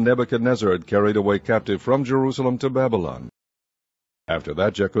people whom Nebuchadnezzar had carried away captive from Jerusalem to Babylon. After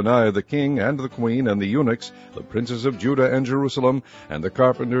that Jeconiah the king, and the queen, and the eunuchs, the princes of Judah and Jerusalem, and the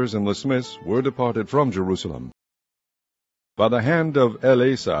carpenters and the smiths, were departed from Jerusalem, by the hand of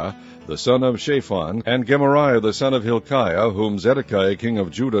Elasah the son of Shaphan, and Gemariah the son of Hilkiah, whom Zedekiah king of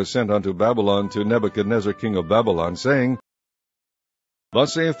Judah sent unto Babylon to Nebuchadnezzar king of Babylon, saying,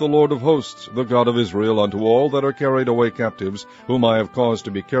 Thus saith the Lord of hosts, the God of Israel, unto all that are carried away captives, whom I have caused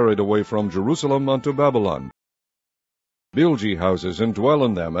to be carried away from Jerusalem unto Babylon, Build ye houses, and dwell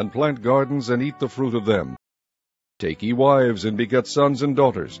in them, and plant gardens, and eat the fruit of them. Take ye wives, and beget sons and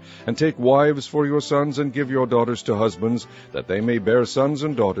daughters, and take wives for your sons, and give your daughters to husbands, that they may bear sons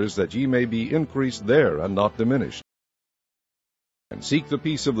and daughters, that ye may be increased there, and not diminished. And seek the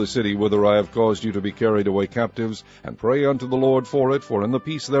peace of the city whither I have caused you to be carried away captives, and pray unto the Lord for it, for in the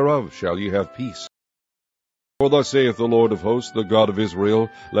peace thereof shall ye have peace. For thus saith the Lord of hosts, the God of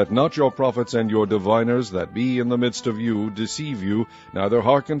Israel, Let not your prophets and your diviners that be in the midst of you deceive you, neither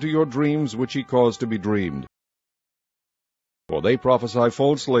hearken to your dreams which ye cause to be dreamed. For they prophesy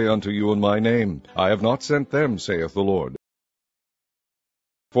falsely unto you in my name. I have not sent them, saith the Lord.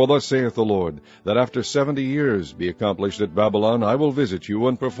 For thus saith the Lord, that after 70 years be accomplished at Babylon, I will visit you,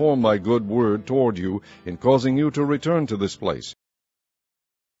 and perform my good word toward you, in causing you to return to this place.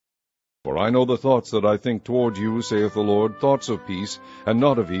 For I know the thoughts that I think toward you, saith the Lord, thoughts of peace, and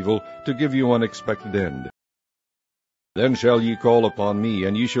not of evil, to give you an expected end. Then shall ye call upon me,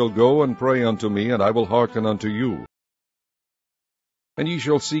 and ye shall go and pray unto me, and I will hearken unto you. And ye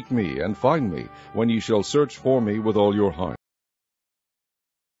shall seek me, and find me, when ye shall search for me with all your heart.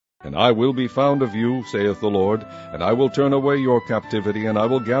 And I will be found of you, saith the Lord, and I will turn away your captivity, and I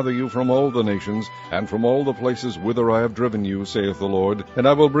will gather you from all the nations, and from all the places whither I have driven you, saith the Lord, and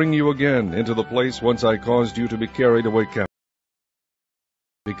I will bring you again into the place whence I caused you to be carried away captive.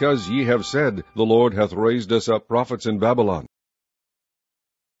 Because ye have said, The Lord hath raised us up prophets in Babylon.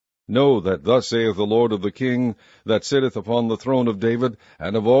 Know that thus saith the Lord of the King, that sitteth upon the throne of David,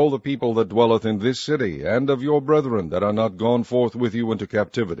 and of all the people that dwelleth in this city, and of your brethren that are not gone forth with you into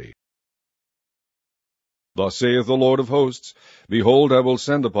captivity. Thus saith the Lord of hosts, Behold, I will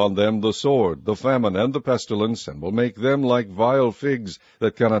send upon them the sword, the famine, and the pestilence, and will make them like vile figs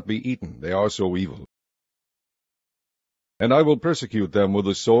that cannot be eaten, they are so evil. And I will persecute them with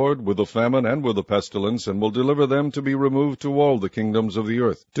the sword, with the famine, and with the pestilence, and will deliver them to be removed to all the kingdoms of the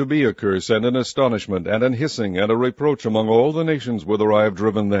earth, to be a curse, and an astonishment, and an hissing, and a reproach among all the nations whither I have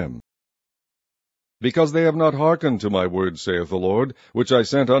driven them. Because they have not hearkened to my word, saith the Lord, which I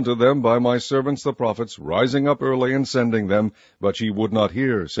sent unto them by my servants the prophets, rising up early and sending them, but ye would not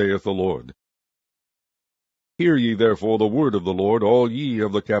hear, saith the Lord. Hear ye therefore the word of the Lord, all ye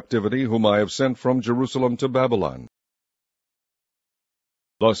of the captivity, whom I have sent from Jerusalem to Babylon.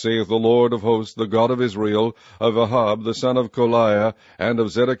 Thus saith the Lord of hosts, the God of Israel, of Ahab the son of Koliah, and of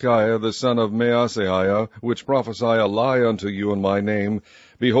Zedekiah the son of Maaseiah, which prophesy a lie unto you in my name,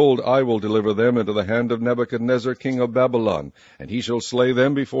 Behold, I will deliver them into the hand of Nebuchadnezzar king of Babylon, and he shall slay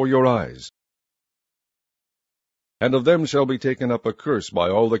them before your eyes. And of them shall be taken up a curse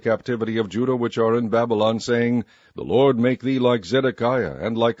by all the captivity of Judah which are in Babylon, saying, The Lord make thee like Zedekiah,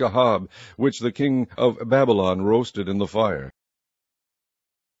 and like Ahab, which the king of Babylon roasted in the fire.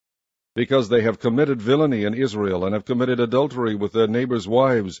 Because they have committed villainy in Israel, and have committed adultery with their neighbors'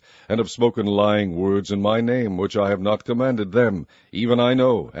 wives, and have spoken lying words in my name, which I have not commanded them, even I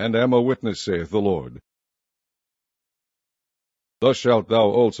know, and am a witness, saith the Lord. Thus shalt thou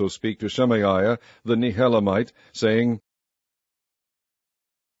also speak to Shemaiah the Nehelamite, saying,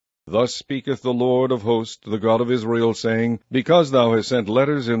 Thus speaketh the Lord of hosts, the God of Israel, saying, Because thou hast sent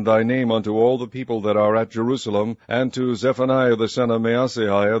letters in thy name unto all the people that are at Jerusalem, and to Zephaniah the son of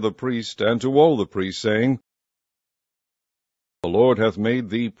Maaseiah the priest, and to all the priests, saying, The Lord hath made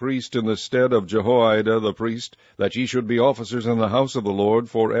thee priest in the stead of Jehoiada the priest, that ye should be officers in the house of the Lord,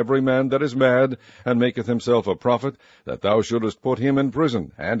 for every man that is mad, and maketh himself a prophet, that thou shouldest put him in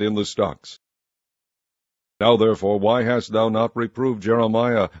prison, and in the stocks. Now therefore, why hast thou not reproved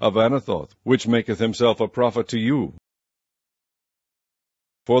Jeremiah of Anathoth, which maketh himself a prophet to you?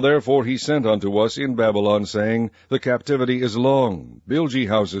 For therefore he sent unto us in Babylon, saying, The captivity is long. Build ye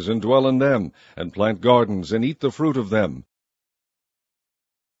houses, and dwell in them, and plant gardens, and eat the fruit of them.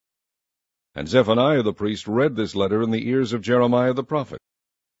 And Zephaniah the priest read this letter in the ears of Jeremiah the prophet.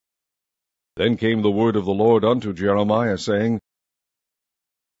 Then came the word of the Lord unto Jeremiah, saying,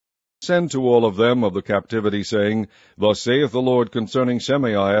 Send to all of them of the captivity, saying, Thus saith the Lord concerning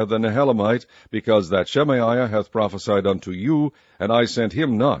Shemaiah the Nehelamite, because that Shemaiah hath prophesied unto you, and I sent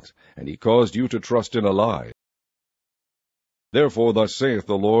him not, and he caused you to trust in a lie. Therefore thus saith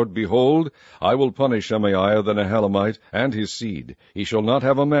the Lord, Behold, I will punish Shemaiah the Nehelamite, and his seed. He shall not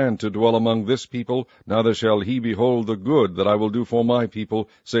have a man to dwell among this people, neither shall he behold the good that I will do for my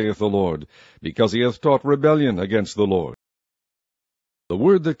people, saith the Lord, because he hath taught rebellion against the Lord. The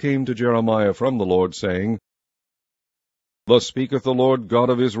word that came to Jeremiah from the Lord, saying, Thus speaketh the Lord God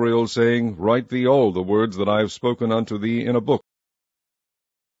of Israel, saying, Write thee all the words that I have spoken unto thee in a book.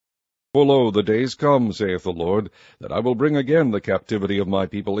 For lo, the days come, saith the Lord, that I will bring again the captivity of my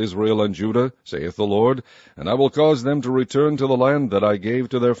people Israel and Judah, saith the Lord, and I will cause them to return to the land that I gave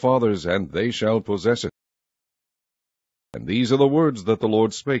to their fathers, and they shall possess it. And these are the words that the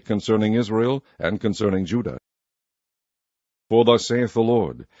Lord spake concerning Israel and concerning Judah. For thus saith the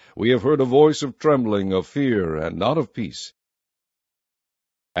Lord, We have heard a voice of trembling, of fear, and not of peace.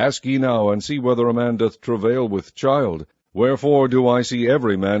 Ask ye now, and see whether a man doth travail with child. Wherefore do I see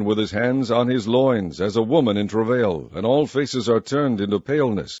every man with his hands on his loins, as a woman in travail, and all faces are turned into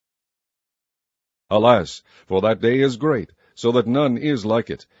paleness? Alas, for that day is great, so that none is like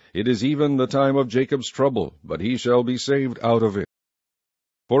it. It is even the time of Jacob's trouble, but he shall be saved out of it.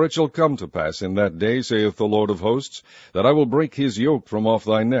 For it shall come to pass in that day, saith the Lord of hosts, that I will break his yoke from off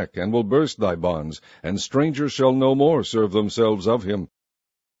thy neck, and will burst thy bonds, and strangers shall no more serve themselves of him.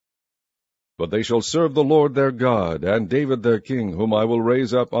 But they shall serve the Lord their God, and David their king, whom I will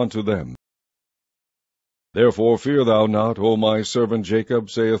raise up unto them. Therefore fear thou not, O my servant Jacob,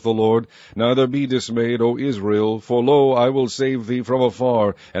 saith the Lord, neither be dismayed, O Israel, for lo, I will save thee from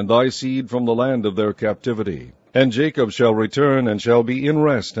afar, and thy seed from the land of their captivity. And Jacob shall return, and shall be in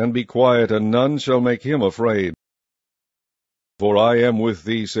rest, and be quiet, and none shall make him afraid. For I am with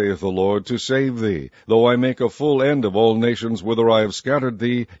thee, saith the Lord, to save thee. Though I make a full end of all nations whither I have scattered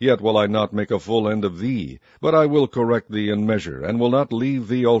thee, yet will I not make a full end of thee, but I will correct thee in measure, and will not leave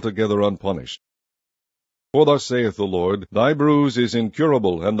thee altogether unpunished. For thus saith the Lord, Thy bruise is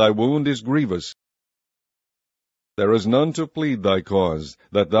incurable, and thy wound is grievous. There is none to plead thy cause,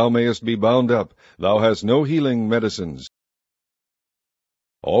 that thou mayest be bound up. Thou hast no healing medicines.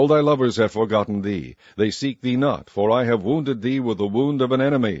 All thy lovers have forgotten thee. They seek thee not, for I have wounded thee with the wound of an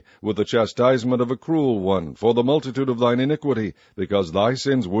enemy, with the chastisement of a cruel one, for the multitude of thine iniquity, because thy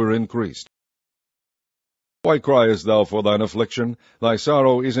sins were increased. Why criest thou for thine affliction? Thy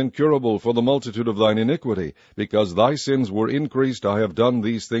sorrow is incurable for the multitude of thine iniquity, because thy sins were increased. I have done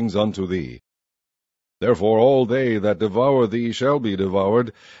these things unto thee. Therefore all they that devour thee shall be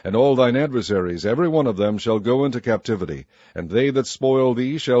devoured, and all thine adversaries, every one of them, shall go into captivity. And they that spoil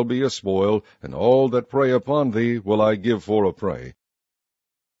thee shall be a spoil, and all that prey upon thee will I give for a prey.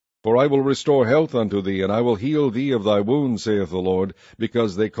 For I will restore health unto thee, and I will heal thee of thy wounds, saith the Lord,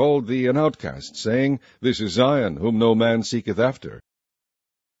 because they called thee an outcast, saying, This is Zion, whom no man seeketh after.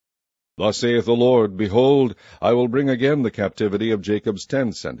 Thus saith the Lord, Behold, I will bring again the captivity of Jacob's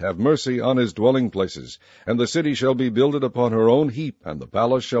tents, and have mercy on his dwelling places. And the city shall be builded upon her own heap, and the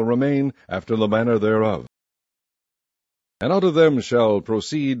palace shall remain after the manner thereof. And out of them shall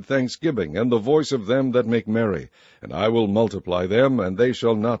proceed thanksgiving, and the voice of them that make merry. And I will multiply them, and they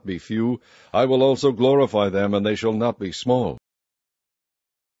shall not be few. I will also glorify them, and they shall not be small.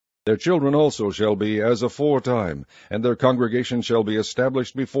 Their children also shall be as aforetime, and their congregation shall be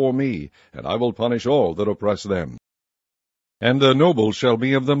established before me, and I will punish all that oppress them. And the nobles shall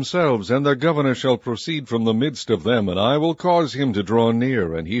be of themselves, and their governor shall proceed from the midst of them, and I will cause him to draw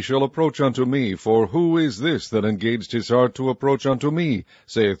near, and he shall approach unto me. For who is this that engaged his heart to approach unto me,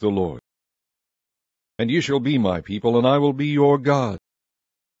 saith the Lord? And ye shall be my people, and I will be your God.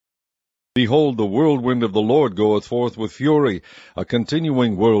 Behold, the whirlwind of the Lord goeth forth with fury, a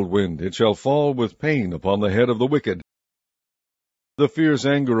continuing whirlwind. It shall fall with pain upon the head of the wicked. The fierce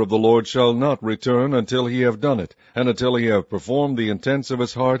anger of the Lord shall not return until he have done it, and until he have performed the intents of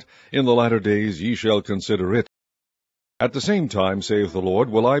his heart. In the latter days ye shall consider it. At the same time, saith the Lord,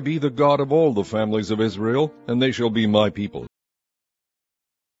 will I be the God of all the families of Israel, and they shall be my people.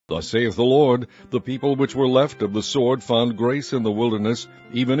 Thus saith the Lord, the people which were left of the sword found grace in the wilderness,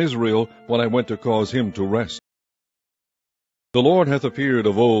 even Israel, when I went to cause him to rest. The Lord hath appeared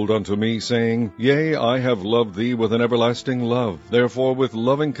of old unto me, saying, Yea, I have loved thee with an everlasting love, therefore with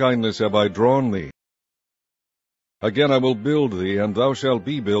loving kindness have I drawn thee. Again I will build thee, and thou shalt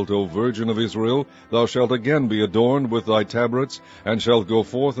be built, O Virgin of Israel. Thou shalt again be adorned with thy tabrets, and shalt go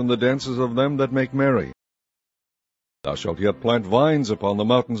forth in the dances of them that make merry. Thou shalt yet plant vines upon the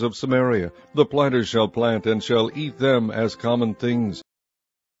mountains of Samaria. The planters shall plant, and shall eat them as common things.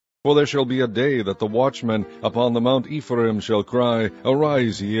 For there shall be a day that the watchmen upon the mount Ephraim shall cry,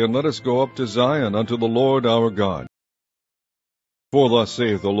 Arise ye, and let us go up to Zion unto the Lord our God. For thus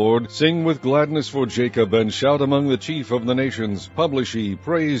saith the Lord, Sing with gladness for Jacob, and shout among the chief of the nations. Publish ye,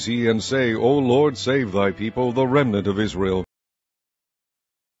 praise ye, and say, O Lord, save thy people, the remnant of Israel.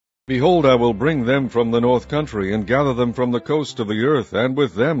 Behold, I will bring them from the north country, and gather them from the coast of the earth, and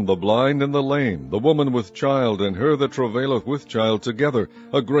with them the blind and the lame, the woman with child, and her that travaileth with child together.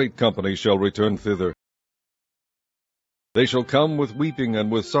 A great company shall return thither. They shall come with weeping,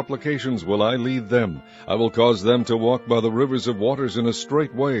 and with supplications will I lead them. I will cause them to walk by the rivers of waters in a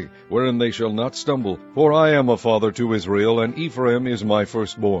straight way, wherein they shall not stumble. For I am a father to Israel, and Ephraim is my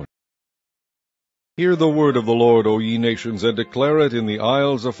firstborn. Hear the word of the Lord, O ye nations, and declare it in the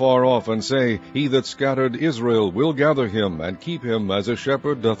isles afar off, and say, He that scattered Israel will gather him, and keep him as a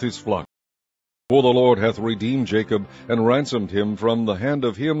shepherd doth his flock. For the Lord hath redeemed Jacob, and ransomed him from the hand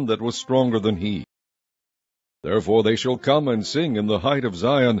of him that was stronger than he. Therefore they shall come and sing in the height of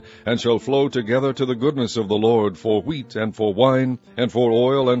Zion, and shall flow together to the goodness of the Lord, for wheat, and for wine, and for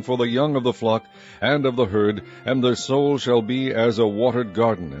oil, and for the young of the flock, and of the herd, and their soul shall be as a watered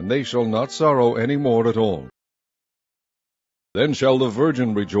garden, and they shall not sorrow any more at all. Then shall the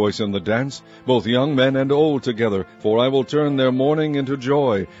virgin rejoice in the dance, both young men and old together, for I will turn their mourning into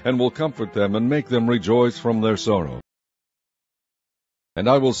joy, and will comfort them, and make them rejoice from their sorrow. And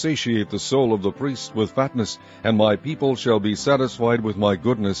I will satiate the soul of the priests with fatness, and my people shall be satisfied with my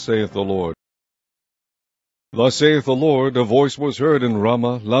goodness, saith the Lord. Thus saith the Lord, a voice was heard in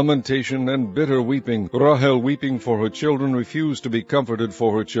Ramah, lamentation and bitter weeping. Rahel weeping for her children refused to be comforted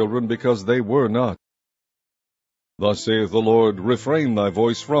for her children, because they were not. Thus saith the Lord, Refrain thy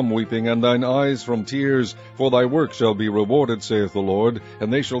voice from weeping, and thine eyes from tears, for thy work shall be rewarded, saith the Lord,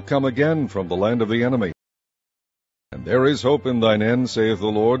 and they shall come again from the land of the enemy. And there is hope in thine end, saith the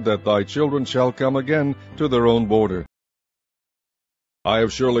Lord, that thy children shall come again to their own border. I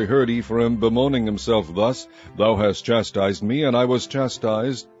have surely heard Ephraim bemoaning himself thus, Thou hast chastised me, and I was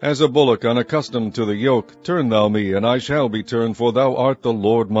chastised. As a bullock unaccustomed to the yoke, turn thou me, and I shall be turned, for thou art the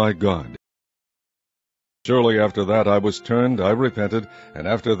Lord my God. Surely after that I was turned, I repented, and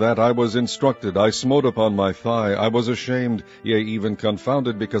after that I was instructed, I smote upon my thigh, I was ashamed, yea, even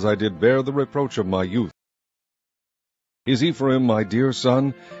confounded, because I did bear the reproach of my youth. Is Ephraim my dear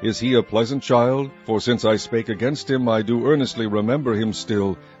son? Is he a pleasant child? For since I spake against him, I do earnestly remember him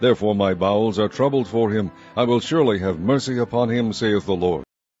still. Therefore my bowels are troubled for him. I will surely have mercy upon him, saith the Lord.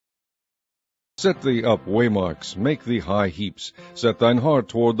 Set thee up waymarks, make thee high heaps. Set thine heart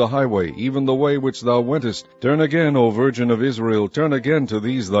toward the highway, even the way which thou wentest. Turn again, O Virgin of Israel, turn again to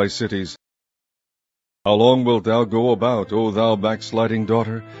these thy cities. How long wilt thou go about, O thou backsliding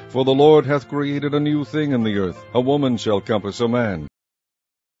daughter? For the Lord hath created a new thing in the earth. A woman shall compass a man.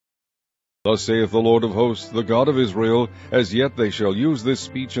 Thus saith the Lord of hosts, the God of Israel, As yet they shall use this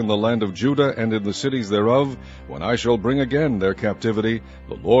speech in the land of Judah and in the cities thereof, when I shall bring again their captivity.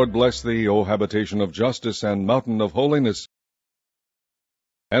 The Lord bless thee, O habitation of justice and mountain of holiness.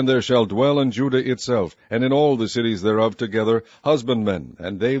 And there shall dwell in Judah itself, and in all the cities thereof together, husbandmen,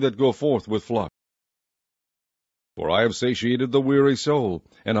 and they that go forth with flocks. For I have satiated the weary soul,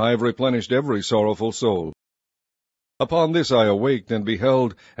 and I have replenished every sorrowful soul. Upon this I awaked and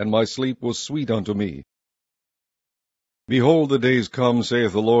beheld, and my sleep was sweet unto me. Behold, the days come,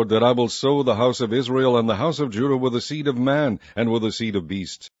 saith the Lord, that I will sow the house of Israel and the house of Judah with the seed of man, and with the seed of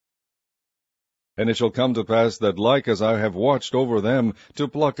beasts. And it shall come to pass that like as I have watched over them, to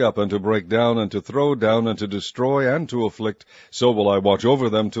pluck up and to break down, and to throw down, and to destroy, and to afflict, so will I watch over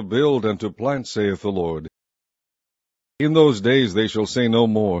them to build and to plant, saith the Lord. In those days they shall say no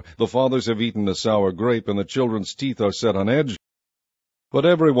more, The fathers have eaten a sour grape, and the children's teeth are set on edge. But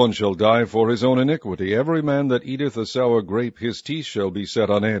every one shall die for his own iniquity. Every man that eateth a sour grape, his teeth shall be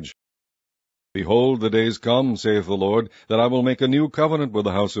set on edge. Behold, the days come, saith the Lord, that I will make a new covenant with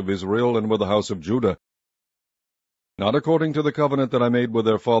the house of Israel and with the house of Judah. Not according to the covenant that I made with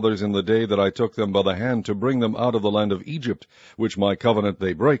their fathers in the day that I took them by the hand to bring them out of the land of Egypt, which my covenant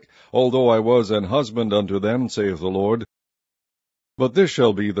they break, although I was an husband unto them, saith the Lord. But this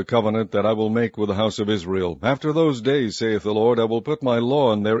shall be the covenant that I will make with the house of Israel. After those days, saith the Lord, I will put my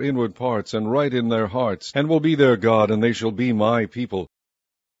law in their inward parts, and write in their hearts, and will be their God, and they shall be my people.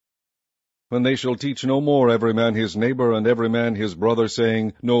 When they shall teach no more every man his neighbor, and every man his brother,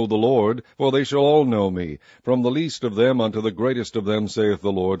 saying, Know the Lord, for they shall all know me, from the least of them unto the greatest of them, saith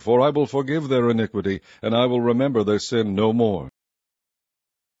the Lord. For I will forgive their iniquity, and I will remember their sin no more.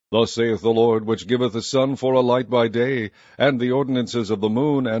 Thus saith the Lord, which giveth the sun for a light by day, and the ordinances of the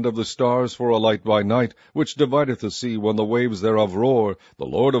moon and of the stars for a light by night, which divideth the sea when the waves thereof roar, the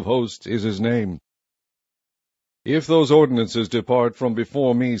Lord of hosts is his name. If those ordinances depart from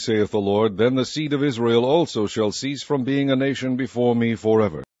before me, saith the Lord, then the seed of Israel also shall cease from being a nation before me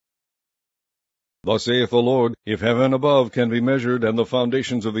forever. Thus saith the Lord, if heaven above can be measured, and the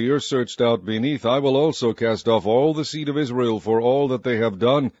foundations of the earth searched out beneath, I will also cast off all the seed of Israel for all that they have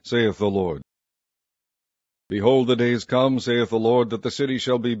done, saith the Lord. Behold, the days come, saith the Lord, that the city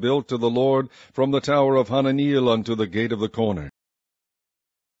shall be built to the Lord from the tower of Hananeel unto the gate of the corner.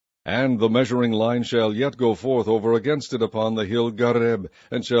 And the measuring line shall yet go forth over against it upon the hill Gareb,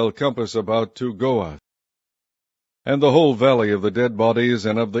 and shall compass about to Goath. And the whole valley of the dead bodies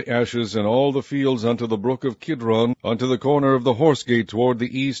and of the ashes, and all the fields unto the brook of Kidron, unto the corner of the horse gate toward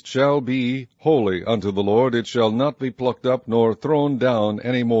the east, shall be holy unto the Lord. It shall not be plucked up nor thrown down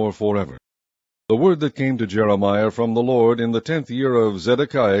any more forever. The word that came to Jeremiah from the Lord in the 10th year of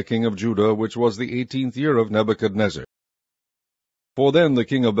Zedekiah king of Judah, which was the 18th year of Nebuchadnezzar. For then the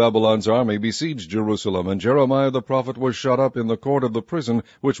king of Babylon's army besieged Jerusalem, and Jeremiah the prophet was shut up in the court of the prison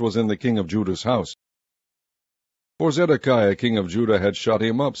which was in the king of Judah's house. For Zedekiah king of Judah had shut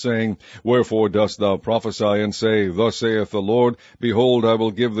him up, saying, Wherefore dost thou prophesy, and say, Thus saith the Lord, Behold, I will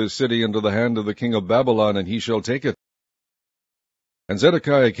give this city into the hand of the king of Babylon, and he shall take it. And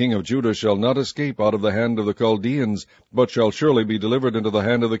Zedekiah king of Judah shall not escape out of the hand of the Chaldeans, but shall surely be delivered into the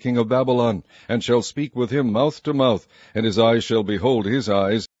hand of the king of Babylon, and shall speak with him mouth to mouth, and his eyes shall behold his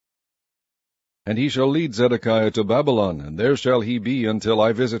eyes. And he shall lead Zedekiah to Babylon, and there shall he be until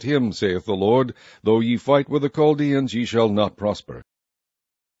I visit him, saith the Lord. Though ye fight with the Chaldeans, ye shall not prosper.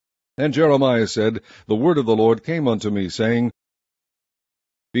 And Jeremiah said, The word of the Lord came unto me, saying,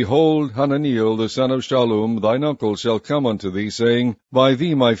 Behold, Hananeel the son of Shallum, thine uncle, shall come unto thee, saying, Buy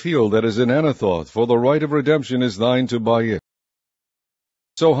thee my field that is in Anathoth, for the right of redemption is thine to buy it.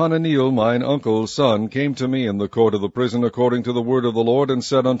 So Hananeel mine uncle's son came to me in the court of the prison according to the word of the Lord, and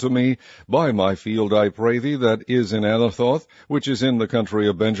said unto me, Buy my field, I pray thee, that is in Anathoth, which is in the country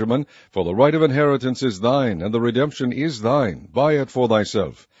of Benjamin, for the right of inheritance is thine, and the redemption is thine. Buy it for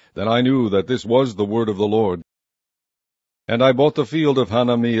thyself. Then I knew that this was the word of the Lord. And I bought the field of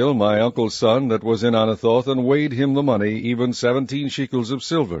Hananeel my uncle's son that was in Anathoth, and weighed him the money, even 17 shekels of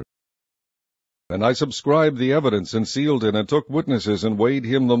silver. And I subscribed the evidence, and sealed it, and took witnesses, and weighed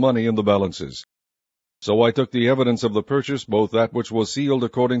him the money in the balances. So I took the evidence of the purchase, both that which was sealed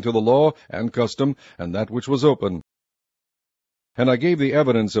according to the law and custom, and that which was open. And I gave the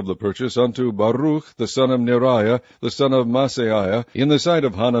evidence of the purchase unto Baruch the son of Neriah, the son of Maaseiah, in the sight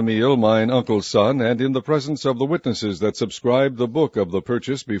of Hananeel mine uncle's son, and in the presence of the witnesses that subscribed the book of the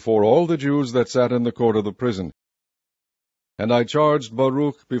purchase before all the Jews that sat in the court of the prison. And I charged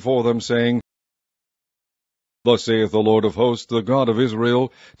Baruch before them, saying, Thus saith the Lord of hosts, the God of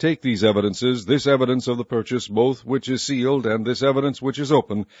Israel, Take these evidences, this evidence of the purchase, both which is sealed, and this evidence which is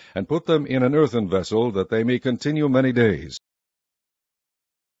open, and put them in an earthen vessel, that they may continue many days.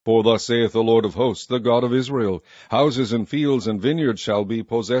 For thus saith the Lord of hosts, the God of Israel, Houses and fields and vineyards shall be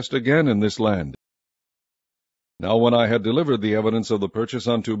possessed again in this land. Now when I had delivered the evidence of the purchase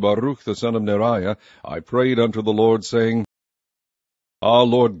unto Baruch the son of Neriah, I prayed unto the Lord, saying, Ah,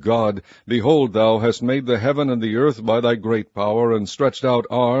 Lord God, behold, thou hast made the heaven and the earth by thy great power and stretched out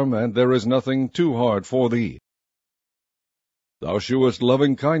arm, and there is nothing too hard for thee. Thou shewest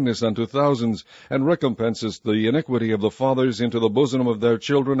loving kindness unto thousands, and recompensest the iniquity of the fathers into the bosom of their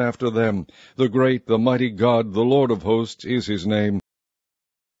children after them. The great, the mighty God, the Lord of hosts, is his name.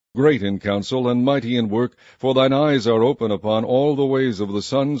 Great in counsel and mighty in work, for thine eyes are open upon all the ways of the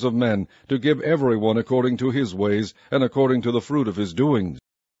sons of men, to give every one according to his ways, and according to the fruit of his doings.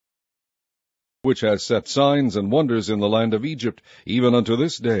 Which has set signs and wonders in the land of Egypt, even unto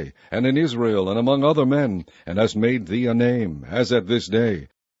this day, and in Israel, and among other men, and hast made thee a name, as at this day.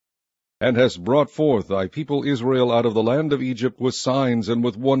 And hast brought forth thy people Israel out of the land of Egypt with signs and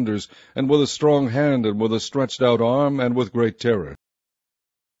with wonders, and with a strong hand, and with a stretched out arm, and with great terror.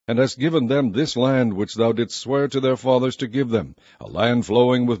 And hast given them this land which thou didst swear to their fathers to give them, a land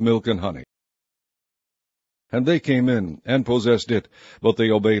flowing with milk and honey. And they came in, and possessed it, but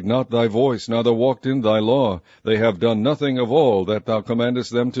they obeyed not thy voice, neither walked in thy law. They have done nothing of all that thou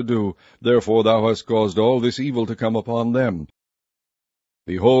commandest them to do. Therefore thou hast caused all this evil to come upon them.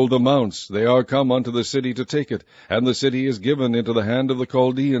 Behold the mounts, they are come unto the city to take it, and the city is given into the hand of the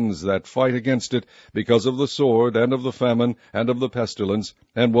Chaldeans that fight against it, because of the sword, and of the famine, and of the pestilence,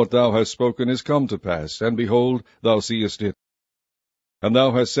 and what thou hast spoken is come to pass, and behold, thou seest it. And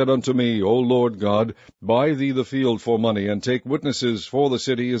thou hast said unto me, O Lord God, buy thee the field for money, and take witnesses, for the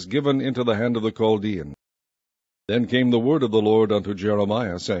city is given into the hand of the Chaldean. Then came the word of the Lord unto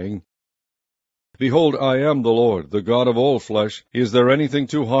Jeremiah, saying, Behold, I am the Lord, the God of all flesh. Is there anything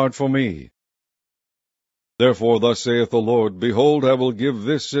too hard for me? Therefore thus saith the Lord, Behold, I will give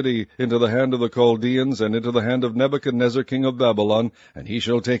this city into the hand of the Chaldeans, and into the hand of Nebuchadnezzar king of Babylon, and he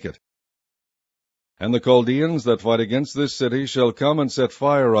shall take it. And the Chaldeans that fight against this city shall come and set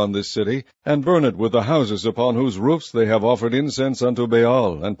fire on this city, and burn it with the houses upon whose roofs they have offered incense unto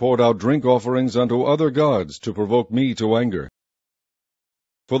Baal, and poured out drink offerings unto other gods, to provoke me to anger.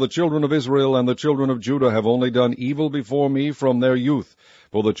 For the children of Israel and the children of Judah have only done evil before me from their youth.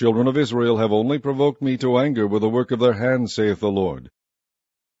 For the children of Israel have only provoked me to anger with the work of their hands, saith the Lord.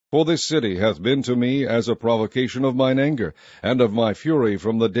 For this city hath been to me as a provocation of mine anger, and of my fury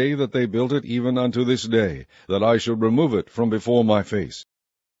from the day that they built it even unto this day, that I should remove it from before my face.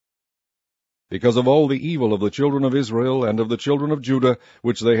 Because of all the evil of the children of Israel and of the children of Judah,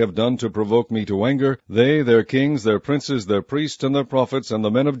 which they have done to provoke me to anger, they, their kings, their princes, their priests, and their prophets, and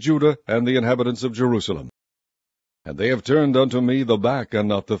the men of Judah, and the inhabitants of Jerusalem. And they have turned unto me the back and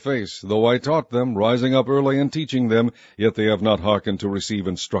not the face, though I taught them, rising up early and teaching them, yet they have not hearkened to receive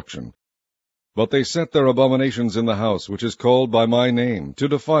instruction. But they set their abominations in the house, which is called by my name, to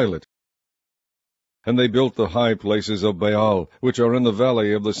defile it. And they built the high places of Baal, which are in the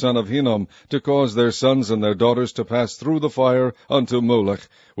valley of the son of Hinnom, to cause their sons and their daughters to pass through the fire unto Molech,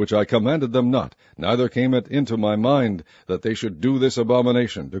 which I commanded them not, neither came it into my mind, that they should do this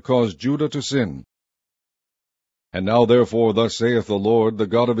abomination, to cause Judah to sin. And now therefore thus saith the Lord, the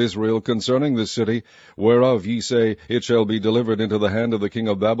God of Israel, concerning this city, whereof ye say, It shall be delivered into the hand of the king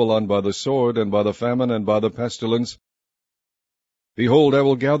of Babylon by the sword, and by the famine, and by the pestilence. Behold, I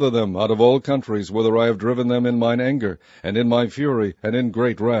will gather them out of all countries, whither I have driven them in mine anger, and in my fury, and in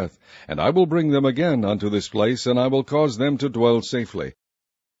great wrath. And I will bring them again unto this place, and I will cause them to dwell safely.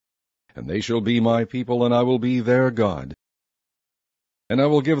 And they shall be my people, and I will be their God. And I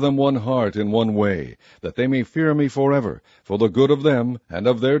will give them one heart in one way, that they may fear me forever, for the good of them, and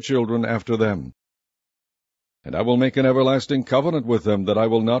of their children after them. And I will make an everlasting covenant with them, that I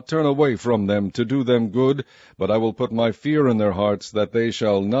will not turn away from them to do them good, but I will put my fear in their hearts, that they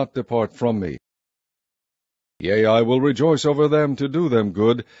shall not depart from me. Yea, I will rejoice over them to do them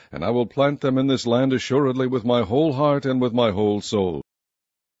good, and I will plant them in this land assuredly with my whole heart and with my whole soul.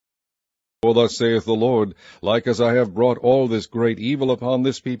 For thus saith the Lord, like as I have brought all this great evil upon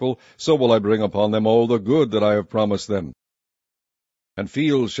this people, so will I bring upon them all the good that I have promised them. And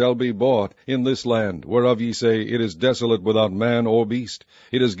fields shall be bought in this land, whereof ye say, It is desolate without man or beast,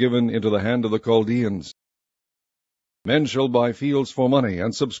 it is given into the hand of the Chaldeans. Men shall buy fields for money,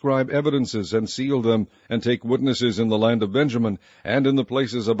 and subscribe evidences, and seal them, and take witnesses in the land of Benjamin, and in the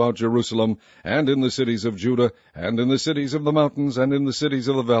places about Jerusalem, and in the cities of Judah, and in the cities of the mountains, and in the cities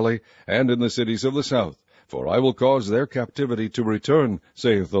of the valley, and in the cities of the south. For I will cause their captivity to return,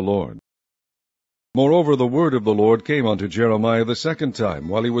 saith the Lord. Moreover, the word of the Lord came unto Jeremiah the second time,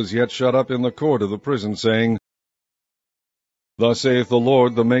 while he was yet shut up in the court of the prison, saying, Thus saith the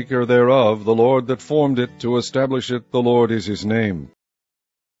Lord, the maker thereof, the Lord that formed it, to establish it, the Lord is his name.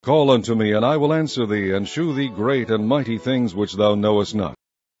 Call unto me, and I will answer thee, and shew thee great and mighty things which thou knowest not.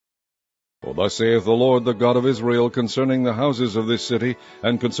 For thus saith the Lord, the God of Israel, concerning the houses of this city,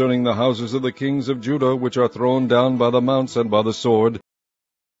 and concerning the houses of the kings of Judah, which are thrown down by the mounts and by the sword,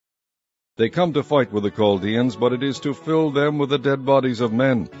 They come to fight with the Chaldeans, but it is to fill them with the dead bodies of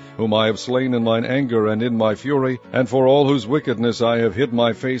men, whom I have slain in mine anger and in my fury, and for all whose wickedness I have hid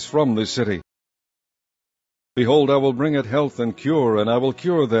my face from this city. Behold, I will bring it health and cure, and I will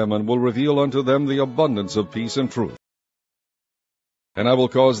cure them, and will reveal unto them the abundance of peace and truth. And I will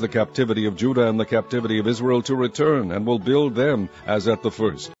cause the captivity of Judah and the captivity of Israel to return, and will build them as at the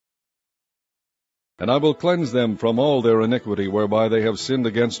first. And I will cleanse them from all their iniquity whereby they have sinned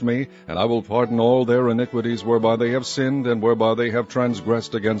against me, and I will pardon all their iniquities whereby they have sinned, and whereby they have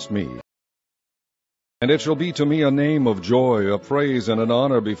transgressed against me. And it shall be to me a name of joy, a praise, and an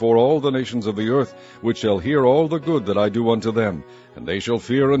honor before all the nations of the earth, which shall hear all the good that I do unto them, and they shall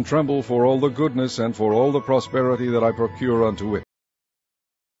fear and tremble for all the goodness and for all the prosperity that I procure unto it.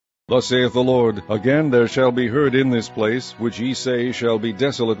 Thus saith the Lord, Again there shall be heard in this place, which ye say shall be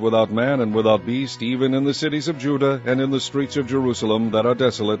desolate without man and without beast, even in the cities of Judah, and in the streets of Jerusalem, that are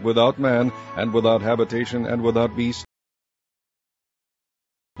desolate without man, and without habitation, and without beast.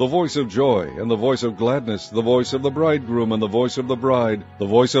 the voice of joy, and the voice of gladness, the voice of the bridegroom, and the voice of the bride, the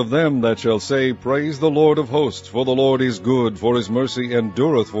voice of them that shall say, Praise the Lord of hosts, for the Lord is good, for his mercy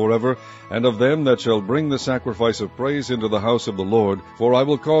endureth forever, and of them that shall bring the sacrifice of praise into the house of the Lord, for I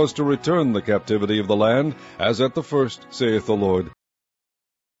will cause to return the captivity of the land, as at the first, saith the Lord.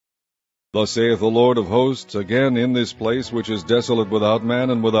 Thus saith the Lord of hosts, again in this place which is desolate without man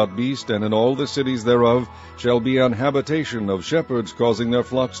and without beast, and in all the cities thereof, shall be an habitation of shepherds causing their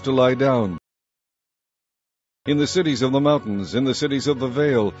flocks to lie down. In the cities of the mountains, in the cities of the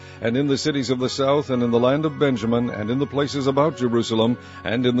vale, and in the cities of the south, and in the land of Benjamin, and in the places about Jerusalem,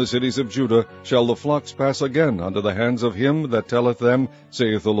 and in the cities of Judah, shall the flocks pass again unto the hands of him that telleth them,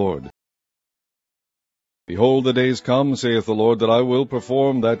 saith the Lord. Behold, the days come, saith the Lord, that I will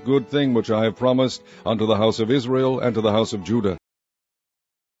perform that good thing which I have promised unto the house of Israel and to the house of Judah.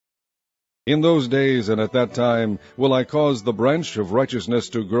 In those days and at that time will I cause the branch of righteousness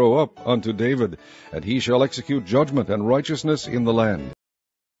to grow up unto David, and he shall execute judgment and righteousness in the land.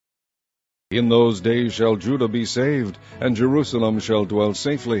 In those days shall Judah be saved, and Jerusalem shall dwell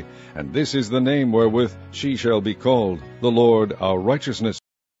safely, and this is the name wherewith she shall be called, the Lord our righteousness.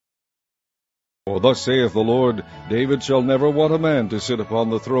 For thus saith the Lord, David shall never want a man to sit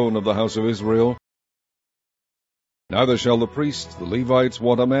upon the throne of the house of Israel. Neither shall the priests, the Levites,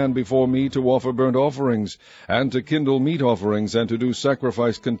 want a man before me to offer burnt offerings, and to kindle meat offerings, and to do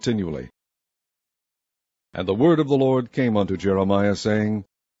sacrifice continually. And the word of the Lord came unto Jeremiah, saying,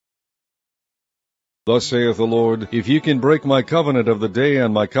 Thus saith the Lord, If ye can break my covenant of the day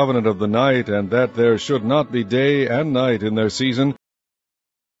and my covenant of the night, and that there should not be day and night in their season,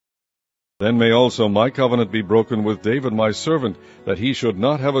 then may also my covenant be broken with David my servant, that he should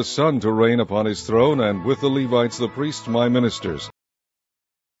not have a son to reign upon his throne, and with the Levites the priests my ministers.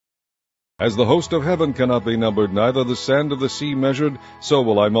 As the host of heaven cannot be numbered, neither the sand of the sea measured, so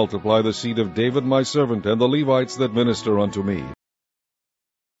will I multiply the seed of David my servant, and the Levites that minister unto me.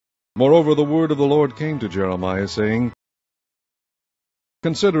 Moreover, the word of the Lord came to Jeremiah, saying,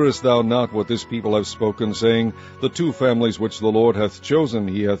 Considerest thou not what this people have spoken, saying, The two families which the Lord hath chosen,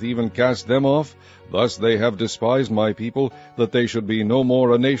 he hath even cast them off? Thus they have despised my people, that they should be no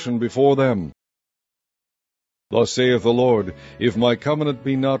more a nation before them. Thus saith the Lord, If my covenant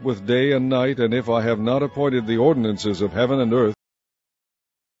be not with day and night, and if I have not appointed the ordinances of heaven and earth,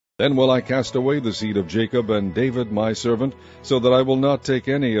 then will I cast away the seed of Jacob and David my servant, so that I will not take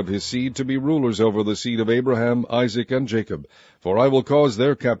any of his seed to be rulers over the seed of Abraham, Isaac, and Jacob. For I will cause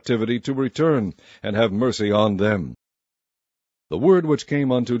their captivity to return, and have mercy on them. The word which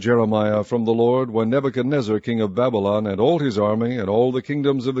came unto Jeremiah from the Lord, when Nebuchadnezzar king of Babylon, and all his army, and all the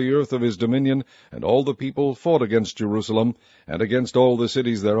kingdoms of the earth of his dominion, and all the people fought against Jerusalem, and against all the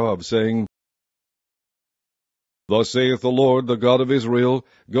cities thereof, saying, Thus saith the Lord, the God of Israel,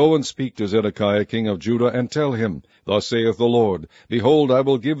 Go and speak to Zedekiah king of Judah, and tell him, Thus saith the Lord, Behold, I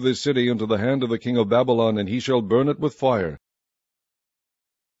will give this city into the hand of the king of Babylon, and he shall burn it with fire.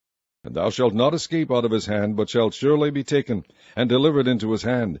 And thou shalt not escape out of his hand, but shalt surely be taken, and delivered into his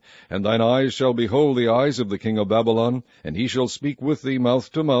hand. And thine eyes shall behold the eyes of the king of Babylon, and he shall speak with thee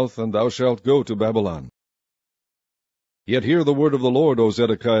mouth to mouth, and thou shalt go to Babylon. Yet hear the word of the Lord, O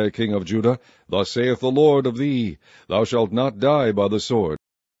Zedekiah king of Judah. Thus saith the Lord of thee, Thou shalt not die by the sword,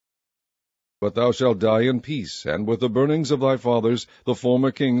 but thou shalt die in peace, and with the burnings of thy fathers, the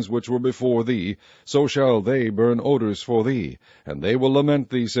former kings which were before thee, so shall they burn odors for thee, and they will lament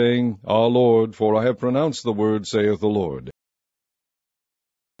thee, saying, Ah, Lord, for I have pronounced the word, saith the Lord.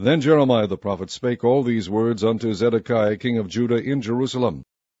 Then Jeremiah the prophet spake all these words unto Zedekiah king of Judah in Jerusalem.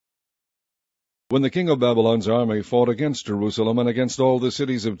 When the king of Babylon's army fought against Jerusalem, and against all the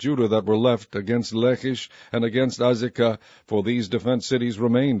cities of Judah that were left, against Lachish, and against Azekah, for these defenced cities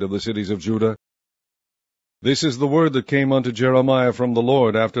remained of the cities of Judah. This is the word that came unto Jeremiah from the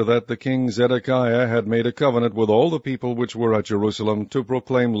Lord, after that the king Zedekiah had made a covenant with all the people which were at Jerusalem, to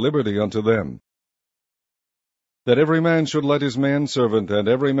proclaim liberty unto them, that every man should let his manservant, and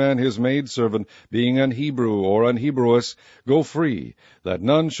every man his maidservant, being an Hebrew or an Hebrewess, go free, that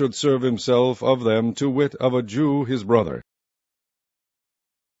none should serve himself of them, to wit, of a Jew his brother.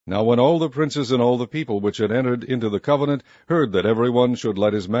 Now when all the princes and all the people which had entered into the covenant heard that every one should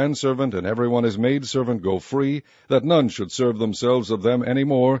let his manservant and every one his maidservant go free, that none should serve themselves of them any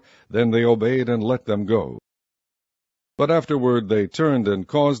more, then they obeyed and let them go. But afterward they turned and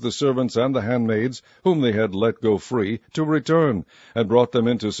caused the servants and the handmaids, whom they had let go free, to return, and brought them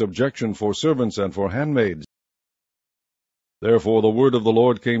into subjection for servants and for handmaids. Therefore the word of the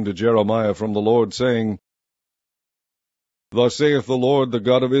Lord came to Jeremiah from the Lord, saying, Thus saith the Lord, the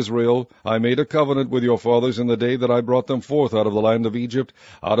God of Israel, I made a covenant with your fathers in the day that I brought them forth out of the land of Egypt,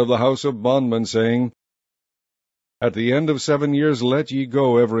 out of the house of bondmen, saying, At the end of 7 years let ye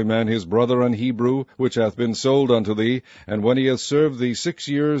go every man his brother an Hebrew, which hath been sold unto thee, and when he hath served thee 6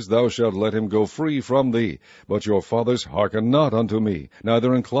 years, thou shalt let him go free from thee. But your fathers hearkened not unto me,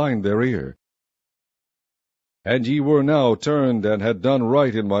 neither inclined their ear. And ye were now turned, and had done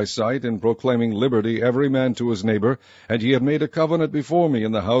right in my sight, in proclaiming liberty every man to his neighbor, and ye have made a covenant before me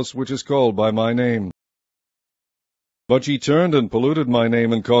in the house which is called by my name. But ye turned and polluted my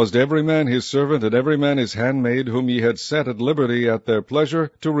name, and caused every man his servant, and every man his handmaid, whom ye had set at liberty at their pleasure,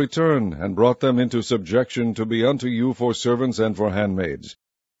 to return, and brought them into subjection to be unto you for servants and for handmaids.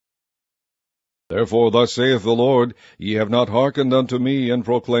 Therefore thus saith the Lord, Ye have not hearkened unto me in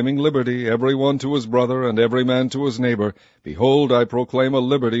proclaiming liberty, every one to his brother, and every man to his neighbor. Behold, I proclaim a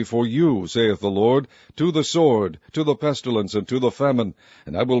liberty for you, saith the Lord, to the sword, to the pestilence, and to the famine,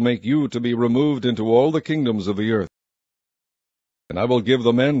 and I will make you to be removed into all the kingdoms of the earth. And I will give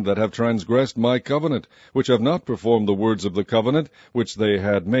the men that have transgressed my covenant, which have not performed the words of the covenant, which they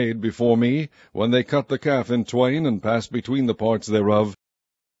had made before me, when they cut the calf in twain, and passed between the parts thereof,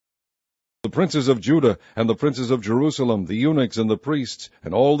 the princes of Judah, and the princes of Jerusalem, the eunuchs and the priests,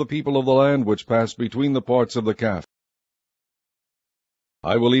 and all the people of the land which passed between the parts of the calf.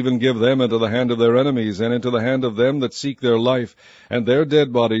 I will even give them into the hand of their enemies, and into the hand of them that seek their life, and their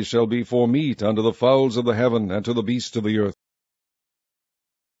dead bodies shall be for meat unto the fowls of the heaven, and to the beasts of the earth.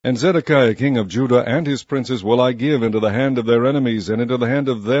 And Zedekiah king of Judah and his princes will I give into the hand of their enemies, and into the hand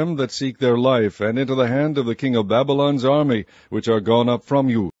of them that seek their life, and into the hand of the king of Babylon's army, which are gone up from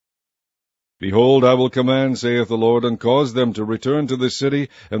you. Behold, I will command, saith the Lord, and cause them to return to this city,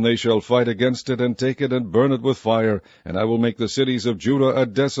 and they shall fight against it, and take it, and burn it with fire, and I will make the cities of Judah a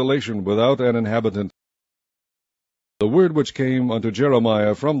desolation without an inhabitant. The word which came unto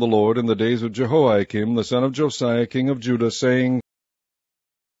Jeremiah from the Lord in the days of Jehoiakim the son of Josiah king of Judah, saying,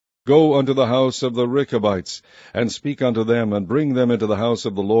 Go unto the house of the Rechabites, and speak unto them, and bring them into the house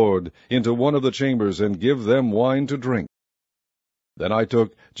of the Lord, into one of the chambers, and give them wine to drink. Then I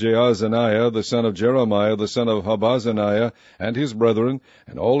took Jaazaniah the son of Jeremiah the son of Habazaniah, and his brethren,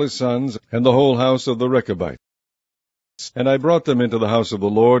 and all his sons, and the whole house of the Rechabites. And I brought them into the house of the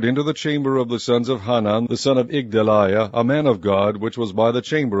Lord, into the chamber of the sons of Hanan the son of Igdaliah, a man of God, which was by the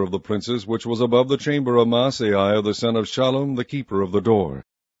chamber of the princes, which was above the chamber of Maaseiah the son of Shallum, the keeper of the door.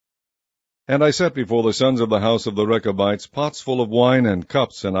 And I set before the sons of the house of the Rechabites pots full of wine and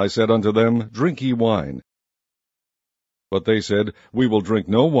cups, and I said unto them, Drink ye wine. But they said, We will drink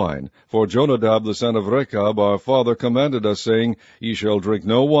no wine, for Jonadab the son of Rechab our father commanded us, saying, Ye shall drink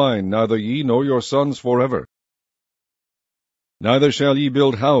no wine, neither ye nor your sons forever. Neither shall ye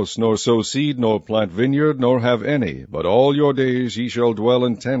build house, nor sow seed, nor plant vineyard, nor have any, but all your days ye shall dwell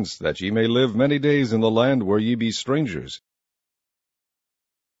in tents, that ye may live many days in the land where ye be strangers.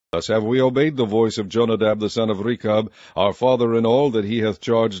 Thus have we obeyed the voice of Jonadab the son of Rechab, our father, in all that he hath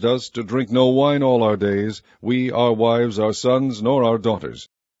charged us, to drink no wine all our days, we, our wives, our sons, nor our daughters.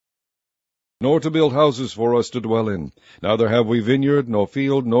 Nor to build houses for us to dwell in, neither have we vineyard, nor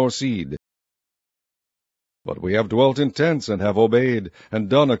field, nor seed. But we have dwelt in tents, and have obeyed, and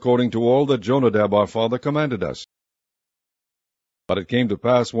done according to all that Jonadab our father commanded us. But it came to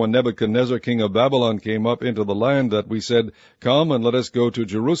pass, when Nebuchadnezzar king of Babylon came up into the land, that we said, Come, and let us go to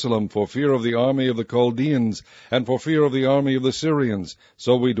Jerusalem, for fear of the army of the Chaldeans, and for fear of the army of the Syrians.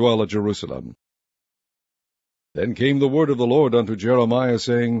 So we dwell at Jerusalem. Then came the word of the Lord unto Jeremiah,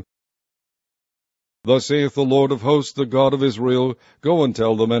 saying, Thus saith the Lord of hosts, the God of Israel, Go and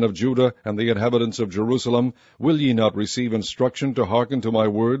tell the men of Judah and the inhabitants of Jerusalem, Will ye not receive instruction to hearken to my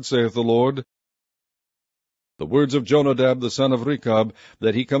word, saith the Lord? The words of Jonadab the son of Rechab,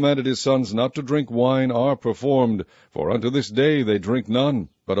 that he commanded his sons not to drink wine, are performed, for unto this day they drink none,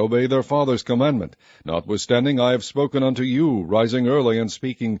 but obey their father's commandment. Notwithstanding I have spoken unto you, rising early and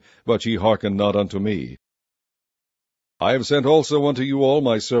speaking, but ye hearken not unto me. I have sent also unto you all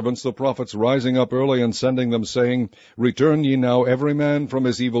my servants the prophets, rising up early and sending them, saying, Return ye now every man from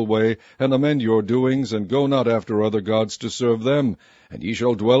his evil way, and amend your doings, and go not after other gods to serve them, and ye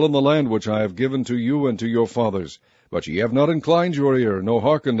shall dwell in the land which I have given to you and to your fathers. But ye have not inclined your ear, nor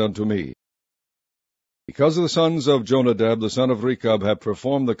hearkened unto me. Because the sons of Jonadab the son of Rechab have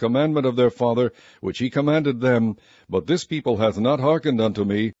performed the commandment of their father, which he commanded them, but this people hath not hearkened unto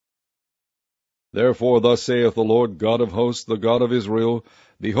me, therefore thus saith the Lord God of hosts, the God of Israel,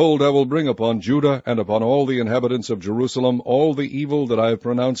 Behold, I will bring upon Judah and upon all the inhabitants of Jerusalem all the evil that I have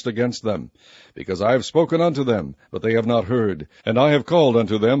pronounced against them, because I have spoken unto them, but they have not heard, and I have called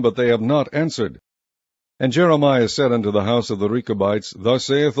unto them, but they have not answered. And Jeremiah said unto the house of the Rechabites, Thus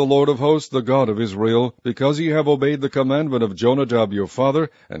saith the Lord of hosts, the God of Israel, because ye have obeyed the commandment of Jonadab your father,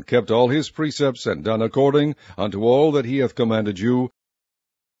 and kept all his precepts, and done according unto all that he hath commanded you.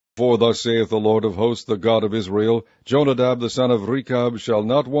 For thus saith the Lord of hosts, the God of Israel, Jonadab the son of Rechab shall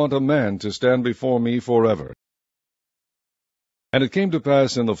not want a man to stand before me forever. And it came to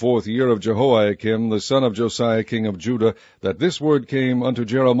pass in the 4th year of Jehoiakim the son of Josiah king of Judah, that this word came unto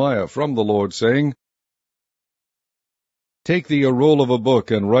Jeremiah from the Lord, saying, Take thee a roll of a book,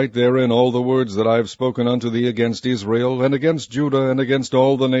 and write therein all the words that I have spoken unto thee against Israel, and against Judah, and against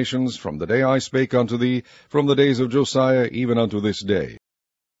all the nations, from the day I spake unto thee, from the days of Josiah, even unto this day.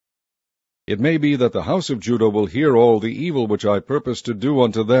 It may be that the house of Judah will hear all the evil which I purpose to do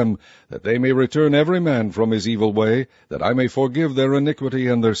unto them, that they may return every man from his evil way, that I may forgive their iniquity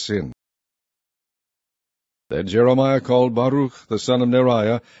and their sin. Then Jeremiah called Baruch the son of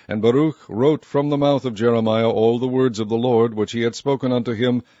Neriah, and Baruch wrote from the mouth of Jeremiah all the words of the Lord which he had spoken unto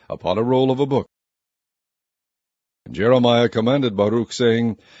him upon a roll of a book. And Jeremiah commanded Baruch,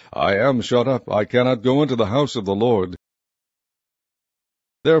 saying, I am shut up, I cannot go into the house of the Lord.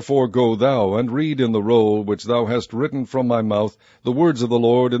 Therefore go thou, and read in the roll which thou hast written from my mouth the words of the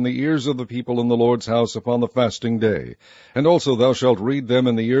Lord in the ears of the people in the Lord's house upon the fasting day. And also thou shalt read them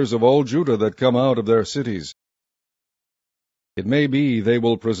in the ears of all Judah that come out of their cities. It may be they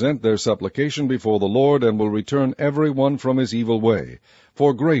will present their supplication before the Lord, and will return every one from his evil way.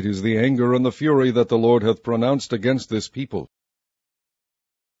 For great is the anger and the fury that the Lord hath pronounced against this people.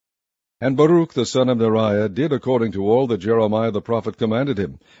 And Baruch the son of Neriah did according to all that Jeremiah the prophet commanded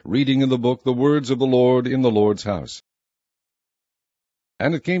him, reading in the book the words of the Lord in the Lord's house.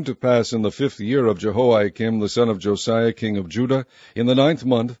 And it came to pass in the 5th year of Jehoiakim the son of Josiah king of Judah, in the 9th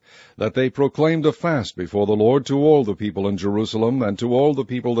month, that they proclaimed a fast before the Lord to all the people in Jerusalem, and to all the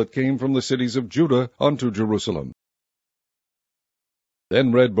people that came from the cities of Judah unto Jerusalem.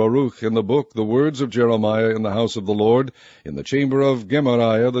 Then read Baruch in the book the words of Jeremiah in the house of the Lord, in the chamber of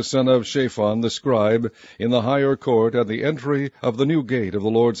Gemariah the son of Shaphan the scribe, in the higher court at the entry of the new gate of the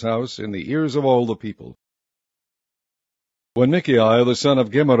Lord's house, in the ears of all the people. When Micaiah the son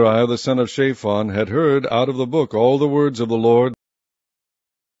of Gemariah the son of Shaphan had heard out of the book all the words of the Lord,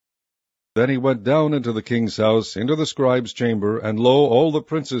 then he went down into the king's house, into the scribe's chamber, and lo, all the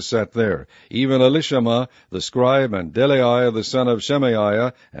princes sat there, even Elishama the scribe, and Delaiah the son of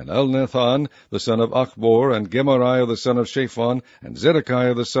Shemaiah, and Elnathan the son of Achbor, and Gemariah the son of Shaphan, and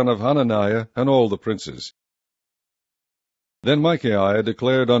Zedekiah the son of Hananiah, and all the princes. Then Micaiah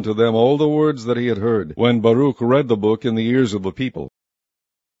declared unto them all the words that he had heard, when Baruch read the book in the ears of the people.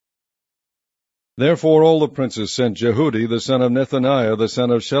 Therefore all the princes sent Jehudi the son of Nethaniah the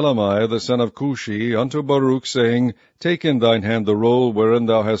son of Shelemiah the son of Cushi unto Baruch, saying, Take in thine hand the roll wherein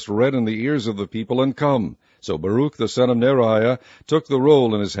thou hast read in the ears of the people, and come. So Baruch the son of Neriah took the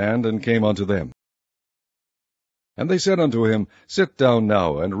roll in his hand, and came unto them. And they said unto him, Sit down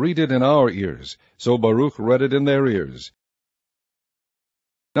now, and read it in our ears. So Baruch read it in their ears.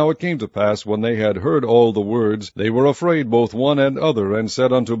 Now it came to pass, when they had heard all the words, they were afraid both one and other, and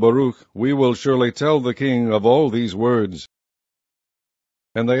said unto Baruch, We will surely tell the king of all these words.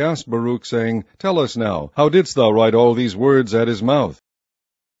 And they asked Baruch, saying, Tell us now, how didst thou write all these words at his mouth?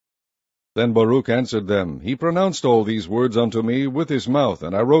 Then Baruch answered them, He pronounced all these words unto me with his mouth,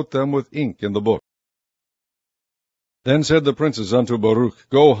 and I wrote them with ink in the book. Then said the princes unto Baruch,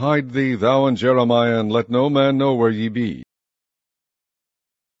 Go hide thee, thou and Jeremiah, and let no man know where ye be.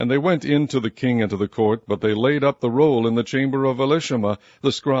 And they went in to the king and to the court, but they laid up the roll in the chamber of Elishama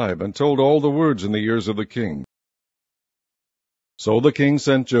the scribe, and told all the words in the ears of the king. So the king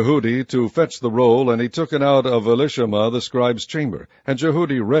sent Jehudi to fetch the roll, and he took it out of Elishama the scribe's chamber. And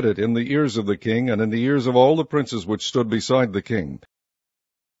Jehudi read it in the ears of the king, and in the ears of all the princes which stood beside the king.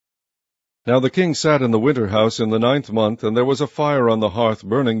 Now the king sat in the winter house in the 9th month, and there was a fire on the hearth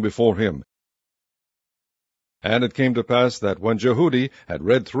burning before him. And it came to pass that when Jehudi had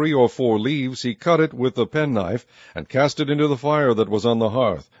read 3 or 4 leaves, he cut it with the penknife, and cast it into the fire that was on the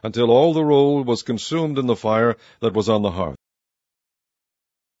hearth, until all the roll was consumed in the fire that was on the hearth.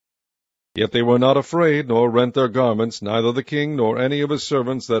 Yet they were not afraid, nor rent their garments, neither the king nor any of his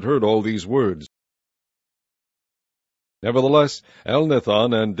servants that heard all these words. Nevertheless,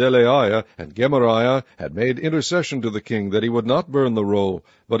 Elnathan and Delaiah and Gemariah had made intercession to the king that he would not burn the roll,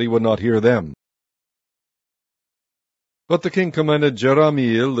 but he would not hear them. But the king commanded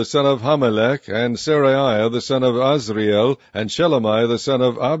Jerahmeel the son of Hamelech, and Seraiah the son of Azriel, and Shelemiah the son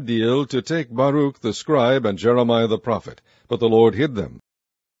of Abdiel, to take Baruch the scribe and Jeremiah the prophet. But the Lord hid them.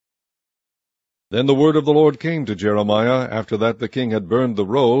 Then the word of the Lord came to Jeremiah, after that the king had burned the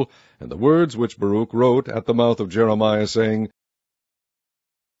roll, and the words which Baruch wrote at the mouth of Jeremiah, saying,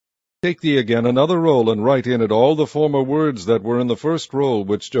 Take thee again another roll, and write in it all the former words that were in the first roll,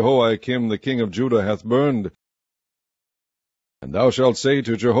 which Jehoiakim the king of Judah hath burned. And thou shalt say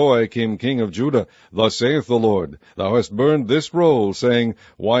to Jehoiakim king of Judah, Thus saith the Lord, Thou hast burned this roll, saying,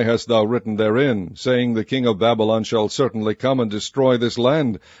 Why hast thou written therein, saying, The king of Babylon shall certainly come and destroy this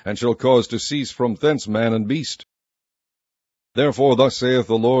land, and shall cause to cease from thence man and beast? Therefore thus saith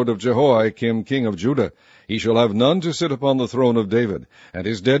the Lord of Jehoiakim king of Judah, He shall have none to sit upon the throne of David, and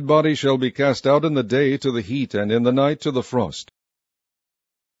his dead body shall be cast out in the day to the heat, and in the night to the frost.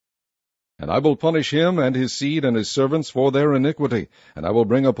 And I will punish him and his seed and his servants for their iniquity, and I will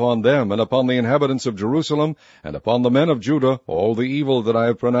bring upon them, and upon the inhabitants of Jerusalem, and upon the men of Judah, all the evil that I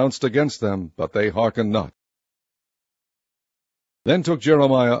have pronounced against them, but they hearken not. Then took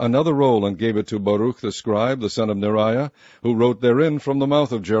Jeremiah another roll, and gave it to Baruch the scribe, the son of Neriah, who wrote therein from the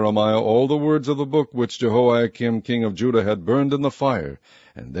mouth of Jeremiah all the words of the book which Jehoiakim king of Judah had burned in the fire,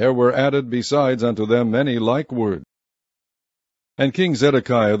 and there were added besides unto them many like words. And King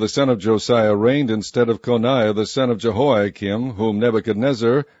Zedekiah the son of Josiah reigned instead of Coniah the son of Jehoiakim, whom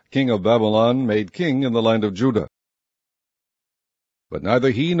Nebuchadnezzar king of Babylon made king in the land of Judah. But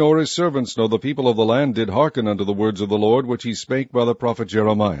neither he nor his servants nor the people of the land did hearken unto the words of the Lord, which he spake by the prophet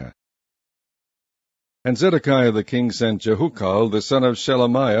Jeremiah. And Zedekiah the king sent Jehukal the son of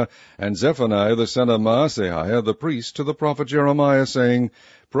Shelemiah, and Zephaniah the son of Maaseiah the priest, to the prophet Jeremiah, saying,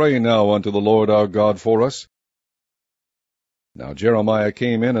 Pray now unto the Lord our God for us. Now Jeremiah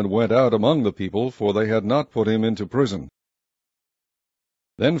came in and went out among the people, for they had not put him into prison.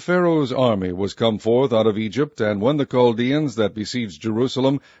 Then Pharaoh's army was come forth out of Egypt, and when the Chaldeans that besieged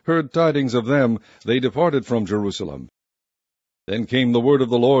Jerusalem heard tidings of them, they departed from Jerusalem. Then came the word of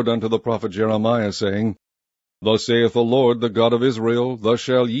the Lord unto the prophet Jeremiah, saying, Thus saith the Lord, the God of Israel, Thus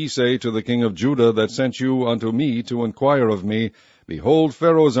shall ye say to the king of Judah that sent you unto me to inquire of me, Behold,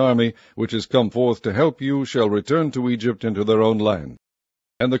 Pharaoh's army, which is come forth to help you, shall return to Egypt into their own land.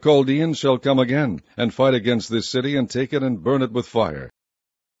 And the Chaldeans shall come again, and fight against this city, and take it, and burn it with fire.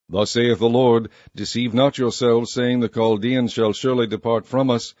 Thus saith the Lord, Deceive not yourselves, saying, The Chaldeans shall surely depart from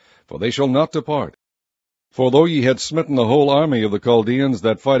us, for they shall not depart. For though ye had smitten the whole army of the Chaldeans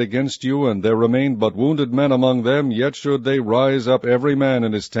that fight against you, and there remained but wounded men among them, yet should they rise up every man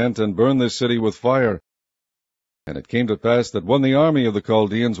in his tent, and burn this city with fire. And it came to pass that when the army of the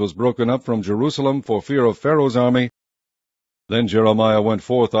Chaldeans was broken up from Jerusalem for fear of Pharaoh's army, then Jeremiah went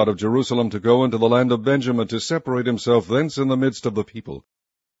forth out of Jerusalem to go into the land of Benjamin, to separate himself thence in the midst of the people.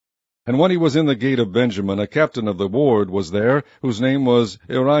 And when he was in the gate of Benjamin, a captain of the ward was there, whose name was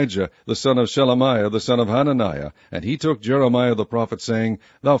Irijah, the son of Shelemiah, the son of Hananiah. And he took Jeremiah the prophet, saying,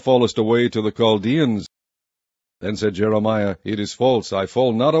 Thou fallest away to the Chaldeans. Then said Jeremiah, It is false, I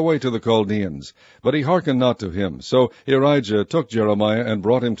fall not away to the Chaldeans. But he hearkened not to him. So Irijah took Jeremiah, and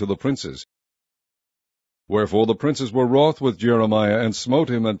brought him to the princes. Wherefore the princes were wroth with Jeremiah, and smote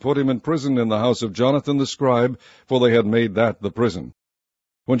him, and put him in prison in the house of Jonathan the scribe, for they had made that the prison.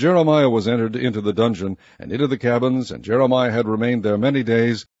 When Jeremiah was entered into the dungeon, and into the cabins, and Jeremiah had remained there many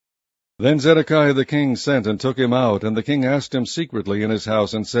days, then Zedekiah the king sent and took him out, and the king asked him secretly in his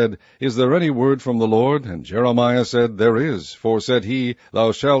house, and said, Is there any word from the Lord? And Jeremiah said, There is, for said he,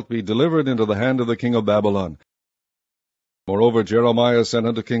 Thou shalt be delivered into the hand of the king of Babylon. Moreover Jeremiah said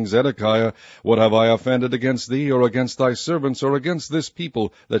unto King Zedekiah, What have I offended against thee, or against thy servants, or against this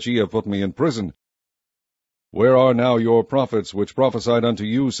people, that ye have put me in prison? Where are now your prophets, which prophesied unto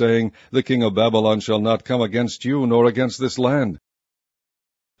you, saying, The king of Babylon shall not come against you, nor against this land?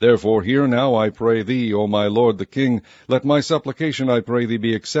 Therefore hear now, I pray thee, O my lord the king, let my supplication, I pray thee,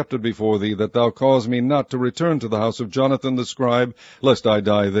 be accepted before thee, that thou cause me not to return to the house of Jonathan the scribe, lest I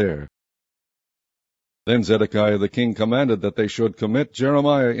die there. Then Zedekiah the king commanded that they should commit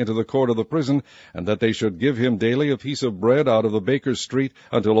Jeremiah into the court of the prison, and that they should give him daily a piece of bread out of the baker's street,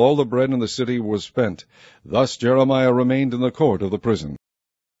 until all the bread in the city was spent. Thus Jeremiah remained in the court of the prison.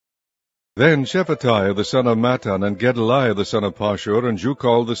 Then Shephatiah the son of Mattan, and Gedaliah the son of Pashur, and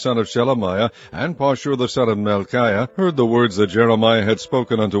Jukal the son of Shelemiah, and Pashur the son of Melchiah, heard the words that Jeremiah had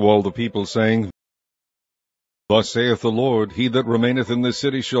spoken unto all the people, saying, Thus saith the Lord, He that remaineth in this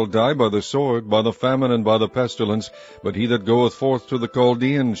city shall die by the sword, by the famine, and by the pestilence, but he that goeth forth to the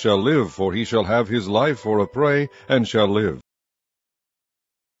Chaldeans shall live, for he shall have his life for a prey, and shall live.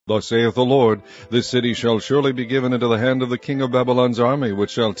 Thus saith the Lord, This city shall surely be given into the hand of the king of Babylon's army,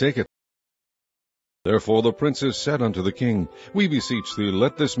 which shall take it. Therefore the princes said unto the king, We beseech thee,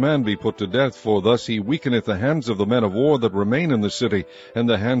 let this man be put to death, for thus he weakeneth the hands of the men of war that remain in the city, and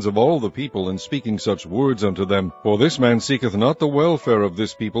the hands of all the people, in speaking such words unto them. For this man seeketh not the welfare of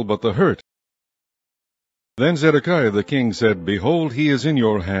this people, but the hurt. Then Zedekiah the king said, Behold, he is in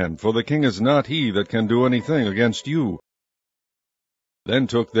your hand, for the king is not he that can do anything against you. Then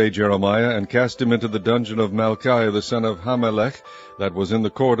took they Jeremiah, and cast him into the dungeon of Malchiah the son of Hamelech, that was in the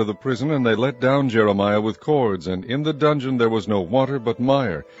court of the prison, and they let down Jeremiah with cords, and in the dungeon there was no water but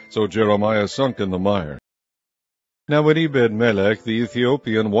mire, so Jeremiah sunk in the mire. Now when Ebed-melech the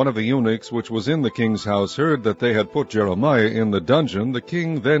Ethiopian, one of the eunuchs which was in the king's house, heard that they had put Jeremiah in the dungeon, the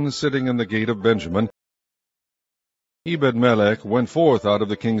king then sitting in the gate of Benjamin, Ebed-melech went forth out of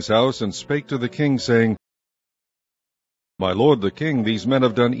the king's house, and spake to the king, saying, My lord the king, these men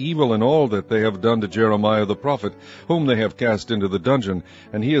have done evil in all that they have done to Jeremiah the prophet, whom they have cast into the dungeon,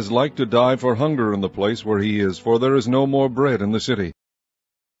 and he is like to die for hunger in the place where he is, for there is no more bread in the city.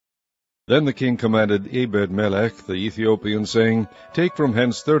 Then the king commanded Ebed-melech the Ethiopian, saying, Take from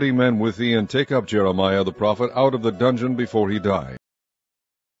hence 30 men with thee, and take up Jeremiah the prophet out of the dungeon before he die.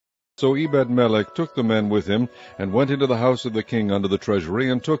 So Ebed-melech took the men with him, and went into the house of the king under the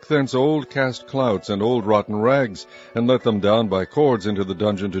treasury, and took thence old cast clouts and old rotten rags, and let them down by cords into the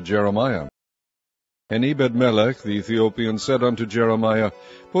dungeon to Jeremiah. And Ebed-melech the Ethiopian said unto Jeremiah,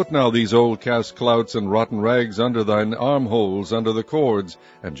 Put now these old cast clouts and rotten rags under thine armholes under the cords.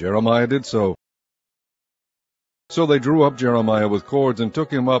 And Jeremiah did so. So they drew up Jeremiah with cords, and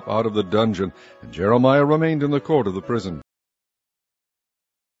took him up out of the dungeon, and Jeremiah remained in the court of the prison.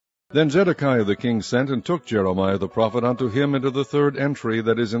 Then Zedekiah the king sent, and took Jeremiah the prophet unto him into the third entry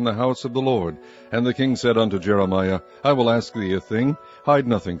that is in the house of the Lord. And the king said unto Jeremiah, I will ask thee a thing, hide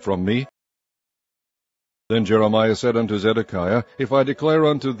nothing from me. Then Jeremiah said unto Zedekiah, If I declare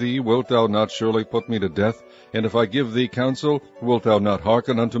unto thee, wilt thou not surely put me to death? And if I give thee counsel, wilt thou not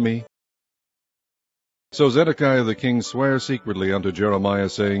hearken unto me? So Zedekiah the king sware secretly unto Jeremiah,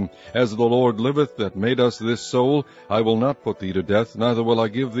 saying, As the Lord liveth that made us this soul, I will not put thee to death, neither will I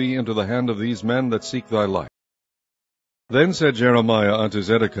give thee into the hand of these men that seek thy life. Then said Jeremiah unto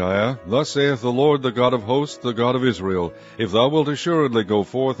Zedekiah, Thus saith the Lord, the God of hosts, the God of Israel, If thou wilt assuredly go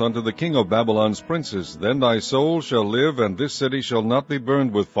forth unto the king of Babylon's princes, then thy soul shall live, and this city shall not be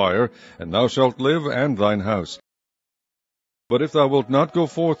burned with fire, and thou shalt live, and thine house. But if thou wilt not go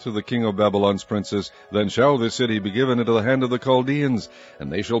forth to the king of Babylon's princes, then shall this city be given into the hand of the Chaldeans,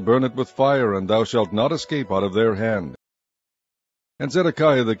 and they shall burn it with fire, and thou shalt not escape out of their hand. And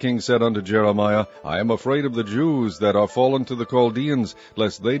Zedekiah the king said unto Jeremiah, I am afraid of the Jews that are fallen to the Chaldeans,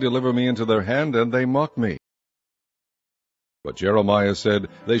 lest they deliver me into their hand, and they mock me. But Jeremiah said,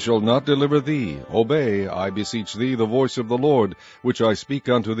 They shall not deliver thee. Obey, I beseech thee, the voice of the Lord, which I speak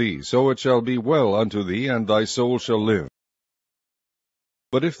unto thee. So it shall be well unto thee, and thy soul shall live.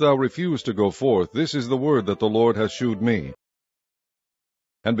 But if thou refuse to go forth, this is the word that the Lord hath shewed me.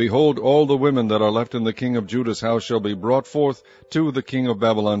 And behold, all the women that are left in the king of Judah's house shall be brought forth to the king of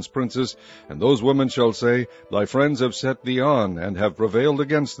Babylon's princes, and those women shall say, Thy friends have set thee on, and have prevailed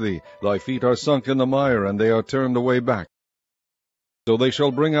against thee. Thy feet are sunk in the mire, and they are turned away back. So they shall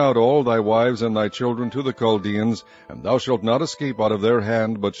bring out all thy wives and thy children to the Chaldeans, and thou shalt not escape out of their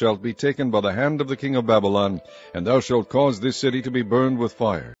hand, but shalt be taken by the hand of the king of Babylon, and thou shalt cause this city to be burned with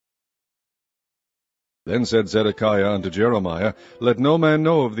fire. Then said Zedekiah unto Jeremiah, Let no man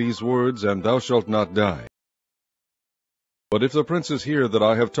know of these words, and thou shalt not die. But if the princes hear that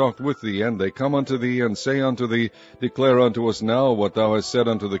I have talked with thee, and they come unto thee, and say unto thee, Declare unto us now what thou hast said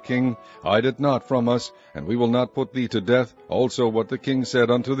unto the king, hide it not from us, and we will not put thee to death, also what the king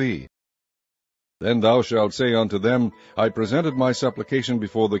said unto thee. Then thou shalt say unto them, I presented my supplication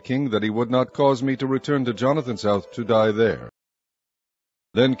before the king, that he would not cause me to return to Jonathan's house to die there.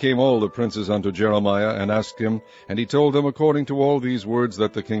 Then came all the princes unto Jeremiah, and asked him, and he told them according to all these words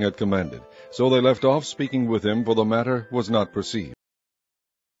that the king had commanded. So they left off speaking with him, for the matter was not perceived.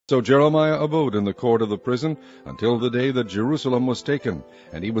 So Jeremiah abode in the court of the prison until the day that Jerusalem was taken,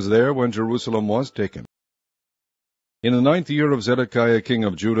 and he was there when Jerusalem was taken. In the 9th year of Zedekiah king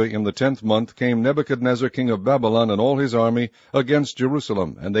of Judah, in the 10th month, came Nebuchadnezzar king of Babylon and all his army against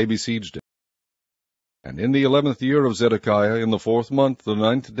Jerusalem, and they besieged it. And in the 11th year of Zedekiah, in the 4th month, the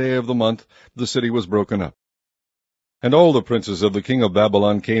 9th day of the month, the city was broken up. And all the princes of the king of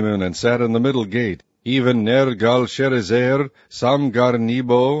Babylon came in and sat in the middle gate, even Nergal-Sharezer,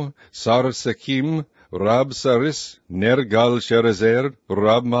 Samgar-Nebo, Sarsekim, Rabsaris, Nergal-Sharezer,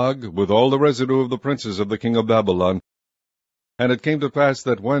 Rabmag, with all the residue of the princes of the king of Babylon. And it came to pass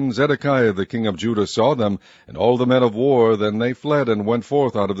that when Zedekiah the king of Judah saw them, and all the men of war, then they fled and went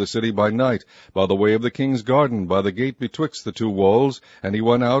forth out of the city by night, by the way of the king's garden, by the gate betwixt the two walls, and he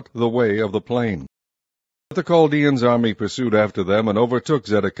went out the way of the plain. But the Chaldeans' army pursued after them, and overtook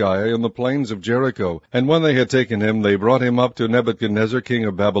Zedekiah in the plains of Jericho. And when they had taken him, they brought him up to Nebuchadnezzar king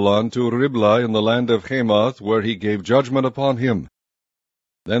of Babylon, to Riblah in the land of Hamath, where he gave judgment upon him.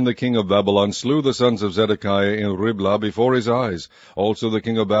 Then the king of Babylon slew the sons of Zedekiah in Riblah before his eyes. Also the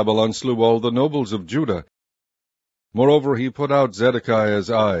king of Babylon slew all the nobles of Judah. Moreover, he put out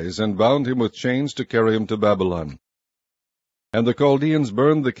Zedekiah's eyes, and bound him with chains to carry him to Babylon. And the Chaldeans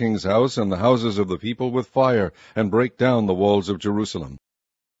burned the king's house and the houses of the people with fire, and brake down the walls of Jerusalem.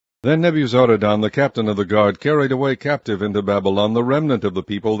 Then Nebuzaradan the captain of the guard carried away captive into Babylon the remnant of the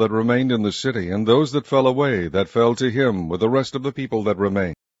people that remained in the city, and those that fell away, that fell to him, with the rest of the people that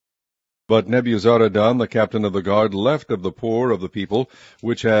remained. But Nebuzaradan the captain of the guard left of the poor of the people,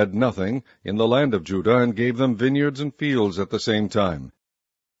 which had nothing, in the land of Judah, and gave them vineyards and fields at the same time.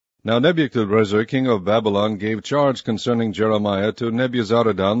 Now Nebuchadrezzar king of Babylon gave charge concerning Jeremiah to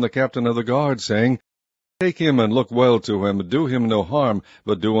Nebuzaradan the captain of the guard, saying, Take him and look well to him, do him no harm,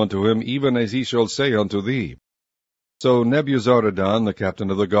 but do unto him even as he shall say unto thee. So Nebuzaradan the captain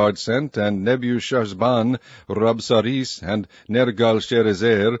of the guard sent, and Nebushazban, Rabsaris, and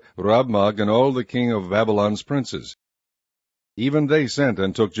Nergal-Sharezer, Rabmag, and all the king of Babylon's princes. Even they sent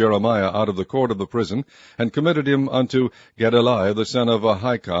and took Jeremiah out of the court of the prison, and committed him unto Gedaliah the son of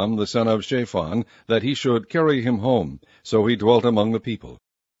Ahikam, the son of Shaphan, that he should carry him home. So he dwelt among the people.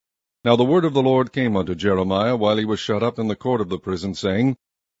 Now the word of the Lord came unto Jeremiah while he was shut up in the court of the prison, saying,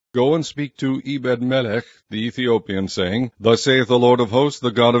 Go and speak to Ebed-melech the Ethiopian, saying, Thus saith the Lord of hosts, the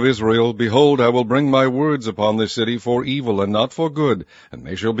God of Israel, Behold, I will bring my words upon this city for evil and not for good, and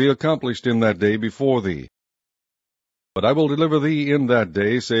they shall be accomplished in that day before thee. But I will deliver thee in that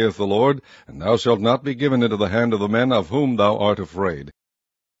day, saith the Lord, and thou shalt not be given into the hand of the men of whom thou art afraid.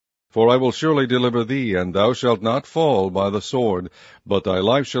 For I will surely deliver thee, and thou shalt not fall by the sword, but thy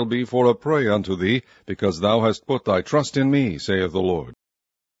life shall be for a prey unto thee, because thou hast put thy trust in me, saith the Lord.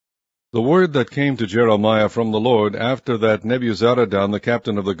 The word that came to Jeremiah from the Lord, after that Nebuzaradan the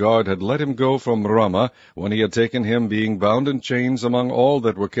captain of the guard had let him go from Ramah, when he had taken him, being bound in chains, among all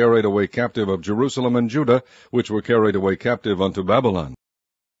that were carried away captive of Jerusalem and Judah, which were carried away captive unto Babylon.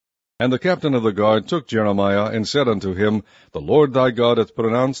 And the captain of the guard took Jeremiah, and said unto him, The Lord thy God hath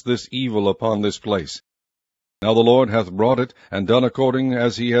pronounced this evil upon this place. Now the Lord hath brought it, and done according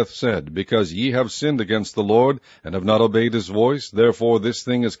as he hath said, because ye have sinned against the Lord, and have not obeyed his voice, therefore this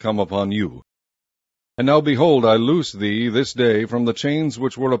thing is come upon you. And now, behold, I loose thee this day from the chains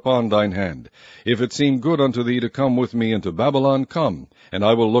which were upon thine hand. If it seem good unto thee to come with me into Babylon, come, and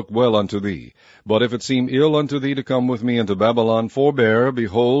I will look well unto thee. But if it seem ill unto thee to come with me into Babylon, forbear,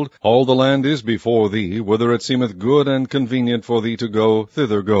 behold, all the land is before thee, whither it seemeth good and convenient for thee to go,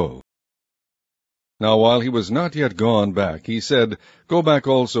 thither go. Now while he was not yet gone back, he said, Go back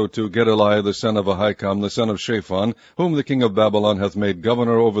also to Gedaliah the son of Ahikam, the son of Shaphan, whom the king of Babylon hath made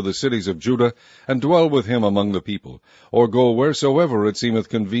governor over the cities of Judah, and dwell with him among the people, or go wheresoever it seemeth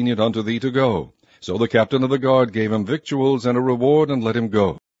convenient unto thee to go. So the captain of the guard gave him victuals and a reward, and let him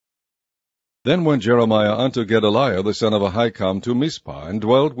go. Then went Jeremiah unto Gedaliah the son of Ahikam to Mizpah, and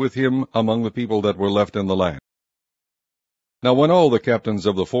dwelt with him among the people that were left in the land. Now when all the captains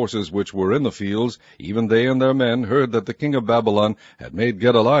of the forces which were in the fields, even they and their men, heard that the king of Babylon had made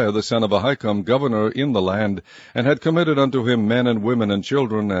Gedaliah the son of Ahikam governor in the land, and had committed unto him men and women and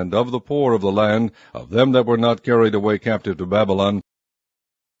children, and of the poor of the land, of them that were not carried away captive to Babylon,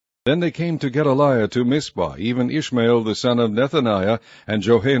 then they came to Gedaliah to Mizpah, even Ishmael the son of Nethaniah, and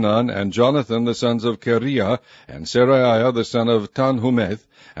Johanan, and Jonathan the sons of Kareah, and Seraiah the son of Tanhumeth,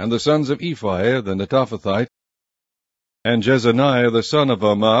 and the sons of Ephai the Netophathite, and Jezaniah the son of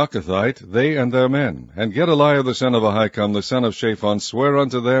a Maacathite, they and their men. And Gedaliah the son of Ahikam, the son of Shaphan, sware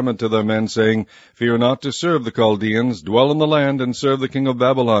unto them and to their men, saying, Fear not to serve the Chaldeans, dwell in the land, and serve the king of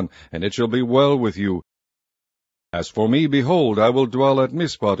Babylon, and it shall be well with you. As for me, behold, I will dwell at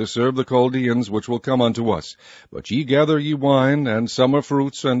Mizpah to serve the Chaldeans which will come unto us. But ye gather ye wine, and summer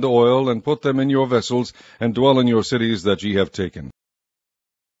fruits, and oil, and put them in your vessels, and dwell in your cities that ye have taken.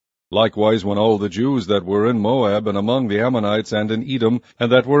 Likewise, when all the Jews that were in Moab, and among the Ammonites, and in Edom,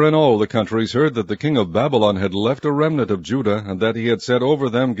 and that were in all the countries, heard that the king of Babylon had left a remnant of Judah, and that he had set over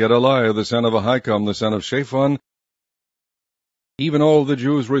them Gedaliah the son of Ahikam, the son of Shaphan, even all the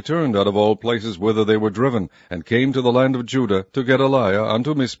Jews returned out of all places whither they were driven, and came to the land of Judah, to Gedaliah,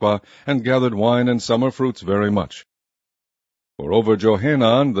 unto Mizpah, and gathered wine and summer fruits very much. For over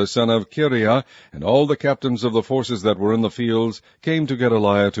Johanan the son of Kareah, and all the captains of the forces that were in the fields, came to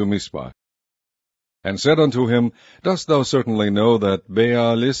Gedaliah to Mizpah, and said unto him, Dost thou certainly know that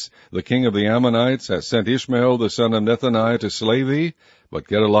Baalis, the king of the Ammonites, has sent Ishmael the son of Nethaniah to slay thee? But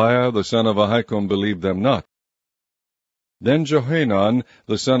Gedaliah the son of Ahikam believed them not. Then Johanan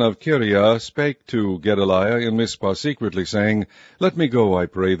the son of Kareah spake to Gedaliah in Mizpah secretly, saying, Let me go, I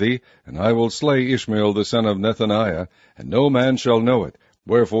pray thee, and I will slay Ishmael the son of Nethaniah, and no man shall know it.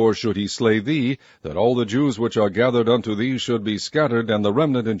 Wherefore should he slay thee, that all the Jews which are gathered unto thee should be scattered, and the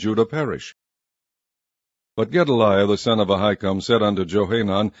remnant in Judah perish? But Gedaliah the son of Ahikam said unto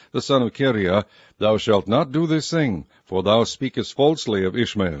Johanan the son of Kareah, Thou shalt not do this thing, for thou speakest falsely of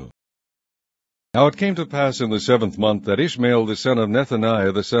Ishmael. Now it came to pass in the 7th month that Ishmael the son of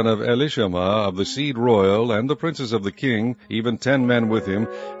Nethaniah the son of Elishama of the seed royal, and the princes of the king, even 10 men with him,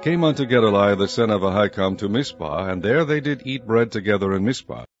 came unto Gedaliah the son of Ahikam to Mizpah, and there they did eat bread together in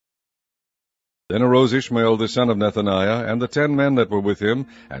Mizpah. Then arose Ishmael the son of Nethaniah, and the 10 men that were with him,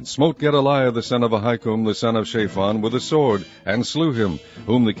 and smote Gedaliah the son of Ahikam the son of Shaphan with a sword, and slew him,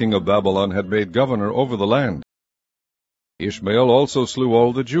 whom the king of Babylon had made governor over the land. Ishmael also slew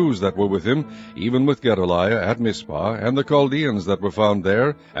all the Jews that were with him, even with Gedaliah at Mizpah, and the Chaldeans that were found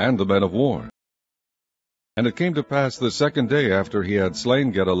there, and the men of war. And it came to pass the 2nd day after he had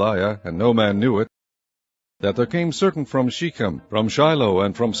slain Gedaliah, and no man knew it, that there came certain from Shechem, from Shiloh,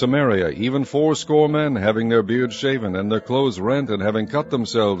 and from Samaria, even 80 men, having their beards shaven, and their clothes rent, and having cut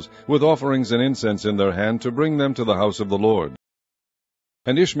themselves, with offerings and incense in their hand, to bring them to the house of the Lord.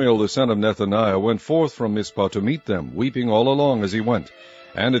 And Ishmael the son of Nethaniah went forth from Mizpah to meet them, weeping all along as he went.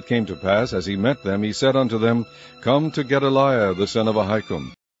 And it came to pass, as he met them, he said unto them, Come to Gedaliah the son of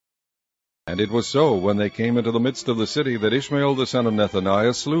Ahikam. And it was so, when they came into the midst of the city, that Ishmael the son of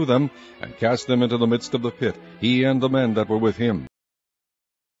Nethaniah slew them, and cast them into the midst of the pit, he and the men that were with him.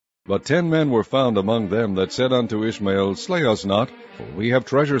 But 10 men were found among them that said unto Ishmael, Slay us not, for we have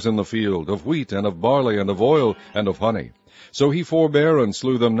treasures in the field, of wheat, and of barley, and of oil, and of honey. So he forbare, and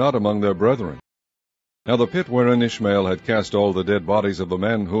slew them not among their brethren. Now the pit wherein Ishmael had cast all the dead bodies of the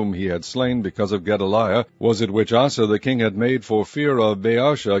men whom he had slain because of Gedaliah, was it which Asa the king had made for fear of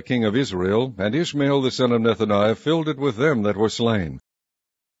Baasha king of Israel, and Ishmael the son of Nethaniah filled it with them that were slain.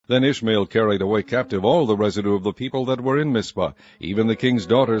 Then Ishmael carried away captive all the residue of the people that were in Mizpah, even the king's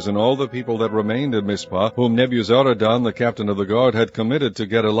daughters, and all the people that remained in Mizpah, whom Nebuzaradan the captain of the guard had committed to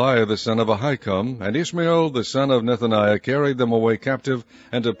Gedaliah the son of Ahikam, and Ishmael the son of Nethaniah carried them away captive,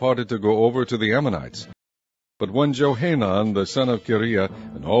 and departed to go over to the Ammonites. But when Johanan the son of Kareah,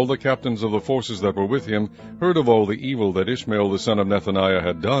 and all the captains of the forces that were with him, heard of all the evil that Ishmael the son of Nethaniah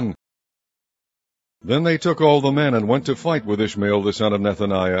had done, then they took all the men, and went to fight with Ishmael the son of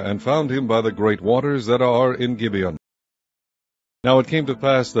Nethaniah, and found him by the great waters that are in Gibeon. Now it came to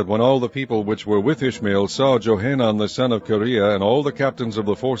pass that when all the people which were with Ishmael saw Johanan the son of Kareah, and all the captains of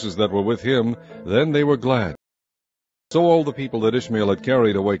the forces that were with him, then they were glad. So all the people that Ishmael had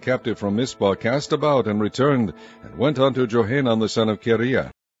carried away captive from Mizpah cast about, and returned, and went unto Johanan the son of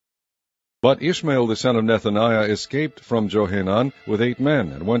Kareah. But Ishmael the son of Nethaniah escaped from Johanan with 8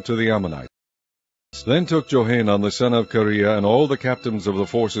 men, and went to the Ammonites. Then took Johanan the son of Kareah, and all the captains of the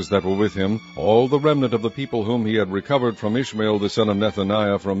forces that were with him, all the remnant of the people whom he had recovered from Ishmael the son of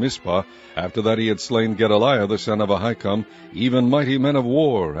Nethaniah from Mizpah, after that he had slain Gedaliah the son of Ahikam, even mighty men of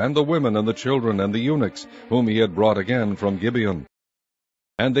war, and the women, and the children, and the eunuchs, whom he had brought again from Gibeon.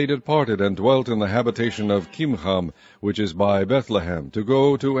 And they departed, and dwelt in the habitation of Kimham, which is by Bethlehem, to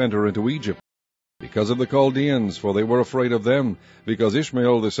go to enter into Egypt, because of the Chaldeans, for they were afraid of them, because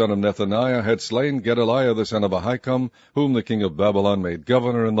Ishmael the son of Nethaniah had slain Gedaliah the son of Ahikam, whom the king of Babylon made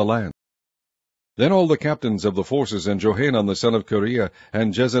governor in the land. Then all the captains of the forces, and Johanan the son of Kareah,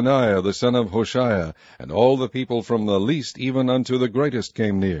 and Jezaniah the son of Hoshaiah, and all the people from the least even unto the greatest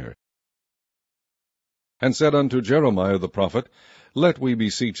came near, and said unto Jeremiah the prophet, Let, we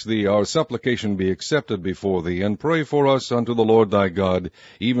beseech thee, our supplication be accepted before thee, and pray for us unto the Lord thy God,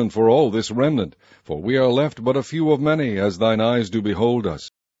 even for all this remnant, for we are left but a few of many, as thine eyes do behold us.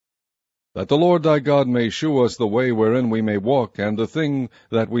 That the Lord thy God may shew us the way wherein we may walk, and the thing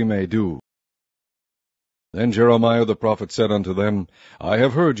that we may do. Then Jeremiah the prophet said unto them, I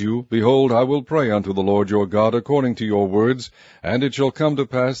have heard you. Behold, I will pray unto the Lord your God according to your words, and it shall come to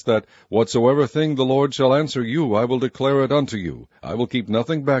pass that whatsoever thing the Lord shall answer you, I will declare it unto you. I will keep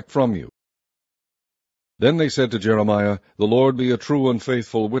nothing back from you. Then they said to Jeremiah, The Lord be a true and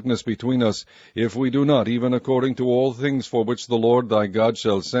faithful witness between us, if we do not even according to all things for which the Lord thy God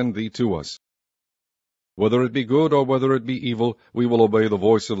shall send thee to us. Whether it be good or whether it be evil, we will obey the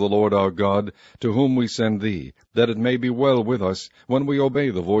voice of the Lord our God, to whom we send thee, that it may be well with us when we obey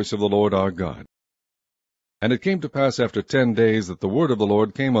the voice of the Lord our God. And it came to pass after 10 days that the word of the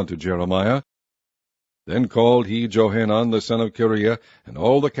Lord came unto Jeremiah. Then called he Johanan the son of Kareah, and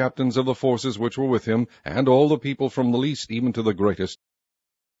all the captains of the forces which were with him, and all the people from the least even to the greatest,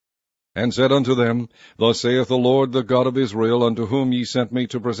 and said unto them, Thus saith the Lord, the God of Israel, unto whom ye sent me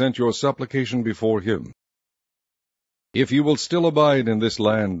to present your supplication before him. If you will still abide in this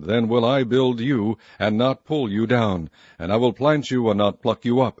land, then will I build you, and not pull you down, and I will plant you, and not pluck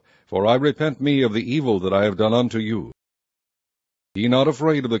you up, for I repent me of the evil that I have done unto you. Be not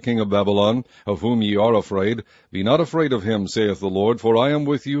afraid of the king of Babylon, of whom ye are afraid. Be not afraid of him, saith the Lord, for I am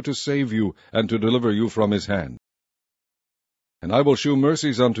with you to save you, and to deliver you from his hand. And I will shew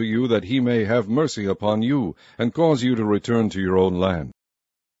mercies unto you, that he may have mercy upon you, and cause you to return to your own land.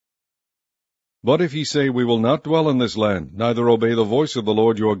 But if ye say, We will not dwell in this land, neither obey the voice of the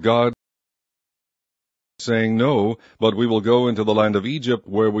Lord your God, saying, No, but we will go into the land of Egypt,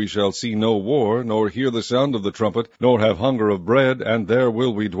 where we shall see no war, nor hear the sound of the trumpet, nor have hunger of bread, and there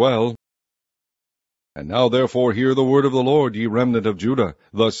will we dwell. And now therefore hear the word of the Lord, ye remnant of Judah.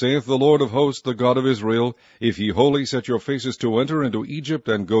 Thus saith the Lord of hosts, the God of Israel, If ye wholly set your faces to enter into Egypt,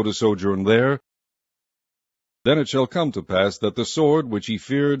 and go to sojourn there, then it shall come to pass that the sword which ye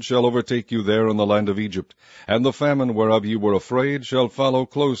feared shall overtake you there in the land of Egypt, and the famine whereof ye were afraid shall follow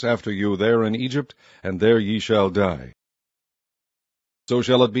close after you there in Egypt, and there ye shall die. So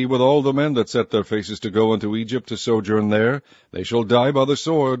shall it be with all the men that set their faces to go into Egypt to sojourn there. They shall die by the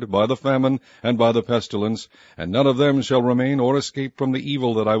sword, by the famine, and by the pestilence, and none of them shall remain or escape from the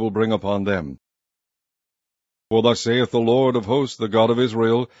evil that I will bring upon them. For thus saith the Lord of hosts, the God of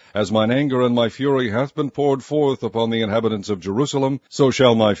Israel, As mine anger and my fury hath been poured forth upon the inhabitants of Jerusalem, so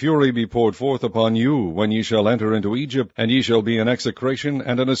shall my fury be poured forth upon you, when ye shall enter into Egypt, and ye shall be an execration,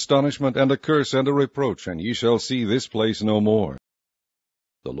 and an astonishment, and a curse, and a reproach, and ye shall see this place no more.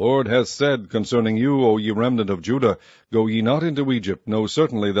 The Lord hath said concerning you, O ye remnant of Judah, Go ye not into Egypt, know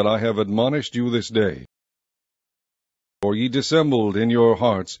certainly that I have admonished you this day. For ye dissembled in your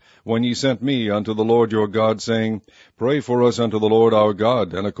hearts, when ye sent me unto the Lord your God, saying, Pray for us unto the Lord our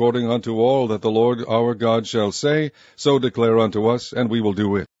God, and according unto all that the Lord our God shall say, so declare unto us, and we will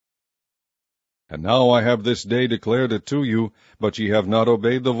do it. And now I have this day declared it to you, but ye have not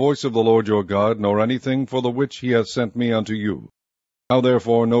obeyed the voice of the Lord your God, nor anything for the which he hath sent me unto you. Now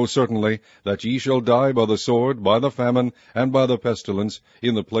therefore know certainly that ye shall die by the sword, by the famine, and by the pestilence,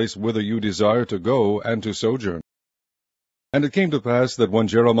 in the place whither you desire to go and to sojourn. And it came to pass that when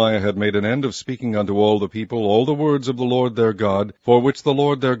Jeremiah had made an end of speaking unto all the people all the words of the Lord their God, for which the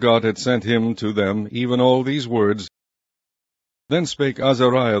Lord their God had sent him to them, even all these words, then spake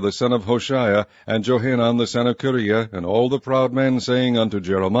Azariah the son of Hoshea, and Johanan the son of Kareah, and all the proud men, saying unto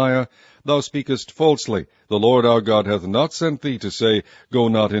Jeremiah, Thou speakest falsely. The Lord our God hath not sent thee to say, Go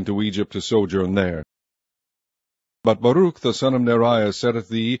not into Egypt to sojourn there. But Baruch the son of Neriah setteth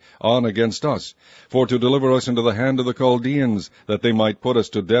thee on against us, for to deliver us into the hand of the Chaldeans, that they might put us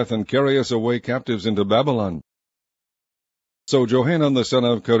to death, and carry us away captives into Babylon. So Johanan the son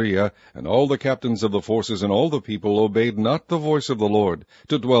of Kareah, and all the captains of the forces, and all the people, obeyed not the voice of the Lord,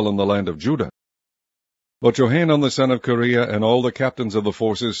 to dwell in the land of Judah. But Johanan the son of Kareah, and all the captains of the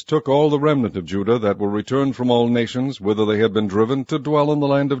forces, took all the remnant of Judah that were returned from all nations, whither they had been driven, to dwell in the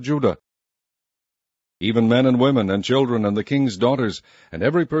land of Judah, even men and women, and children, and the king's daughters, and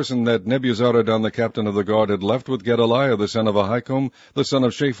every person that Nebuzaradan the captain of the guard had left with Gedaliah the son of Ahikam, the son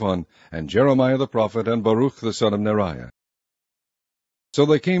of Shaphan, and Jeremiah the prophet, and Baruch the son of Neriah. So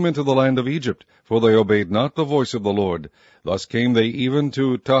they came into the land of Egypt, for they obeyed not the voice of the Lord. Thus came they even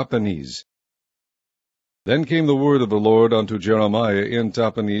to Tahpanhes. Then came the word of the Lord unto Jeremiah in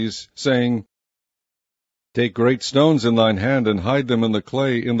Tahpanhes, saying, Take great stones in thine hand, and hide them in the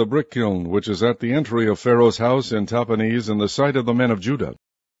clay in the brick kiln, which is at the entry of Pharaoh's house in Tahpanhes, in the sight of the men of Judah.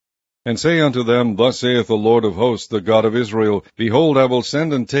 And say unto them, Thus saith the Lord of hosts, the God of Israel, Behold, I will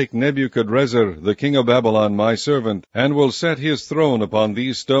send and take Nebuchadrezzar, the king of Babylon, my servant, and will set his throne upon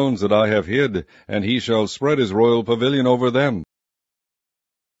these stones that I have hid, and he shall spread his royal pavilion over them.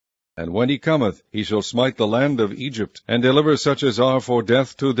 And when he cometh, he shall smite the land of Egypt, and deliver such as are for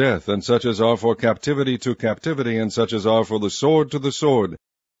death to death, and such as are for captivity to captivity, and such as are for the sword to the sword.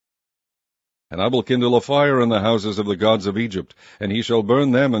 And I will kindle a fire in the houses of the gods of Egypt, and he shall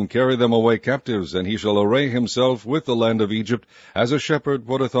burn them, and carry them away captives, and he shall array himself with the land of Egypt, as a shepherd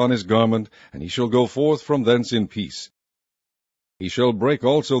putteth on his garment, and he shall go forth from thence in peace. He shall break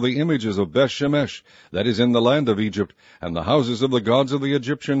also the images of Beth-shemesh, that is in the land of Egypt, and the houses of the gods of the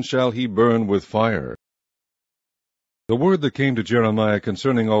Egyptians shall he burn with fire. The word that came to Jeremiah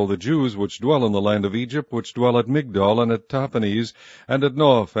concerning all the Jews which dwell in the land of Egypt, which dwell at Migdol, and at Tahpanhes, and at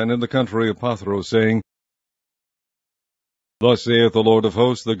Noph, and in the country of Pathros, saying, Thus saith the Lord of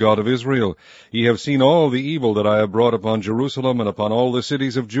hosts, the God of Israel, Ye have seen all the evil that I have brought upon Jerusalem, and upon all the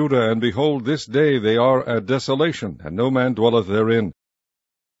cities of Judah, and behold, this day they are a desolation, and no man dwelleth therein.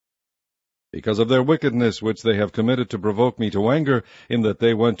 Because of their wickedness which they have committed to provoke me to anger, in that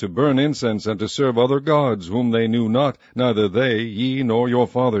they went to burn incense and to serve other gods, whom they knew not, neither they, ye, nor your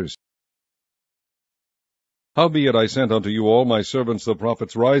fathers. Howbeit I sent unto you all my servants the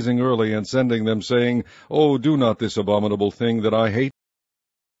prophets, rising early, and sending them, saying, O do not this abominable thing that I hate.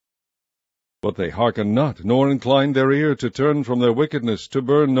 But they hearkened not, nor inclined their ear to turn from their wickedness, to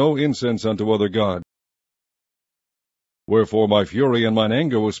burn no incense unto other gods. Wherefore my fury and mine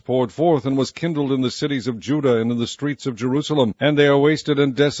anger was poured forth, and was kindled in the cities of Judah and in the streets of Jerusalem, and they are wasted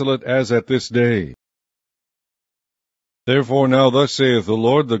and desolate as at this day. Therefore now thus saith the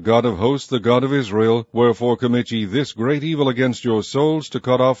Lord, the God of hosts, the God of Israel, Wherefore commit ye this great evil against your souls, to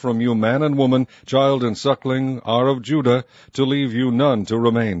cut off from you man and woman, child and suckling, are of Judah, to leave you none to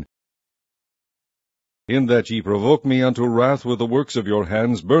remain. In that ye provoke me unto wrath with the works of your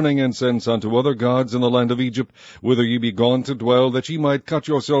hands, burning incense unto other gods in the land of Egypt, whither ye be gone to dwell, that ye might cut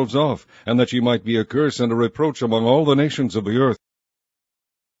yourselves off, and that ye might be a curse and a reproach among all the nations of the earth.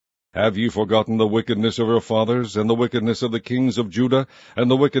 Have ye forgotten the wickedness of your fathers, and the wickedness of the kings of Judah, and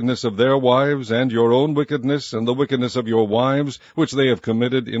the wickedness of their wives, and your own wickedness, and the wickedness of your wives, which they have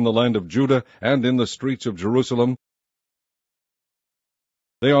committed in the land of Judah, and in the streets of Jerusalem?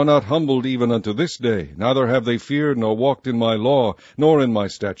 They are not humbled even unto this day, neither have they feared, nor walked in my law, nor in my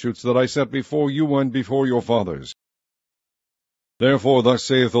statutes that I set before you and before your fathers. Therefore thus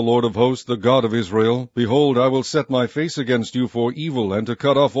saith the Lord of hosts, the God of Israel, Behold, I will set my face against you for evil, and to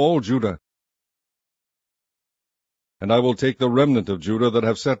cut off all Judah. And I will take the remnant of Judah that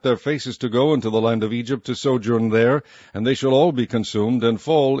have set their faces to go into the land of Egypt to sojourn there, and they shall all be consumed, and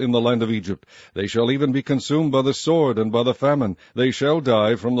fall in the land of Egypt. They shall even be consumed by the sword and by the famine. They shall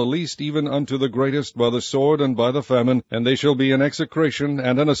die, from the least even unto the greatest, by the sword and by the famine, and they shall be an execration,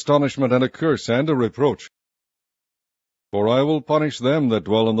 and an astonishment, and a curse, and a reproach. For I will punish them that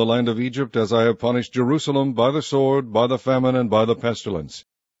dwell in the land of Egypt, as I have punished Jerusalem, by the sword, by the famine, and by the pestilence.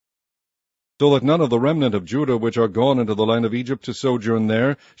 So that none of the remnant of Judah which are gone into the land of Egypt to sojourn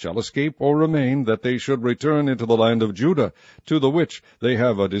there shall escape or remain, that they should return into the land of Judah, to the which they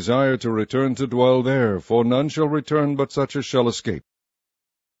have a desire to return to dwell there, for none shall return but such as shall escape.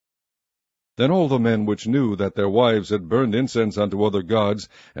 Then all the men which knew that their wives had burned incense unto other gods,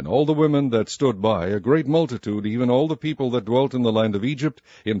 and all the women that stood by, a great multitude, even all the people that dwelt in the land of Egypt,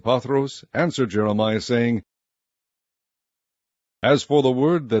 in Pathros, answered Jeremiah, saying, As for the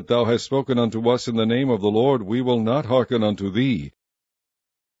word that thou hast spoken unto us in the name of the Lord, we will not hearken unto thee.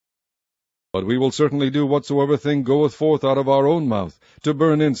 But we will certainly do whatsoever thing goeth forth out of our own mouth, to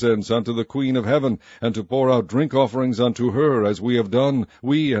burn incense unto the Queen of heaven, and to pour out drink offerings unto her, as we have done,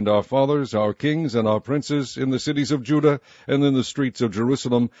 we and our fathers, our kings and our princes, in the cities of Judah, and in the streets of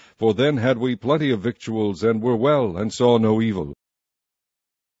Jerusalem, for then had we plenty of victuals, and were well, and saw no evil.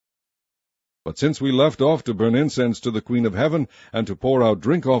 But since we left off to burn incense to the Queen of heaven, and to pour out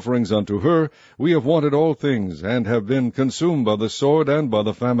drink offerings unto her, we have wanted all things, and have been consumed by the sword and by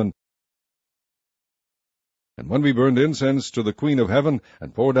the famine. And when we burned incense to the Queen of heaven,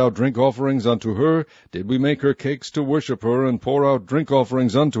 and poured out drink offerings unto her, did we make her cakes to worship her, and pour out drink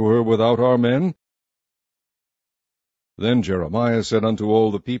offerings unto her without our men? Then Jeremiah said unto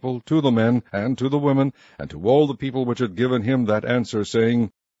all the people, to the men, and to the women, and to all the people which had given him that answer,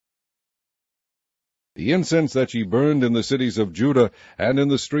 saying, The incense that ye burned in the cities of Judah, and in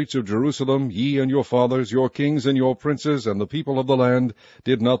the streets of Jerusalem, ye and your fathers, your kings and your princes, and the people of the land,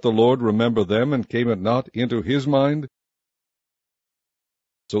 did not the Lord remember them, and came it not into his mind?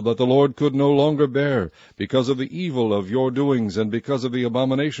 So that the Lord could no longer bear, because of the evil of your doings, and because of the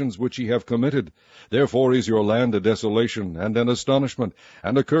abominations which ye have committed. Therefore is your land a desolation, and an astonishment,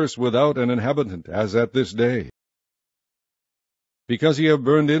 and a curse without an inhabitant, as at this day. Because ye have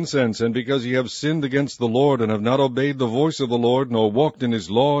burned incense, and because ye have sinned against the Lord, and have not obeyed the voice of the Lord, nor walked in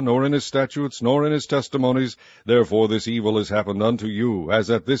his law, nor in his statutes, nor in his testimonies, therefore this evil is happened unto you, as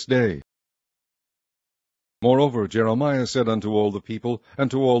at this day. Moreover, Jeremiah said unto all the people,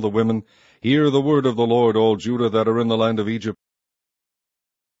 and to all the women, Hear the word of the Lord, all Judah that are in the land of Egypt.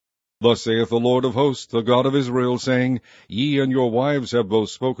 Thus saith the Lord of hosts, the God of Israel, saying, Ye and your wives have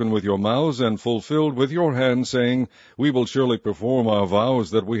both spoken with your mouths, and fulfilled with your hands, saying, We will surely perform our vows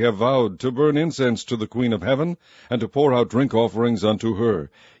that we have vowed, to burn incense to the Queen of heaven, and to pour out drink offerings unto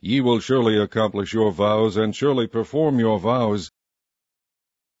her. Ye will surely accomplish your vows, and surely perform your vows.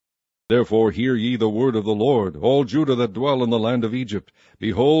 Therefore hear ye the word of the Lord, all Judah that dwell in the land of Egypt.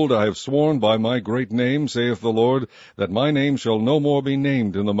 Behold, I have sworn by my great name, saith the Lord, that my name shall no more be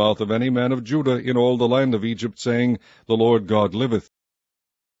named in the mouth of any man of Judah in all the land of Egypt, saying, The Lord God liveth.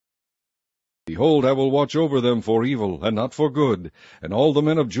 Behold, I will watch over them for evil, and not for good, and all the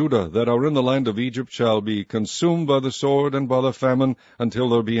men of Judah that are in the land of Egypt shall be consumed by the sword and by the famine, until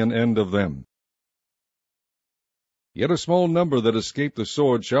there be an end of them. Yet a small number that escape the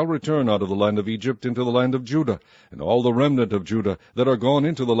sword shall return out of the land of Egypt into the land of Judah, and all the remnant of Judah that are gone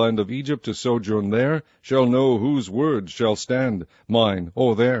into the land of Egypt to sojourn there shall know whose word shall stand, mine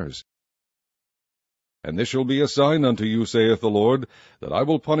or theirs. And this shall be a sign unto you, saith the Lord, that I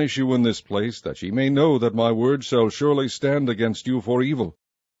will punish you in this place, that ye may know that my word shall surely stand against you for evil.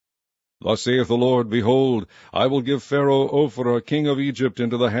 Thus saith the Lord, Behold, I will give Pharaoh Ophrah king of Egypt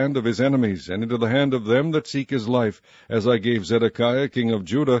into the hand of his enemies, and into the hand of them that seek his life, as I gave Zedekiah king of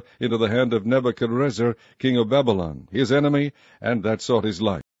Judah into the hand of Nebuchadrezzar king of Babylon, his enemy, and that sought his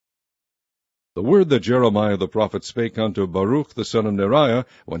life. The word that Jeremiah the prophet spake unto Baruch the son of Neriah,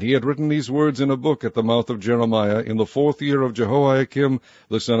 when he had written these words in a book at the mouth of Jeremiah, in the 4th year of Jehoiakim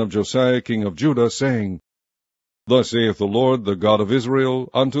the son of Josiah king of Judah, saying, Thus saith the Lord, the God of Israel,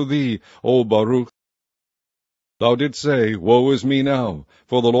 unto thee, O Baruch, Thou didst say, Woe is me now,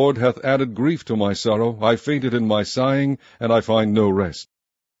 for the Lord hath added grief to my sorrow, I fainted in my sighing, and I find no rest.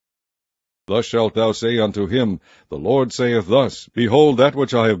 Thus shalt thou say unto him, The Lord saith thus, Behold, that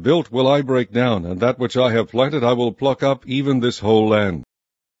which I have built will I break down, and that which I have planted I will pluck up, even this whole land.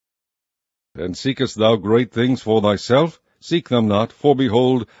 And seekest thou great things for thyself? Seek them not, for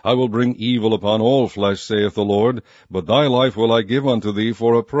behold, I will bring evil upon all flesh, saith the Lord, but thy life will I give unto thee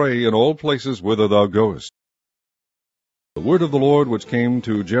for a prey in all places whither thou goest. The word of the Lord which came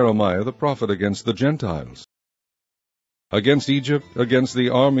to Jeremiah the prophet against the Gentiles. Against Egypt, against the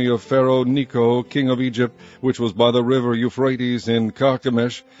army of Pharaoh Necho, king of Egypt, which was by the river Euphrates in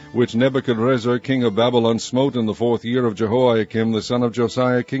Carchemish, which Nebuchadrezzar king of Babylon smote in the 4th year of Jehoiakim the son of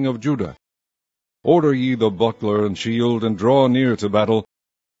Josiah king of Judah. Order ye the buckler and shield, and draw near to battle.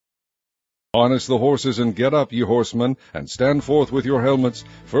 Harness the horses, and get up, ye horsemen, and stand forth with your helmets,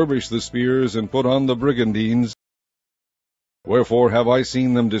 furbish the spears, and put on the brigandines. Wherefore have I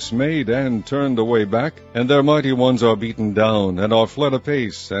seen them dismayed, and turned away back, and their mighty ones are beaten down, and are fled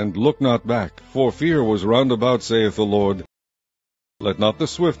apace, and look not back, for fear was round about, saith the Lord. Let not the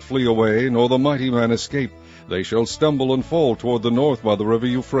swift flee away, nor the mighty man escape. They shall stumble and fall toward the north by the river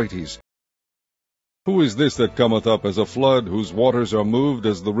Euphrates. Who is this that cometh up as a flood, whose waters are moved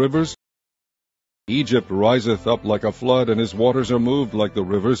as the rivers? Egypt riseth up like a flood, and his waters are moved like the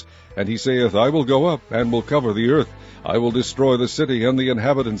rivers. And he saith, I will go up, and will cover the earth. I will destroy the city and the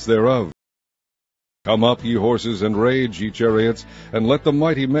inhabitants thereof. Come up, ye horses, and rage, ye chariots, and let the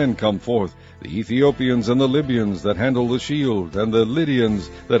mighty men come forth, the Ethiopians and the Libyans that handle the shield, and the Lydians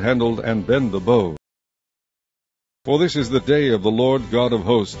that handle and bend the bow. For this is the day of the Lord God of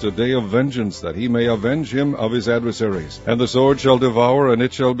hosts, a day of vengeance, that he may avenge him of his adversaries. And the sword shall devour, and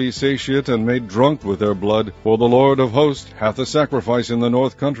it shall be satiate and made drunk with their blood. For the Lord of hosts hath a sacrifice in the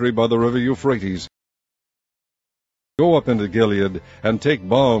north country by the river Euphrates. Go up into Gilead, and take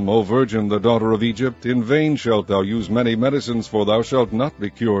balm, O virgin, the daughter of Egypt. In vain shalt thou use many medicines, for thou shalt not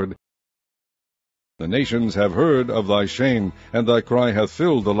be cured. The nations have heard of thy shame, and thy cry hath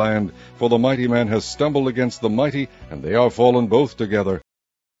filled the land, for the mighty man hath stumbled against the mighty, and they are fallen both together.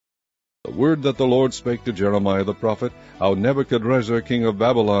 The word that the Lord spake to Jeremiah the prophet, how Nebuchadrezzar king of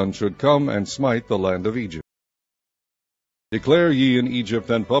Babylon should come and smite the land of Egypt. Declare ye in Egypt,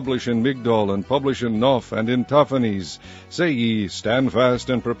 and publish in Migdol, and publish in Noph, and in Tahpanhes. Say ye, Stand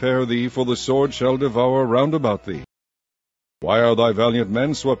fast and prepare thee, for the sword shall devour round about thee. Why are thy valiant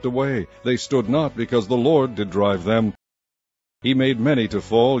men swept away? They stood not, because the Lord did drive them. He made many to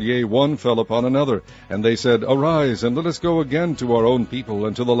fall, yea, one fell upon another. And they said, Arise, and let us go again to our own people,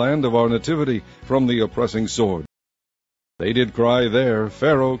 and to the land of our nativity, from the oppressing sword. They did cry there,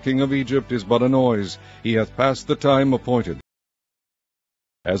 Pharaoh king of Egypt is but a noise, he hath passed the time appointed.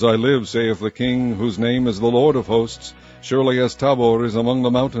 As I live, saith the King, whose name is the Lord of hosts, surely as Tabor is among the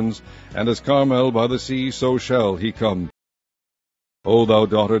mountains, and as Carmel by the sea, so shall he come. O thou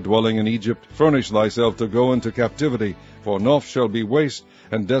daughter dwelling in Egypt, furnish thyself to go into captivity, for Noph shall be waste,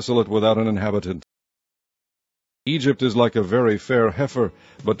 and desolate without an inhabitant. Egypt is like a very fair heifer,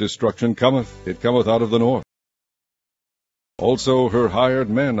 but destruction cometh, it cometh out of the north. Also her hired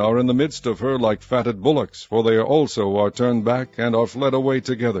men are in the midst of her like fatted bullocks, for they also are turned back, and are fled away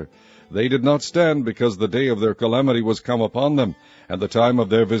together. They did not stand, because the day of their calamity was come upon them, and the time of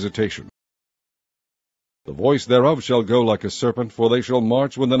their visitation. The voice thereof shall go like a serpent, for they shall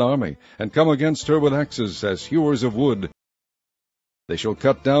march with an army, and come against her with axes, as hewers of wood. They shall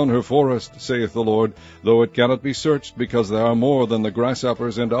cut down her forest, saith the Lord, though it cannot be searched, because there are more than the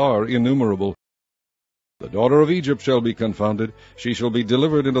grasshoppers, and are innumerable. The daughter of Egypt shall be confounded, she shall be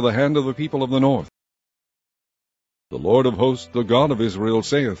delivered into the hand of the people of the north. The Lord of hosts, the God of Israel,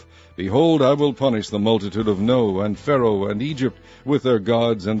 saith, Behold, I will punish the multitude of No, and Pharaoh, and Egypt, with their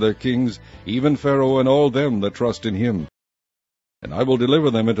gods and their kings, even Pharaoh and all them that trust in him. And I will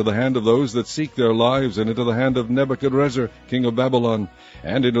deliver them into the hand of those that seek their lives, and into the hand of Nebuchadrezzar, king of Babylon,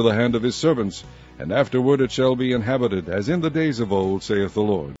 and into the hand of his servants, and afterward it shall be inhabited, as in the days of old, saith the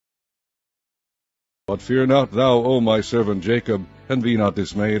Lord. But fear not thou, O my servant Jacob, and be not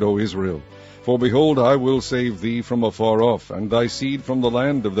dismayed, O Israel. For behold, I will save thee from afar off, and thy seed from the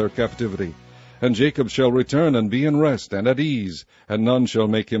land of their captivity. And Jacob shall return, and be in rest, and at ease, and none shall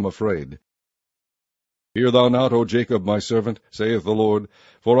make him afraid. Fear thou not, O Jacob, my servant, saith the Lord,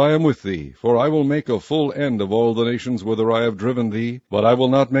 for I am with thee, for I will make a full end of all the nations whither I have driven thee. But I will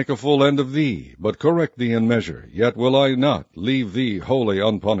not make a full end of thee, but correct thee in measure, yet will I not leave thee wholly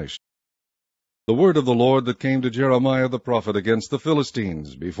unpunished. The word of the Lord that came to Jeremiah the prophet against the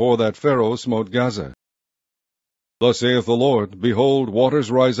Philistines, before that Pharaoh smote Gaza. Thus saith the Lord, Behold,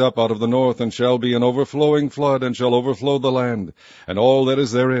 waters rise up out of the north, and shall be an overflowing flood, and shall overflow the land, and all that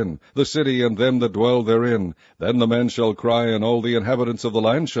is therein, the city and them that dwell therein. Then the men shall cry, and all the inhabitants of the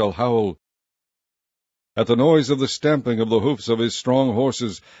land shall howl. At the noise of the stamping of the hoofs of his strong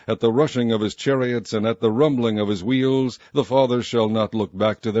horses, at the rushing of his chariots, and at the rumbling of his wheels, the fathers shall not look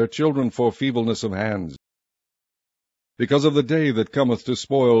back to their children for feebleness of hands. Because of the day that cometh to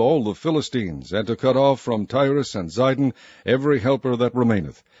spoil all the Philistines, and to cut off from Tyrus and Zidon every helper that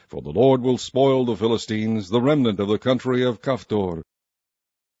remaineth. For the Lord will spoil the Philistines, the remnant of the country of Caphtor.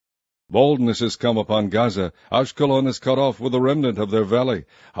 Baldness is come upon Gaza, Ashkelon is cut off with the remnant of their valley.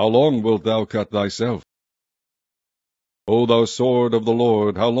 How long wilt thou cut thyself? O thou sword of the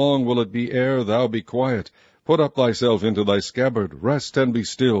Lord, how long will it be ere thou be quiet? Put up thyself into thy scabbard, rest and be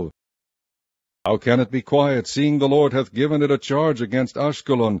still. How can it be quiet, seeing the Lord hath given it a charge against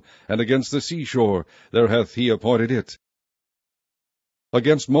Ashkelon, and against the seashore, there hath he appointed it?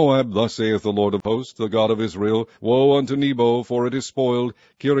 Against Moab, thus saith the Lord of hosts, the God of Israel, Woe unto Nebo, for it is spoiled.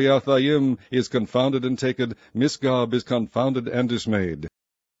 Kiriathaim is confounded and taken, Misgab is confounded and dismayed.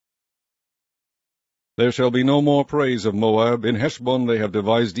 There shall be no more praise of Moab. In Heshbon they have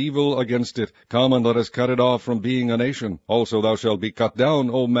devised evil against it. Come, and let us cut it off from being a nation. Also thou shalt be cut down,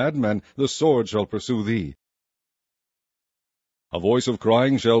 O madman, the sword shall pursue thee. A voice of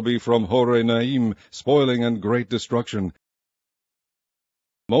crying shall be from Horonaim, spoiling and great destruction.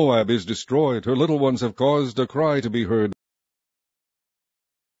 Moab is destroyed, her little ones have caused a cry to be heard.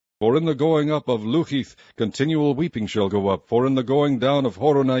 For in the going up of Luhith, continual weeping shall go up. For in the going down of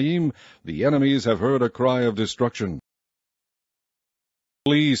Horonaim, the enemies have heard a cry of destruction.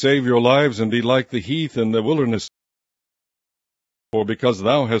 Flee, save your lives, and be like the heath in the wilderness. For because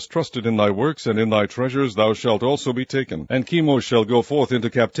thou hast trusted in thy works and in thy treasures, thou shalt also be taken. And Chemosh shall go forth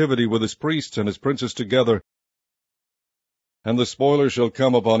into captivity with his priests and his princes together. And the spoiler shall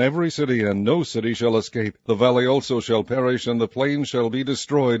come upon every city, and no city shall escape. The valley also shall perish, and the plain shall be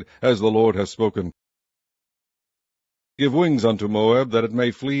destroyed, as the Lord hath spoken. Give wings unto Moab, that it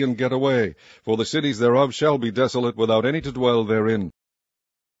may flee and get away, for the cities thereof shall be desolate, without any to dwell therein.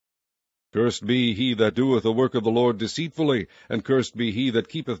 Cursed be he that doeth the work of the Lord deceitfully, and cursed be he that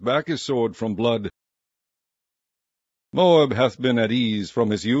keepeth back his sword from blood. Moab hath been at ease from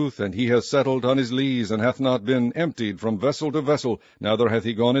his youth, and he hath settled on his lees, and hath not been emptied from vessel to vessel, neither hath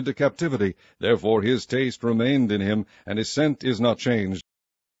he gone into captivity. Therefore his taste remained in him, and his scent is not changed.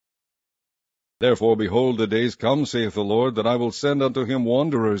 Therefore, behold, the days come, saith the Lord, that I will send unto him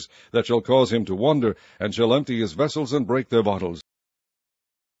wanderers, that shall cause him to wander, and shall empty his vessels and break their bottles.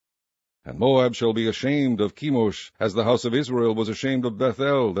 And Moab shall be ashamed of Chemosh, as the house of Israel was ashamed of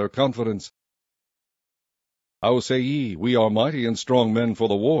Bethel, their confidence. How say ye, We are mighty and strong men for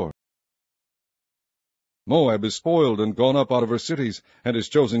the war? Moab is spoiled and gone up out of her cities, and his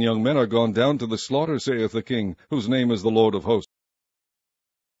chosen young men are gone down to the slaughter, saith the King, whose name is the Lord of hosts.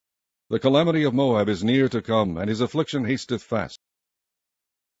 The calamity of Moab is near to come, and his affliction hasteth fast.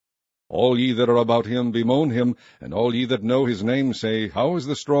 All ye that are about him bemoan him, and all ye that know his name say, How is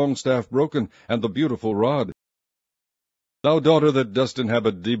the strong staff broken, and the beautiful rod? Thou daughter that dost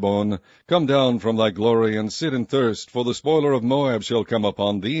inhabit Dibon, come down from thy glory, and sit in thirst, for the spoiler of Moab shall come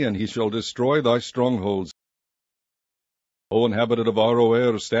upon thee, and he shall destroy thy strongholds. O inhabitant of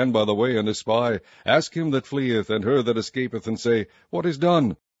Aroer, stand by the way and espy. Ask him that fleeth, and her that escapeth, and say, What is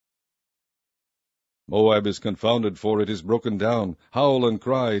done? Moab is confounded, for it is broken down. Howl and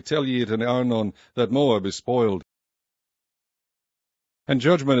cry, tell ye it in Arnon, that Moab is spoiled. And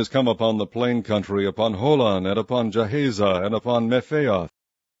judgment is come upon the plain country, upon Holon, and upon Jahazah, and upon Mephaath,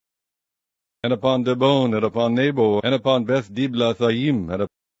 and upon Dibon, and upon Nebo, and upon Beth-Diblathaim, and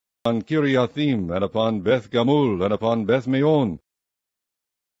upon Kiriathim, and upon Beth-Gamul, and upon Beth-Meon,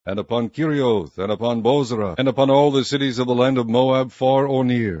 and upon Kirioth, and upon Bozrah, and upon all the cities of the land of Moab, far or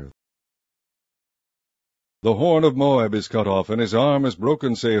near. The horn of Moab is cut off, and his arm is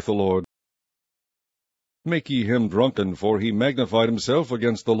broken, saith the Lord. Make ye him drunken, for he magnified himself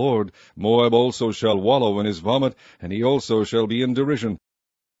against the Lord. Moab also shall wallow in his vomit, and he also shall be in derision.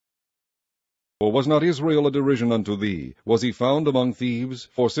 For was not Israel a derision unto thee? Was he found among thieves?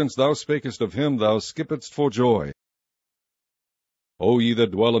 For since thou spakest of him, thou skippedst for joy. O ye that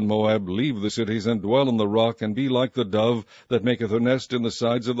dwell in Moab, leave the cities, and dwell in the rock, and be like the dove that maketh her nest in the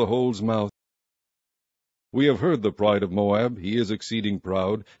sides of the hole's mouth. We have heard the pride of Moab. He is exceeding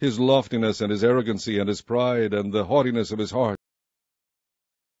proud, his loftiness and his arrogancy and his pride and the haughtiness of his heart.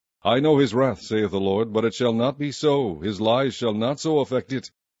 I know his wrath, saith the Lord, but it shall not be so. His lies shall not so affect it.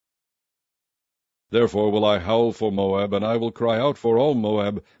 Therefore will I howl for Moab, and I will cry out for all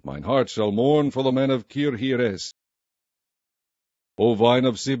Moab. Mine heart shall mourn for the men of Kirheres. O vine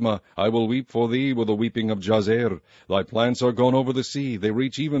of Sibmah, I will weep for thee with the weeping of Jazer. Thy plants are gone over the sea, they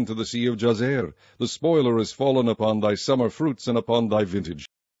reach even to the sea of Jazer. The spoiler is fallen upon thy summer fruits and upon thy vintage.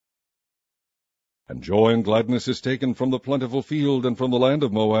 And joy and gladness is taken from the plentiful field and from the land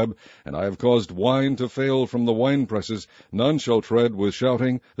of Moab, and I have caused wine to fail from the winepresses. None shall tread with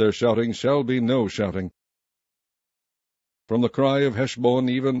shouting, their shouting shall be no shouting. From the cry of Heshbon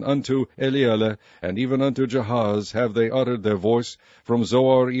even unto Elealeh, and even unto Jahaz, have they uttered their voice, from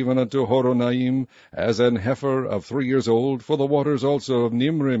Zoar even unto Horonaim, as an heifer of 3 years old, for the waters also of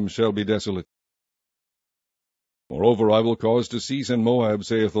Nimrim shall be desolate. Moreover, I will cause to cease in Moab,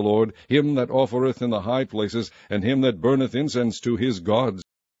 saith the Lord, him that offereth in the high places, and him that burneth incense to his gods.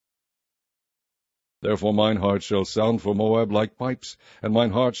 Therefore mine heart shall sound for Moab like pipes, and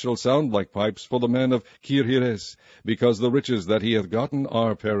mine heart shall sound like pipes for the men of Kirheres, because the riches that he hath gotten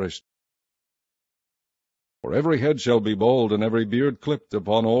are perished. For every head shall be bald, and every beard clipped,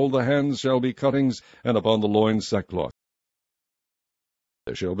 upon all the hands shall be cuttings, and upon the loins sackcloth.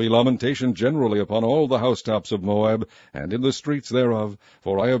 There shall be lamentation generally upon all the housetops of Moab, and in the streets thereof,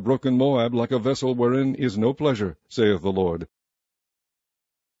 for I have broken Moab like a vessel wherein is no pleasure, saith the Lord.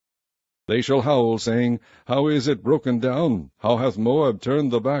 They shall howl, saying, How is it broken down? How hath Moab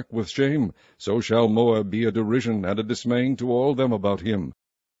turned the back with shame? So shall Moab be a derision and a dismaying to all them about him.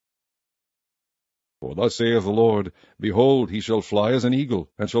 For thus saith the Lord, Behold, he shall fly as an eagle,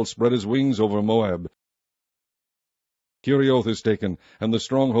 and shall spread his wings over Moab. Kerioth is taken, and the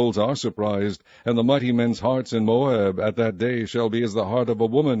strongholds are surprised, and the mighty men's hearts in Moab at that day shall be as the heart of a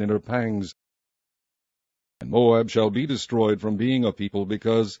woman in her pangs. And Moab shall be destroyed from being a people,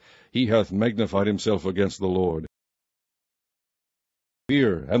 because he hath magnified himself against the Lord.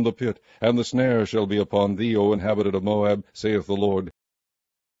 Fear, and the pit, and the snare shall be upon thee, O inhabitant of Moab, saith the Lord.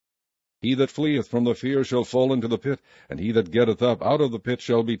 He that fleeth from the fear shall fall into the pit, and he that getteth up out of the pit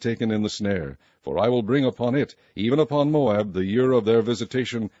shall be taken in the snare. For I will bring upon it, even upon Moab, the year of their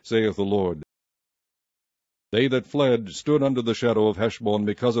visitation, saith the Lord. They that fled stood under the shadow of Heshbon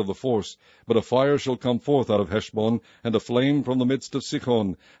because of the force, but a fire shall come forth out of Heshbon, and a flame from the midst of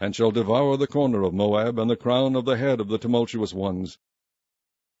Sichon, and shall devour the corner of Moab, and the crown of the head of the tumultuous ones.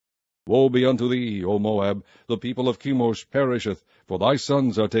 Woe be unto thee, O Moab! The people of Chemosh perisheth, for thy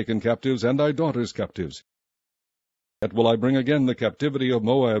sons are taken captives, and thy daughters captives. Yet will I bring again the captivity of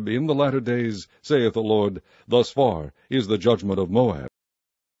Moab in the latter days, saith the Lord. Thus far is the judgment of Moab.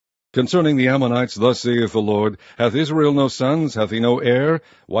 Concerning the Ammonites, thus saith the Lord, Hath Israel no sons? Hath he no heir?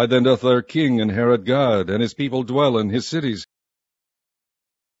 Why then doth their king inherit Gad, and his people dwell in his cities?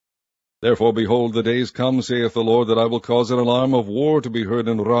 Therefore, behold, the days come, saith the Lord, that I will cause an alarm of war to be heard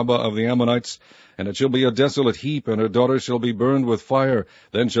in Rabbah of the Ammonites, and it shall be a desolate heap, and her daughters shall be burned with fire.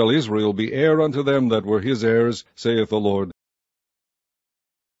 Then shall Israel be heir unto them that were his heirs, saith the Lord.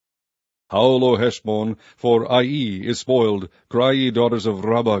 Howl, O Heshbon, for Ai is spoiled. Cry, ye daughters of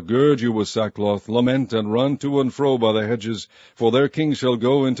Rabbah, gird you with sackcloth, lament, and run to and fro by the hedges, for their king shall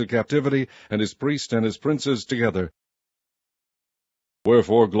go into captivity, and his priests and his princes together.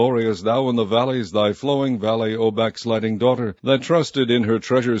 Wherefore glorious thou in the valleys, thy flowing valley, O backsliding daughter, that trusted in her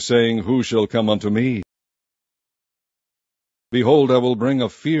treasure, saying, Who shall come unto me? Behold, I will bring a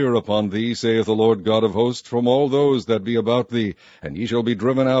fear upon thee, saith the Lord God of hosts, from all those that be about thee, and ye shall be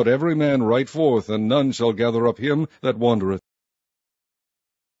driven out every man right forth, and none shall gather up him that wandereth.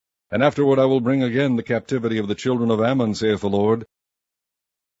 And afterward I will bring again the captivity of the children of Ammon, saith the Lord.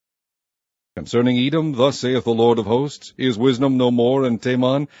 Concerning Edom, thus saith the Lord of hosts, Is wisdom no more in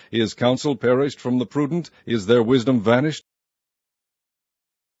Teman? Is counsel perished from the prudent? Is their wisdom vanished?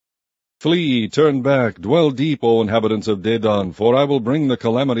 Flee, turn back, dwell deep, O inhabitants of Dedan, for I will bring the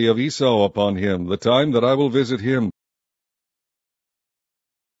calamity of Esau upon him, the time that I will visit him.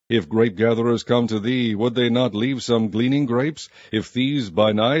 If grape-gatherers come to thee, would they not leave some gleaning grapes? If thieves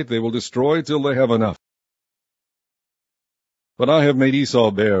by night, they will destroy till they have enough. But I have made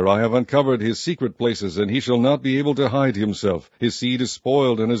Esau bare, I have uncovered his secret places, and he shall not be able to hide himself. His seed is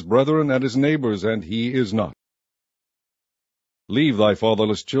spoiled, and his brethren and his neighbors, and he is not. Leave thy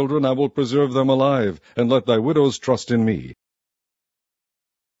fatherless children, I will preserve them alive, and let thy widows trust in me.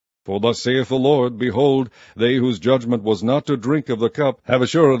 For thus saith the Lord, Behold, they whose judgment was not to drink of the cup have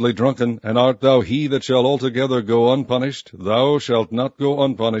assuredly drunken, and art thou he that shall altogether go unpunished? Thou shalt not go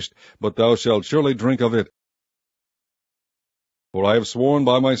unpunished, but thou shalt surely drink of it. For I have sworn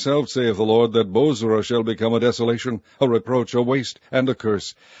by myself, saith the Lord, that Bozrah shall become a desolation, a reproach, a waste, and a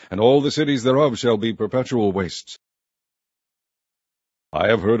curse, and all the cities thereof shall be perpetual wastes. I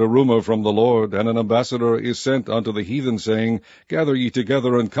have heard a rumor from the Lord, and an ambassador is sent unto the heathen, saying, Gather ye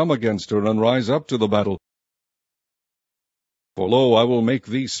together, and come against her, and rise up to the battle. For lo, I will make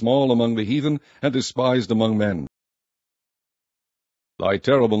thee small among the heathen, and despised among men. Thy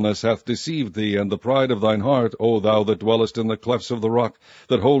terribleness hath deceived thee, and the pride of thine heart, O thou that dwellest in the clefts of the rock,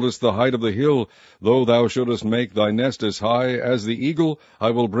 that holdest the height of the hill. Though thou shouldest make thy nest as high as the eagle,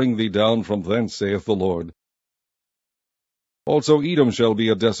 I will bring thee down from thence, saith the Lord. Also Edom shall be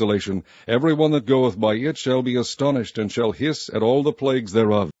a desolation. Every one that goeth by it shall be astonished, and shall hiss at all the plagues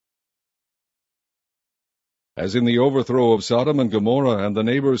thereof. As in the overthrow of Sodom and Gomorrah, and the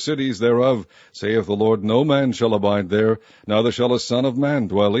neighbor cities thereof, saith the Lord, no man shall abide there, neither shall a son of man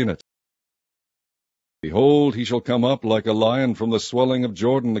dwell in it. Behold, he shall come up like a lion from the swelling of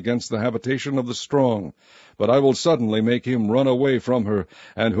Jordan against the habitation of the strong. But I will suddenly make him run away from her.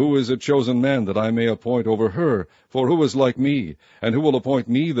 And who is a chosen man that I may appoint over her? For who is like me? And who will appoint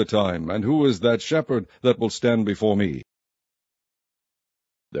me the time? And who is that shepherd that will stand before me?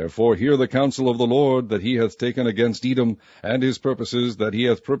 Therefore hear the counsel of the Lord that he hath taken against Edom, and his purposes that he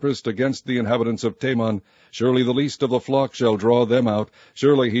hath purposed against the inhabitants of Teman. Surely the least of the flock shall draw them out.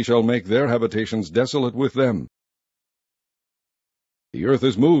 Surely he shall make their habitations desolate with them. The earth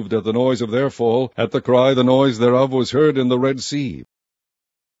is moved at the noise of their fall. At the cry the noise thereof was heard in the Red Sea.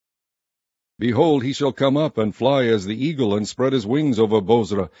 Behold, he shall come up and fly as the eagle, and spread his wings over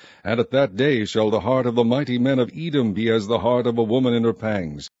Bozrah. And at that day shall the heart of the mighty men of Edom be as the heart of a woman in her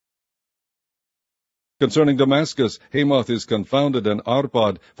pangs. Concerning Damascus, Hamath is confounded, and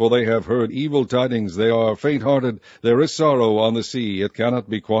Arpad, for they have heard evil tidings. They are faint-hearted. There is sorrow on the sea. It cannot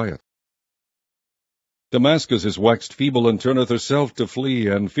be quiet. Damascus is waxed feeble, and turneth herself to flee,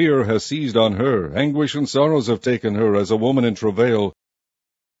 and fear has seized on her. Anguish and sorrows have taken her, as a woman in travail.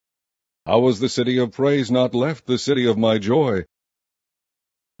 How was the city of praise not left, the city of my joy?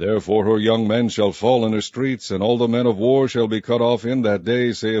 Therefore her young men shall fall in her streets, and all the men of war shall be cut off in that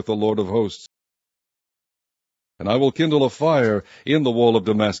day, saith the Lord of hosts. And I will kindle a fire in the wall of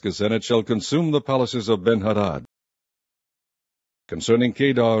Damascus, and it shall consume the palaces of Benhadad. Concerning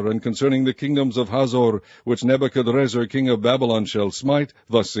Kedar, and concerning the kingdoms of Hazor, which Nebuchadrezzar king of Babylon shall smite,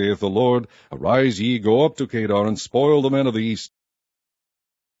 thus saith the Lord, Arise ye, go up to Kedar, and spoil the men of the east.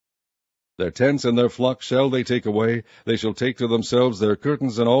 Their tents and their flocks shall they take away. They shall take to themselves their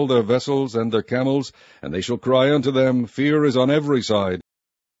curtains and all their vessels and their camels, and they shall cry unto them, Fear is on every side.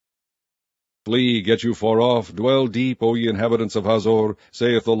 Flee, get you far off, dwell deep, O ye inhabitants of Hazor,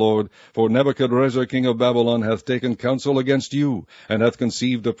 saith the Lord, for Nebuchadrezzar king of Babylon hath taken counsel against you, and hath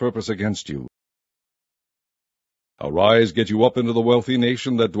conceived a purpose against you. Arise, get you up into the wealthy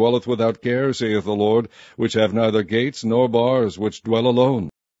nation that dwelleth without care, saith the Lord, which have neither gates nor bars, which dwell alone.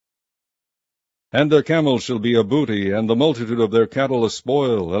 And their camels shall be a booty, and the multitude of their cattle a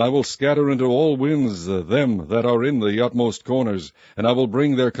spoil, and I will scatter into all winds them that are in the utmost corners, and I will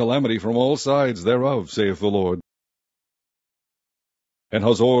bring their calamity from all sides thereof, saith the Lord. And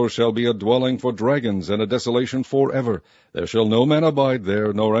Hazor shall be a dwelling for dragons, and a desolation for ever. There shall no man abide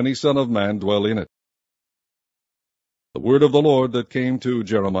there, nor any son of man dwell in it. The word of the Lord that came to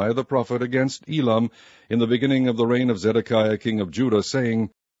Jeremiah the prophet against Elam in the beginning of the reign of Zedekiah king of Judah, saying,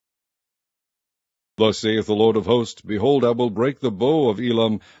 Thus saith the Lord of hosts, Behold, I will break the bow of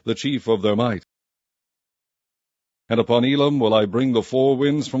Elam, the chief of their might. And upon Elam will I bring the four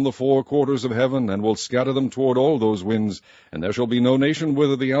winds from the four quarters of heaven, and will scatter them toward all those winds, and there shall be no nation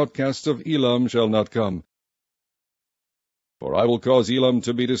whither the outcasts of Elam shall not come. For I will cause Elam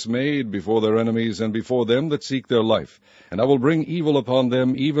to be dismayed before their enemies, and before them that seek their life. And I will bring evil upon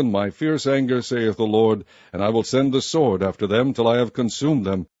them, even my fierce anger, saith the Lord, and I will send the sword after them, till I have consumed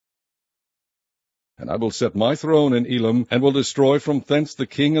them. And I will set my throne in Elam, and will destroy from thence the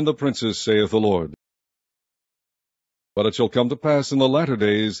king and the princes, saith the Lord. But it shall come to pass in the latter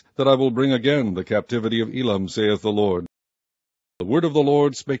days, that I will bring again the captivity of Elam, saith the Lord. The word of the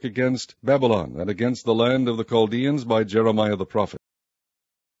Lord spake against Babylon, and against the land of the Chaldeans by Jeremiah the prophet.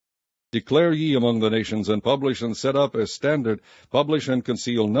 Declare ye among the nations, and publish and set up a standard, publish and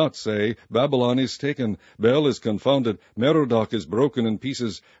conceal not, say, Babylon is taken, Bel is confounded, Merodach is broken in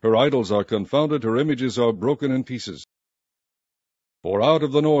pieces, her idols are confounded, her images are broken in pieces. For out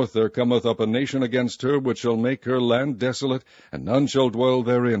of the north there cometh up a nation against her, which shall make her land desolate, and none shall dwell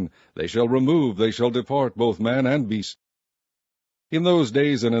therein. They shall remove, they shall depart, both man and beast. In those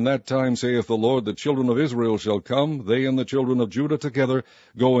days and in that time, saith the Lord, the children of Israel shall come, they and the children of Judah together,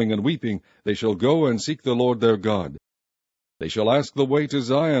 going and weeping. They shall go and seek the Lord their God. They shall ask the way to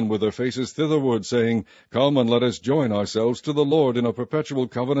Zion with their faces thitherward, saying, Come and let us join ourselves to the Lord in a perpetual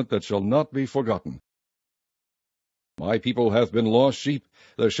covenant that shall not be forgotten. My people hath been lost sheep,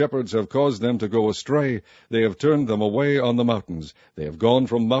 their shepherds have caused them to go astray, they have turned them away on the mountains, they have gone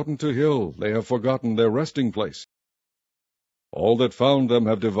from mountain to hill, they have forgotten their resting place. All that found them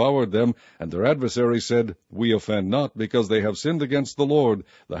have devoured them, and their adversaries said, We offend not, because they have sinned against the Lord,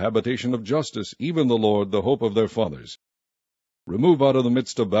 the habitation of justice, even the Lord, the hope of their fathers. Remove out of the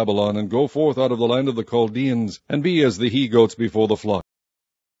midst of Babylon, and go forth out of the land of the Chaldeans, and be as the he-goats before the flock.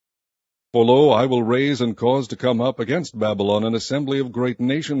 For lo, I will raise and cause to come up against Babylon an assembly of great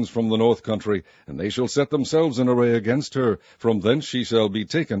nations from the north country, and they shall set themselves in array against her. From thence she shall be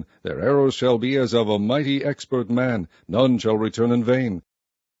taken. Their arrows shall be as of a mighty expert man. None shall return in vain.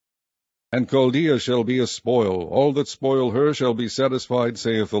 And Chaldea shall be a spoil. All that spoil her shall be satisfied,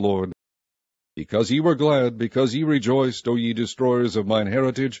 saith the Lord. Because ye were glad, because ye rejoiced, O ye destroyers of mine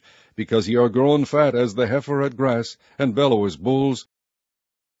heritage, because ye are grown fat as the heifer at grass, and bellow as bulls,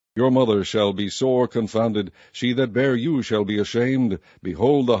 your mother shall be sore confounded, she that bare you shall be ashamed.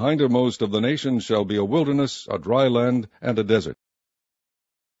 Behold, the hindermost of the nations shall be a wilderness, a dry land, and a desert.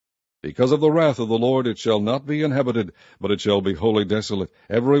 Because of the wrath of the Lord it shall not be inhabited, but it shall be wholly desolate.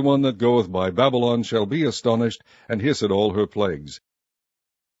 Every one that goeth by Babylon shall be astonished, and hiss at all her plagues.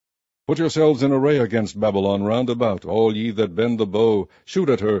 Put yourselves in array against Babylon round about, all ye that bend the bow. Shoot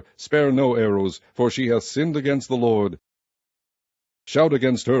at her, spare no arrows, for she hath sinned against the Lord. Shout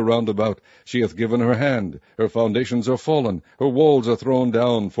against her round about, she hath given her hand, her foundations are fallen, her walls are thrown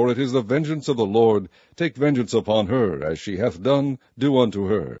down, for it is the vengeance of the Lord. Take vengeance upon her, as she hath done, do unto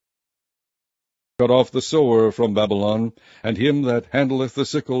her. Cut off the sower from Babylon, and him that handleth the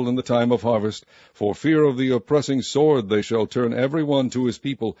sickle in the time of harvest. For fear of the oppressing sword they shall turn every one to his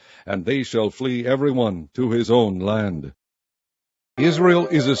people, and they shall flee every one to his own land. Israel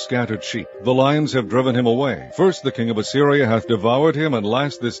is a scattered sheep. The lions have driven him away. First the king of Assyria hath devoured him, and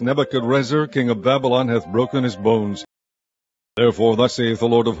last this Nebuchadrezzar, king of Babylon, hath broken his bones. Therefore thus saith the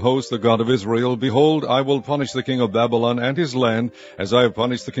Lord of hosts, the God of Israel, Behold, I will punish the king of Babylon and his land, as I have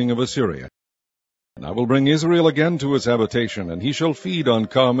punished the king of Assyria. And I will bring Israel again to his habitation, and he shall feed on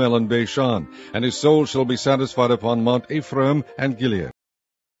Carmel and Bashan, and his soul shall be satisfied upon Mount Ephraim and Gilead.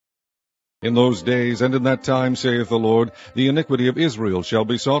 In those days and in that time, saith the Lord, the iniquity of Israel shall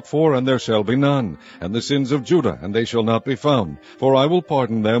be sought for, and there shall be none, and the sins of Judah, and they shall not be found, for I will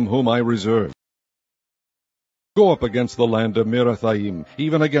pardon them whom I reserve. Go up against the land of Merathaim,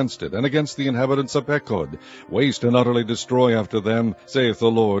 even against it, and against the inhabitants of Pekod. Waste and utterly destroy after them, saith the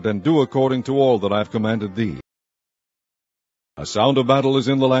Lord, and do according to all that I have commanded thee. A sound of battle is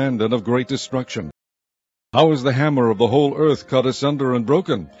in the land, and of great destruction. How is the hammer of the whole earth cut asunder and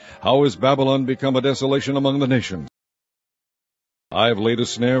broken? How is Babylon become a desolation among the nations? I have laid a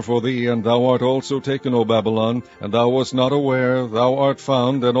snare for thee, and thou art also taken, O Babylon, and thou wast not aware, thou art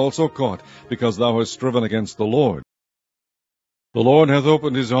found, and also caught, because thou hast striven against the Lord. The Lord hath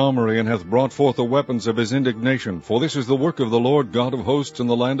opened his armory, and hath brought forth the weapons of his indignation, for this is the work of the Lord God of hosts in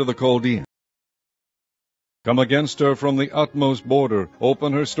the land of the Chaldeans. Come against her from the utmost border,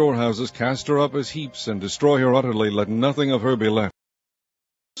 open her storehouses, cast her up as heaps, and destroy her utterly, let nothing of her be left.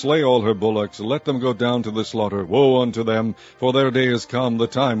 Slay all her bullocks, let them go down to the slaughter. Woe unto them, for their day is come, the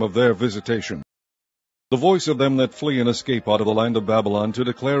time of their visitation. The voice of them that flee and escape out of the land of Babylon, to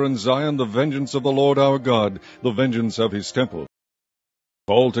declare in Zion the vengeance of the Lord our God, the vengeance of his temple.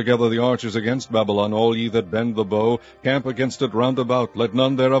 Call together the archers against Babylon, all ye that bend the bow, camp against it round about, let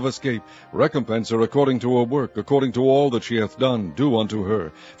none thereof escape. Recompense her according to her work, according to all that she hath done, do unto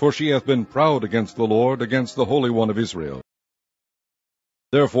her. For she hath been proud against the Lord, against the Holy One of Israel.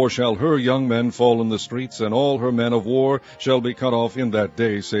 Therefore shall her young men fall in the streets, and all her men of war shall be cut off in that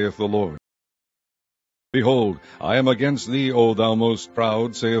day, saith the Lord. Behold, I am against thee, O thou most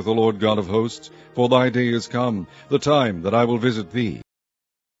proud, saith the Lord God of hosts, for thy day is come, the time that I will visit thee.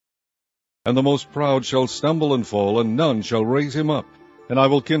 And the most proud shall stumble and fall, and none shall raise him up. And I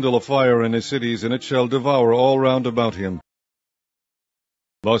will kindle a fire in his cities, and it shall devour all round about him.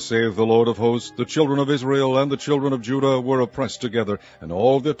 Thus saith the Lord of hosts, the children of Israel and the children of Judah were oppressed together, and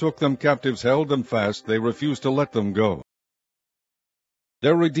all that took them captives held them fast, they refused to let them go.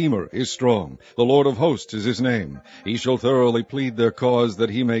 Their Redeemer is strong, the Lord of hosts is his name. He shall thoroughly plead their cause, that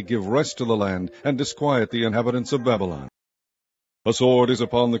he may give rest to the land, and disquiet the inhabitants of Babylon. A sword is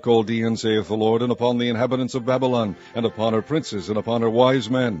upon the Chaldeans, saith the Lord, and upon the inhabitants of Babylon, and upon her princes, and upon her wise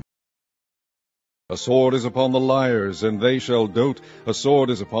men. A sword is upon the liars, and they shall dote. A sword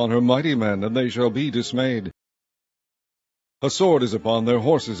is upon her mighty men, and they shall be dismayed. A sword is upon their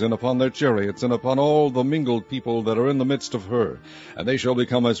horses, and upon their chariots, and upon all the mingled people that are in the midst of her, and they shall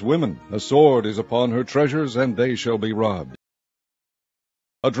become as women. A sword is upon her treasures, and they shall be robbed.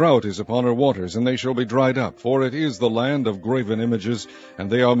 A drought is upon her waters, and they shall be dried up, for it is the land of graven images, and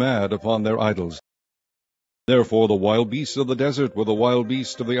they are mad upon their idols. Therefore the wild beasts of the desert with the wild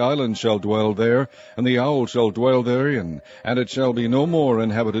beasts of the island shall dwell there, and the owl shall dwell therein, and it shall be no more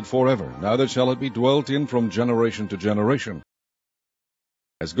inhabited forever, neither shall it be dwelt in from generation to generation.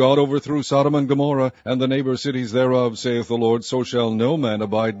 As God overthrew Sodom and Gomorrah, and the neighbor cities thereof, saith the Lord, so shall no man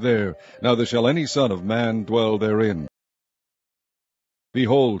abide there, neither shall any son of man dwell therein.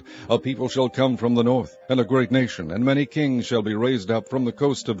 Behold, a people shall come from the north, and a great nation, and many kings shall be raised up from the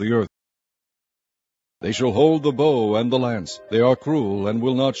coast of the earth. They shall hold the bow and the lance. They are cruel, and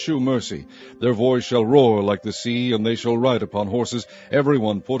will not shew mercy. Their voice shall roar like the sea, and they shall ride upon horses, every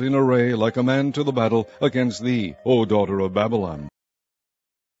one put in array, like a man to the battle, against thee, O daughter of Babylon.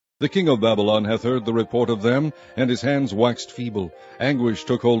 The king of Babylon hath heard the report of them, and his hands waxed feeble. Anguish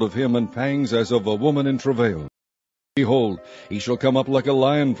took hold of him, and pangs as of a woman in travail. Behold, he shall come up like a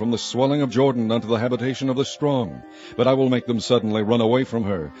lion from the swelling of Jordan unto the habitation of the strong. But I will make them suddenly run away from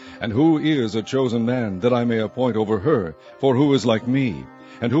her. And who is a chosen man, that I may appoint over her? For who is like me?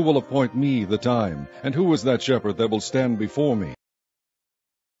 And who will appoint me the time? And who is that shepherd that will stand before me?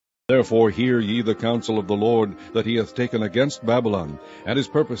 Therefore hear ye the counsel of the Lord that he hath taken against Babylon, and his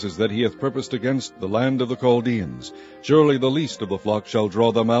purposes that he hath purposed against the land of the Chaldeans. Surely the least of the flock shall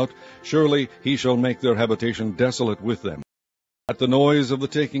draw them out. Surely he shall make their habitation desolate with them. At the noise of the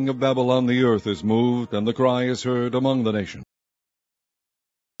taking of Babylon the earth is moved, and the cry is heard among the nations.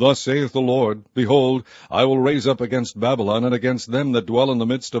 Thus saith the Lord, Behold, I will raise up against Babylon, and against them that dwell in the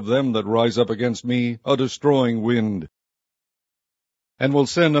midst of them that rise up against me, a destroying wind. And will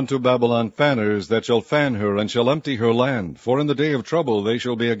send unto Babylon fanners that shall fan her, and shall empty her land, for in the day of trouble they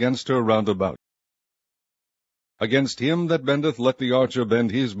shall be against her round about. Against him that bendeth let the archer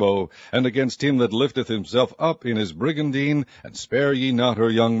bend his bow, and against him that lifteth himself up in his brigandine, and spare ye not her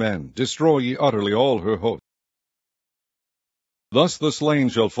young men, destroy ye utterly all her host. Thus the slain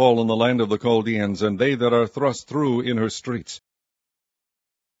shall fall in the land of the Chaldeans, and they that are thrust through in her streets.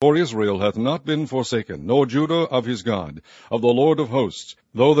 For Israel hath not been forsaken, nor Judah of his God, of the Lord of hosts,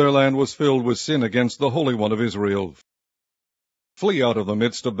 though their land was filled with sin against the Holy One of Israel. Flee out of the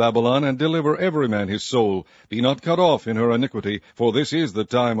midst of Babylon, and deliver every man his soul. Be not cut off in her iniquity, for this is the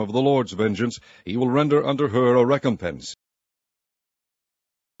time of the Lord's vengeance. He will render unto her a recompense.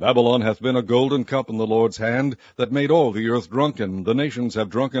 Babylon hath been a golden cup in the Lord's hand, that made all the earth drunken. The nations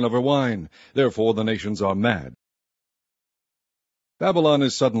have drunken of her wine, therefore the nations are mad. Babylon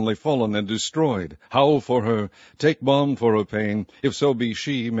is suddenly fallen and destroyed. Howl for her, take balm for her pain, if so be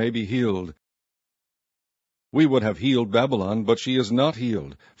she may be healed. We would have healed Babylon, but she is not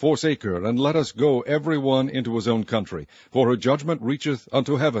healed. Forsake her, and let us go every one into his own country. For her judgment reacheth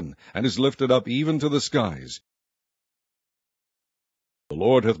unto heaven, and is lifted up even to the skies. The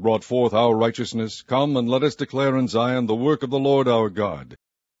Lord hath brought forth our righteousness. Come, and let us declare in Zion the work of the Lord our God.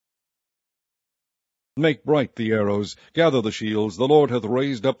 Make bright the arrows, gather the shields. The Lord hath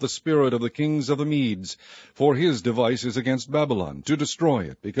raised up the spirit of the kings of the Medes. For his device is against Babylon, to destroy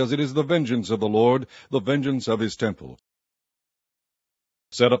it, because it is the vengeance of the Lord, the vengeance of his temple.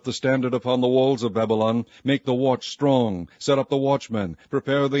 Set up the standard upon the walls of Babylon, make the watch strong, set up the watchmen,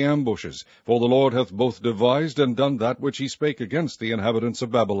 prepare the ambushes, for the Lord hath both devised and done that which he spake against the inhabitants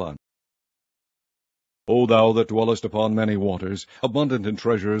of Babylon. O thou that dwellest upon many waters, abundant in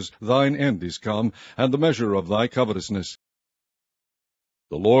treasures, thine end is come, and the measure of thy covetousness.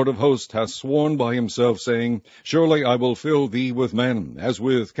 The Lord of hosts hath sworn by himself, saying, Surely I will fill thee with men, as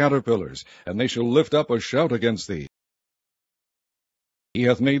with caterpillars, and they shall lift up a shout against thee. He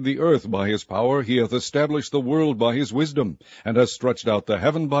hath made the earth by his power, he hath established the world by his wisdom, and hath stretched out the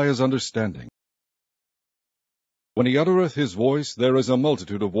heaven by his understanding. When he uttereth his voice, there is a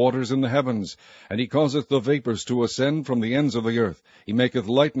multitude of waters in the heavens, and he causeth the vapours to ascend from the ends of the earth. He maketh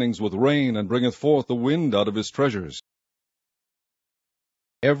lightnings with rain, and bringeth forth the wind out of his treasures.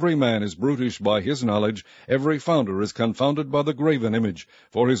 Every man is brutish by his knowledge, every founder is confounded by the graven image,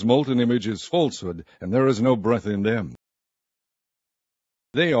 for his molten image is falsehood, and there is no breath in them.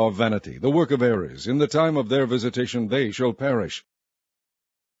 They are vanity, the work of errors. In the time of their visitation they shall perish.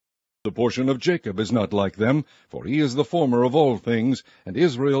 The portion of Jacob is not like them, for he is the former of all things, and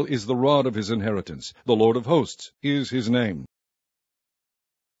Israel is the rod of his inheritance. The Lord of hosts is his name.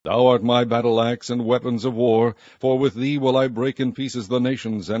 Thou art my battle-axe and weapons of war, for with thee will I break in pieces the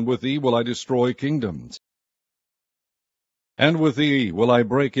nations, and with thee will I destroy kingdoms. And with thee will I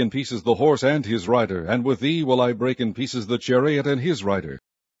break in pieces the horse and his rider, and with thee will I break in pieces the chariot and his rider.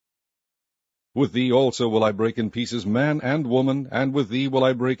 With thee also will I break in pieces man and woman, and with thee will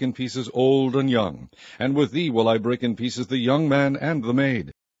I break in pieces old and young, and with thee will I break in pieces the young man and the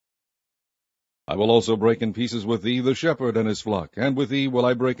maid. I will also break in pieces with thee the shepherd and his flock, and with thee will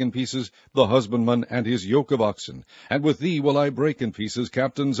I break in pieces the husbandman and his yoke of oxen, and with thee will I break in pieces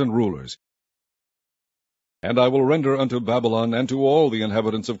captains and rulers. And I will render unto Babylon and to all the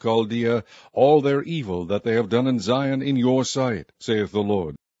inhabitants of Chaldea all their evil that they have done in Zion in your sight, saith the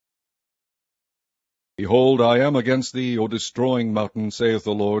Lord. Behold, I am against thee, O destroying mountain, saith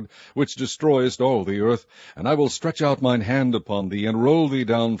the Lord, which destroyest all the earth, and I will stretch out mine hand upon thee, and roll thee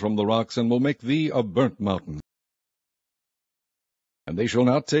down from the rocks, and will make thee a burnt mountain. And they shall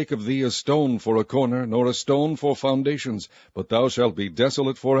not take of thee a stone for a corner, nor a stone for foundations, but thou shalt be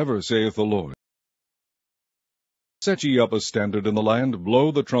desolate forever, saith the Lord. Set ye up a standard in the land,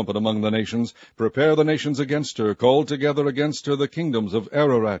 blow the trumpet among the nations, prepare the nations against her, call together against her the kingdoms of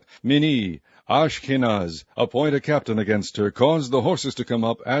Ararat, Mini, Ashkenaz, appoint a captain against her, cause the horses to come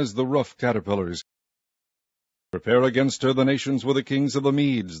up as the rough caterpillars. Prepare against her the nations with the kings of the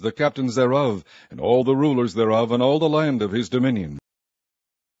Medes, the captains thereof, and all the rulers thereof, and all the land of his dominion.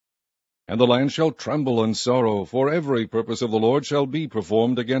 And the land shall tremble and sorrow, for every purpose of the Lord shall be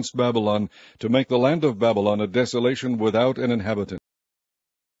performed against Babylon, to make the land of Babylon a desolation without an inhabitant.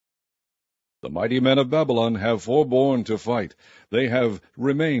 The mighty men of Babylon have forborne to fight. They have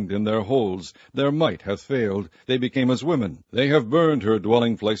remained in their holes. Their might hath failed. They became as women. They have burned her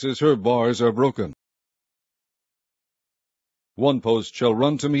dwelling places. Her bars are broken. One post shall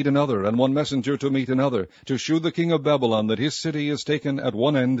run to meet another, and one messenger to meet another, to shew the king of Babylon that his city is taken at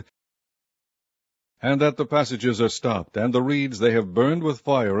one end, and that the passages are stopped, and the reeds they have burned with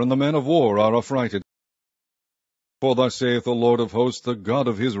fire, and the men of war are affrighted. For thus saith the Lord of hosts, the God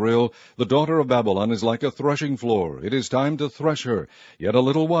of Israel, the daughter of Babylon is like a threshing floor. It is time to thresh her, yet a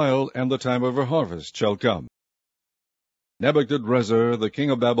little while, and the time of her harvest shall come. Nebuchadrezzar, the king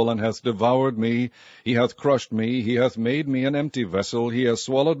of Babylon, hath devoured me, he hath crushed me, he hath made me an empty vessel, he hath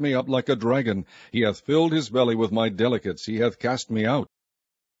swallowed me up like a dragon, he hath filled his belly with my delicates, he hath cast me out.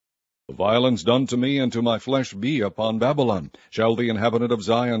 The violence done to me and to my flesh be upon Babylon, shall the inhabitant of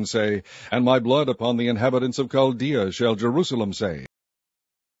Zion say, and my blood upon the inhabitants of Chaldea shall Jerusalem say.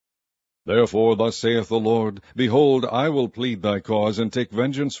 Therefore thus saith the Lord, Behold, I will plead thy cause, and take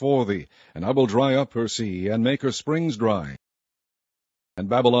vengeance for thee, and I will dry up her sea, and make her springs dry. And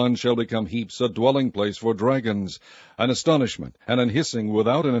Babylon shall become heaps, a dwelling place for dragons, an astonishment, and an hissing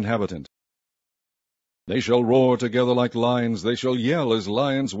without an inhabitant. They shall roar together like lions, they shall yell as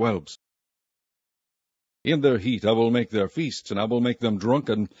lions' whelps. In their heat I will make their feasts, and I will make them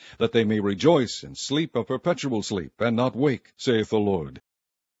drunken, that they may rejoice, and sleep a perpetual sleep, and not wake, saith the Lord.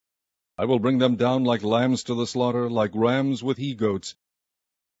 I will bring them down like lambs to the slaughter, like rams with he-goats.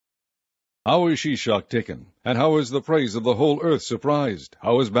 How is Shishak taken, and how is the praise of the whole earth surprised?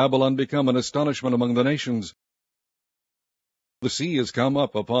 How is Babylon become an astonishment among the nations? The sea is come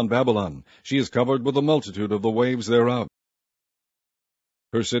up upon Babylon, she is covered with the multitude of the waves thereof.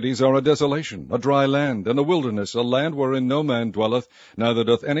 Her cities are a desolation, a dry land, and a wilderness, a land wherein no man dwelleth, neither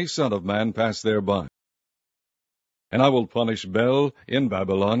doth any son of man pass thereby. And I will punish Bel in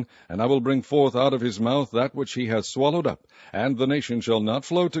Babylon, and I will bring forth out of his mouth that which he hath swallowed up, and the nation shall not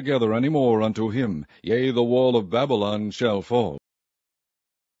flow together any more unto him, yea, the wall of Babylon shall fall.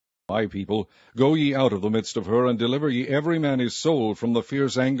 My people, go ye out of the midst of her, and deliver ye every man his soul from the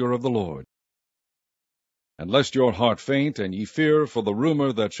fierce anger of the Lord. And lest your heart faint, and ye fear for the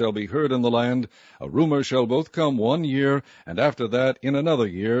rumour that shall be heard in the land, a rumour shall both come 1 year, and after that in another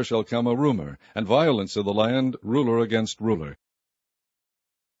year shall come a rumour, and violence in the land, ruler against ruler.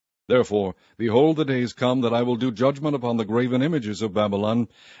 Therefore, behold, the days come that I will do judgment upon the graven images of Babylon,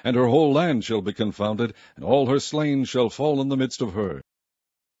 and her whole land shall be confounded, and all her slain shall fall in the midst of her.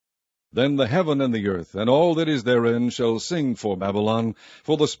 Then the heaven and the earth, and all that is therein, shall sing for Babylon,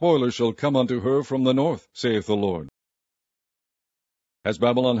 for the spoiler shall come unto her from the north, saith the Lord. As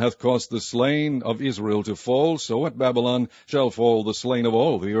Babylon hath caused the slain of Israel to fall, so at Babylon shall fall the slain of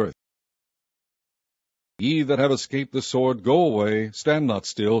all the earth. Ye that have escaped the sword, go away, stand not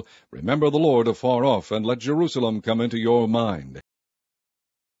still, remember the Lord afar off, and let Jerusalem come into your mind.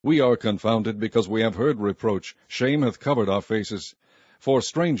 We are confounded, because we have heard reproach, shame hath covered our faces. For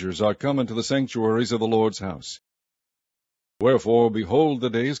strangers are come into the sanctuaries of the Lord's house. Wherefore, behold, the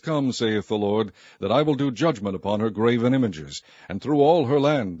days come, saith the Lord, that I will do judgment upon her graven images, and through all her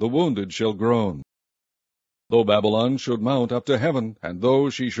land the wounded shall groan. Though Babylon should mount up to heaven, and though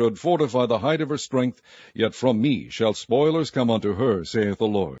she should fortify the height of her strength, yet from me shall spoilers come unto her, saith the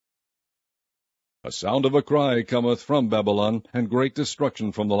Lord. A sound of a cry cometh from Babylon, and great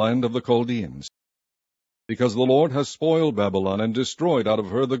destruction from the land of the Chaldeans. Because the Lord hath spoiled Babylon, and destroyed out of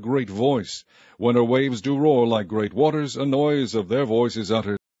her the great voice. When her waves do roar like great waters, a noise of their voice is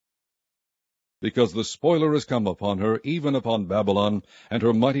uttered. Because the spoiler is come upon her, even upon Babylon, and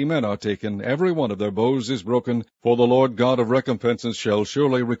her mighty men are taken, every one of their bows is broken, for the Lord God of recompenses shall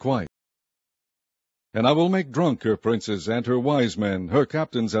surely requite. And I will make drunk her princes, and her wise men, her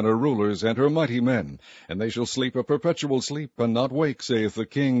captains, and her rulers, and her mighty men, and they shall sleep a perpetual sleep, and not wake, saith the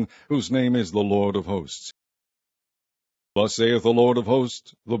King, whose name is the Lord of hosts. Thus saith the Lord of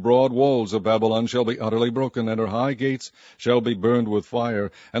hosts, the broad walls of Babylon shall be utterly broken, and her high gates shall be burned with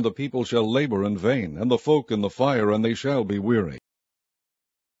fire, and the people shall labor in vain, and the folk in the fire, and they shall be weary.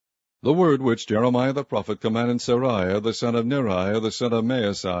 The word which Jeremiah the prophet commanded Seraiah the son of Neriah the son of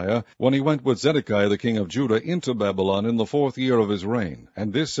Maaseiah, when he went with Zedekiah the king of Judah into Babylon in the 4th year of his reign,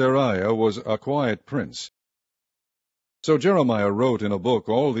 and this Seraiah was a quiet prince. So Jeremiah wrote in a book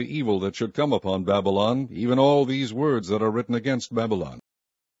all the evil that should come upon Babylon, even all these words that are written against Babylon.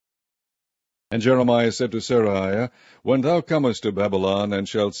 And Jeremiah said to Seraiah, When thou comest to Babylon, and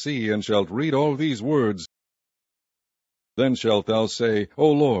shalt see, and shalt read all these words, then shalt thou say,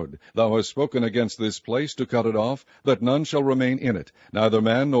 O Lord, thou hast spoken against this place to cut it off, that none shall remain in it, neither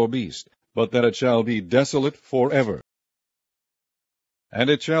man nor beast, but that it shall be desolate forever. And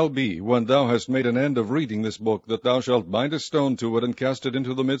it shall be, when thou hast made an end of reading this book, that thou shalt bind a stone to it, and cast it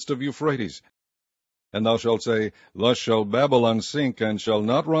into the midst of Euphrates. And thou shalt say, Thus shall Babylon sink, and shall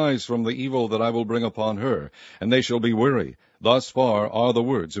not rise from the evil that I will bring upon her, and they shall be weary. Thus far are the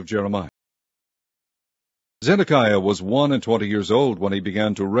words of Jeremiah. Zedekiah was 21 years old when he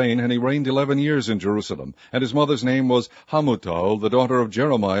began to reign, and he reigned 11 years in Jerusalem, and his mother's name was Hamutal, the daughter of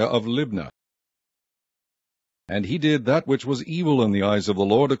Jeremiah of Libnah. And he did that which was evil in the eyes of the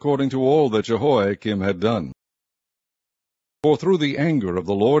Lord, according to all that Jehoiakim had done. For through the anger of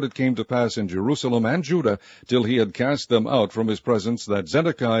the Lord it came to pass in Jerusalem and Judah, till he had cast them out from his presence, that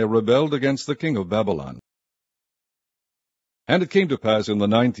Zedekiah rebelled against the king of Babylon. And it came to pass in the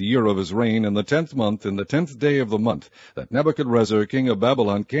 9th year of his reign, in the 10th month, in the 10th day of the month, that Nebuchadrezzar king of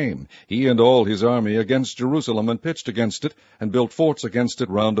Babylon came, he and all his army, against Jerusalem, and pitched against it, and built forts against it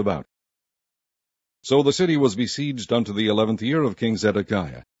round about. So the city was besieged unto the 11th year of King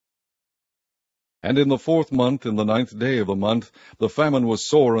Zedekiah. And in the 4th month, in the 9th day of the month, the famine was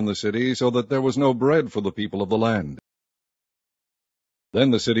sore in the city, so that there was no bread for the people of the land.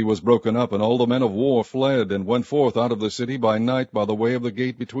 Then the city was broken up, and all the men of war fled, and went forth out of the city by night by the way of the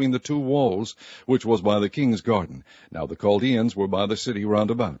gate between the 2 walls, which was by the king's garden. Now the Chaldeans were by the city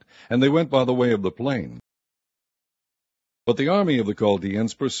round about, and they went by the way of the plain. But the army of the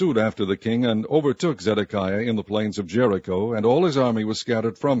Chaldeans pursued after the king, and overtook Zedekiah in the plains of Jericho, and all his army was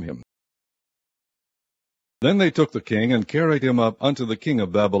scattered from him. Then they took the king, and carried him up unto the king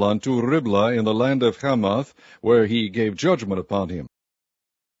of Babylon to Riblah in the land of Hamath, where he gave judgment upon him.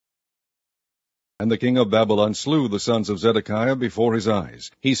 And the king of Babylon slew the sons of Zedekiah before his eyes.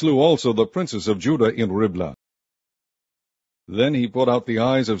 He slew also the princes of Judah in Riblah. Then he put out the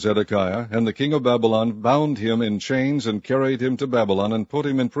eyes of Zedekiah, and the king of Babylon bound him in chains, and carried him to Babylon, and put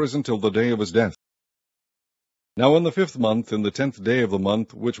him in prison till the day of his death. Now in the 5th month, in the 10th day of the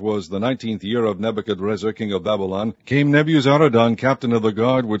month, which was the 19th year of Nebuchadrezzar king of Babylon, came Nebuzaradan, captain of the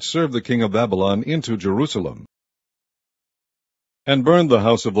guard, which served the king of Babylon, into Jerusalem, and burned the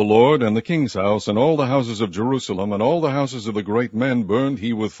house of the Lord, and the king's house, and all the houses of Jerusalem, and all the houses of the great men burned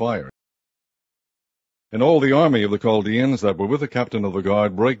he with fire. And all the army of the Chaldeans that were with the captain of the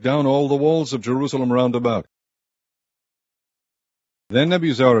guard brake down all the walls of Jerusalem round about. Then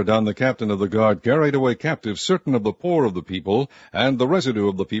Nebuzaradan the captain of the guard carried away captive certain of the poor of the people, and the residue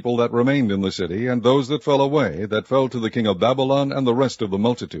of the people that remained in the city, and those that fell away, that fell to the king of Babylon, and the rest of the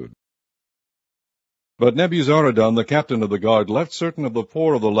multitude. But Nebuzaradan the captain of the guard left certain of the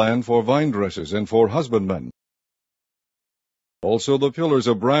poor of the land for vine-dressers, and for husbandmen. Also the pillars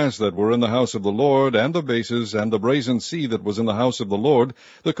of brass that were in the house of the Lord, and the bases, and the brazen sea that was in the house of the Lord,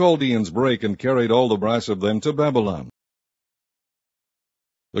 the Chaldeans brake, and carried all the brass of them to Babylon.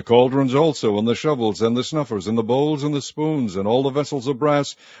 The cauldrons also, and the shovels, and the snuffers, and the bowls, and the spoons, and all the vessels of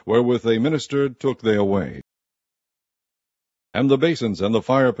brass, wherewith they ministered, took they away. And the basins, and the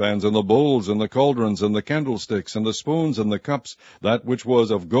firepans, and the bowls, and the cauldrons, and the candlesticks, and the spoons, and the cups, that which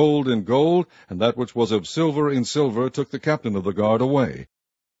was of gold in gold, and that which was of silver in silver, took the captain of the guard away.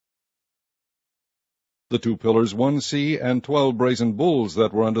 The 2 pillars, 1 sea, and 12 brazen bulls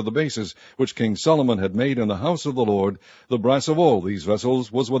that were under the bases, which King Solomon had made in the house of the Lord, the brass of all these vessels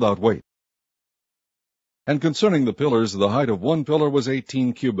was without weight. And concerning the pillars, the height of 1 pillar was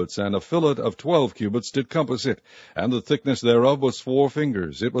 18 cubits, and a fillet of 12 cubits did compass it, and the thickness thereof was 4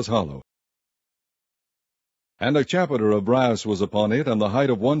 fingers, it was hollow. And a chapiter of brass was upon it, and the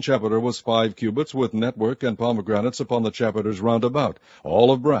height of 1 chapiter was 5 cubits, with network and pomegranates upon the chapiters round about, all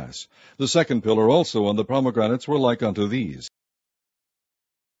of brass. The 2nd pillar also and the pomegranates were like unto these.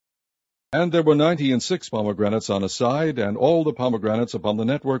 And there were 96 pomegranates on a side, and all the pomegranates upon the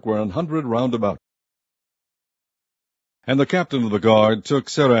network were 100 round about. And the captain of the guard took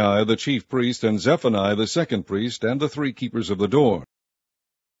Seraiah the chief priest, and Zephaniah the 2nd priest, and the 3 keepers of the door.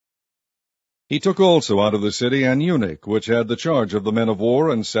 He took also out of the city an eunuch, which had the charge of the men of war,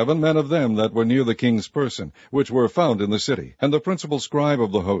 and 7 men of them that were near the king's person, which were found in the city, and the principal scribe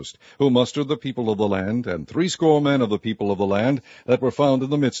of the host, who mustered the people of the land, and 60 men of the people of the land, that were found in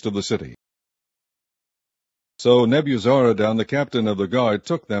the midst of the city. So Nebuzaradan the captain of the guard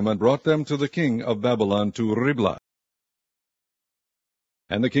took them, and brought them to the king of Babylon to Riblah.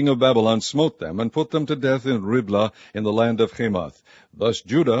 And the king of Babylon smote them, and put them to death in Riblah in the land of Hamath. Thus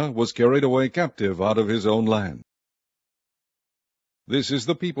Judah was carried away captive out of his own land. This is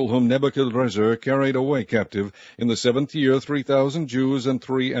the people whom Nebuchadrezzar carried away captive in the 7th year, 3,000 Jews and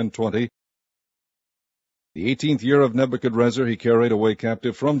 23. The 18th year of Nebuchadrezzar he carried away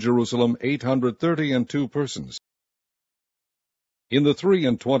captive from Jerusalem 832 persons. In the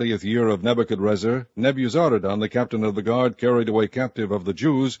 23 year of Nebuchadrezzar, Nebuzaradan the captain of the guard carried away captive of the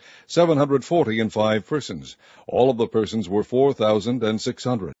Jews 745 persons. All of the persons were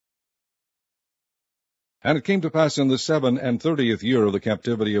 4,600. And it came to pass in the 37th year of the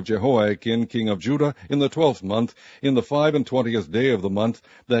captivity of Jehoiakim king of Judah, in the 12th month, in the 25th day of the month,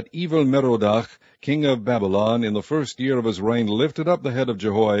 that Evil-Merodach king of Babylon, in the 1st year of his reign, lifted up the head of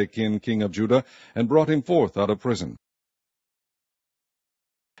Jehoiakim king of Judah, and brought him forth out of prison,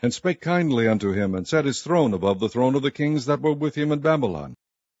 and spake kindly unto him, and set his throne above the throne of the kings that were with him in Babylon,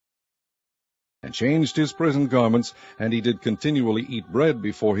 and changed his prison garments, and he did continually eat bread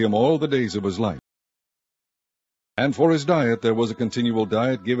before him all the days of his life. And for his diet there was a continual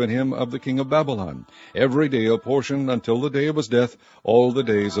diet given him of the king of Babylon, every day a portion until the day of his death, all the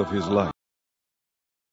days of his life.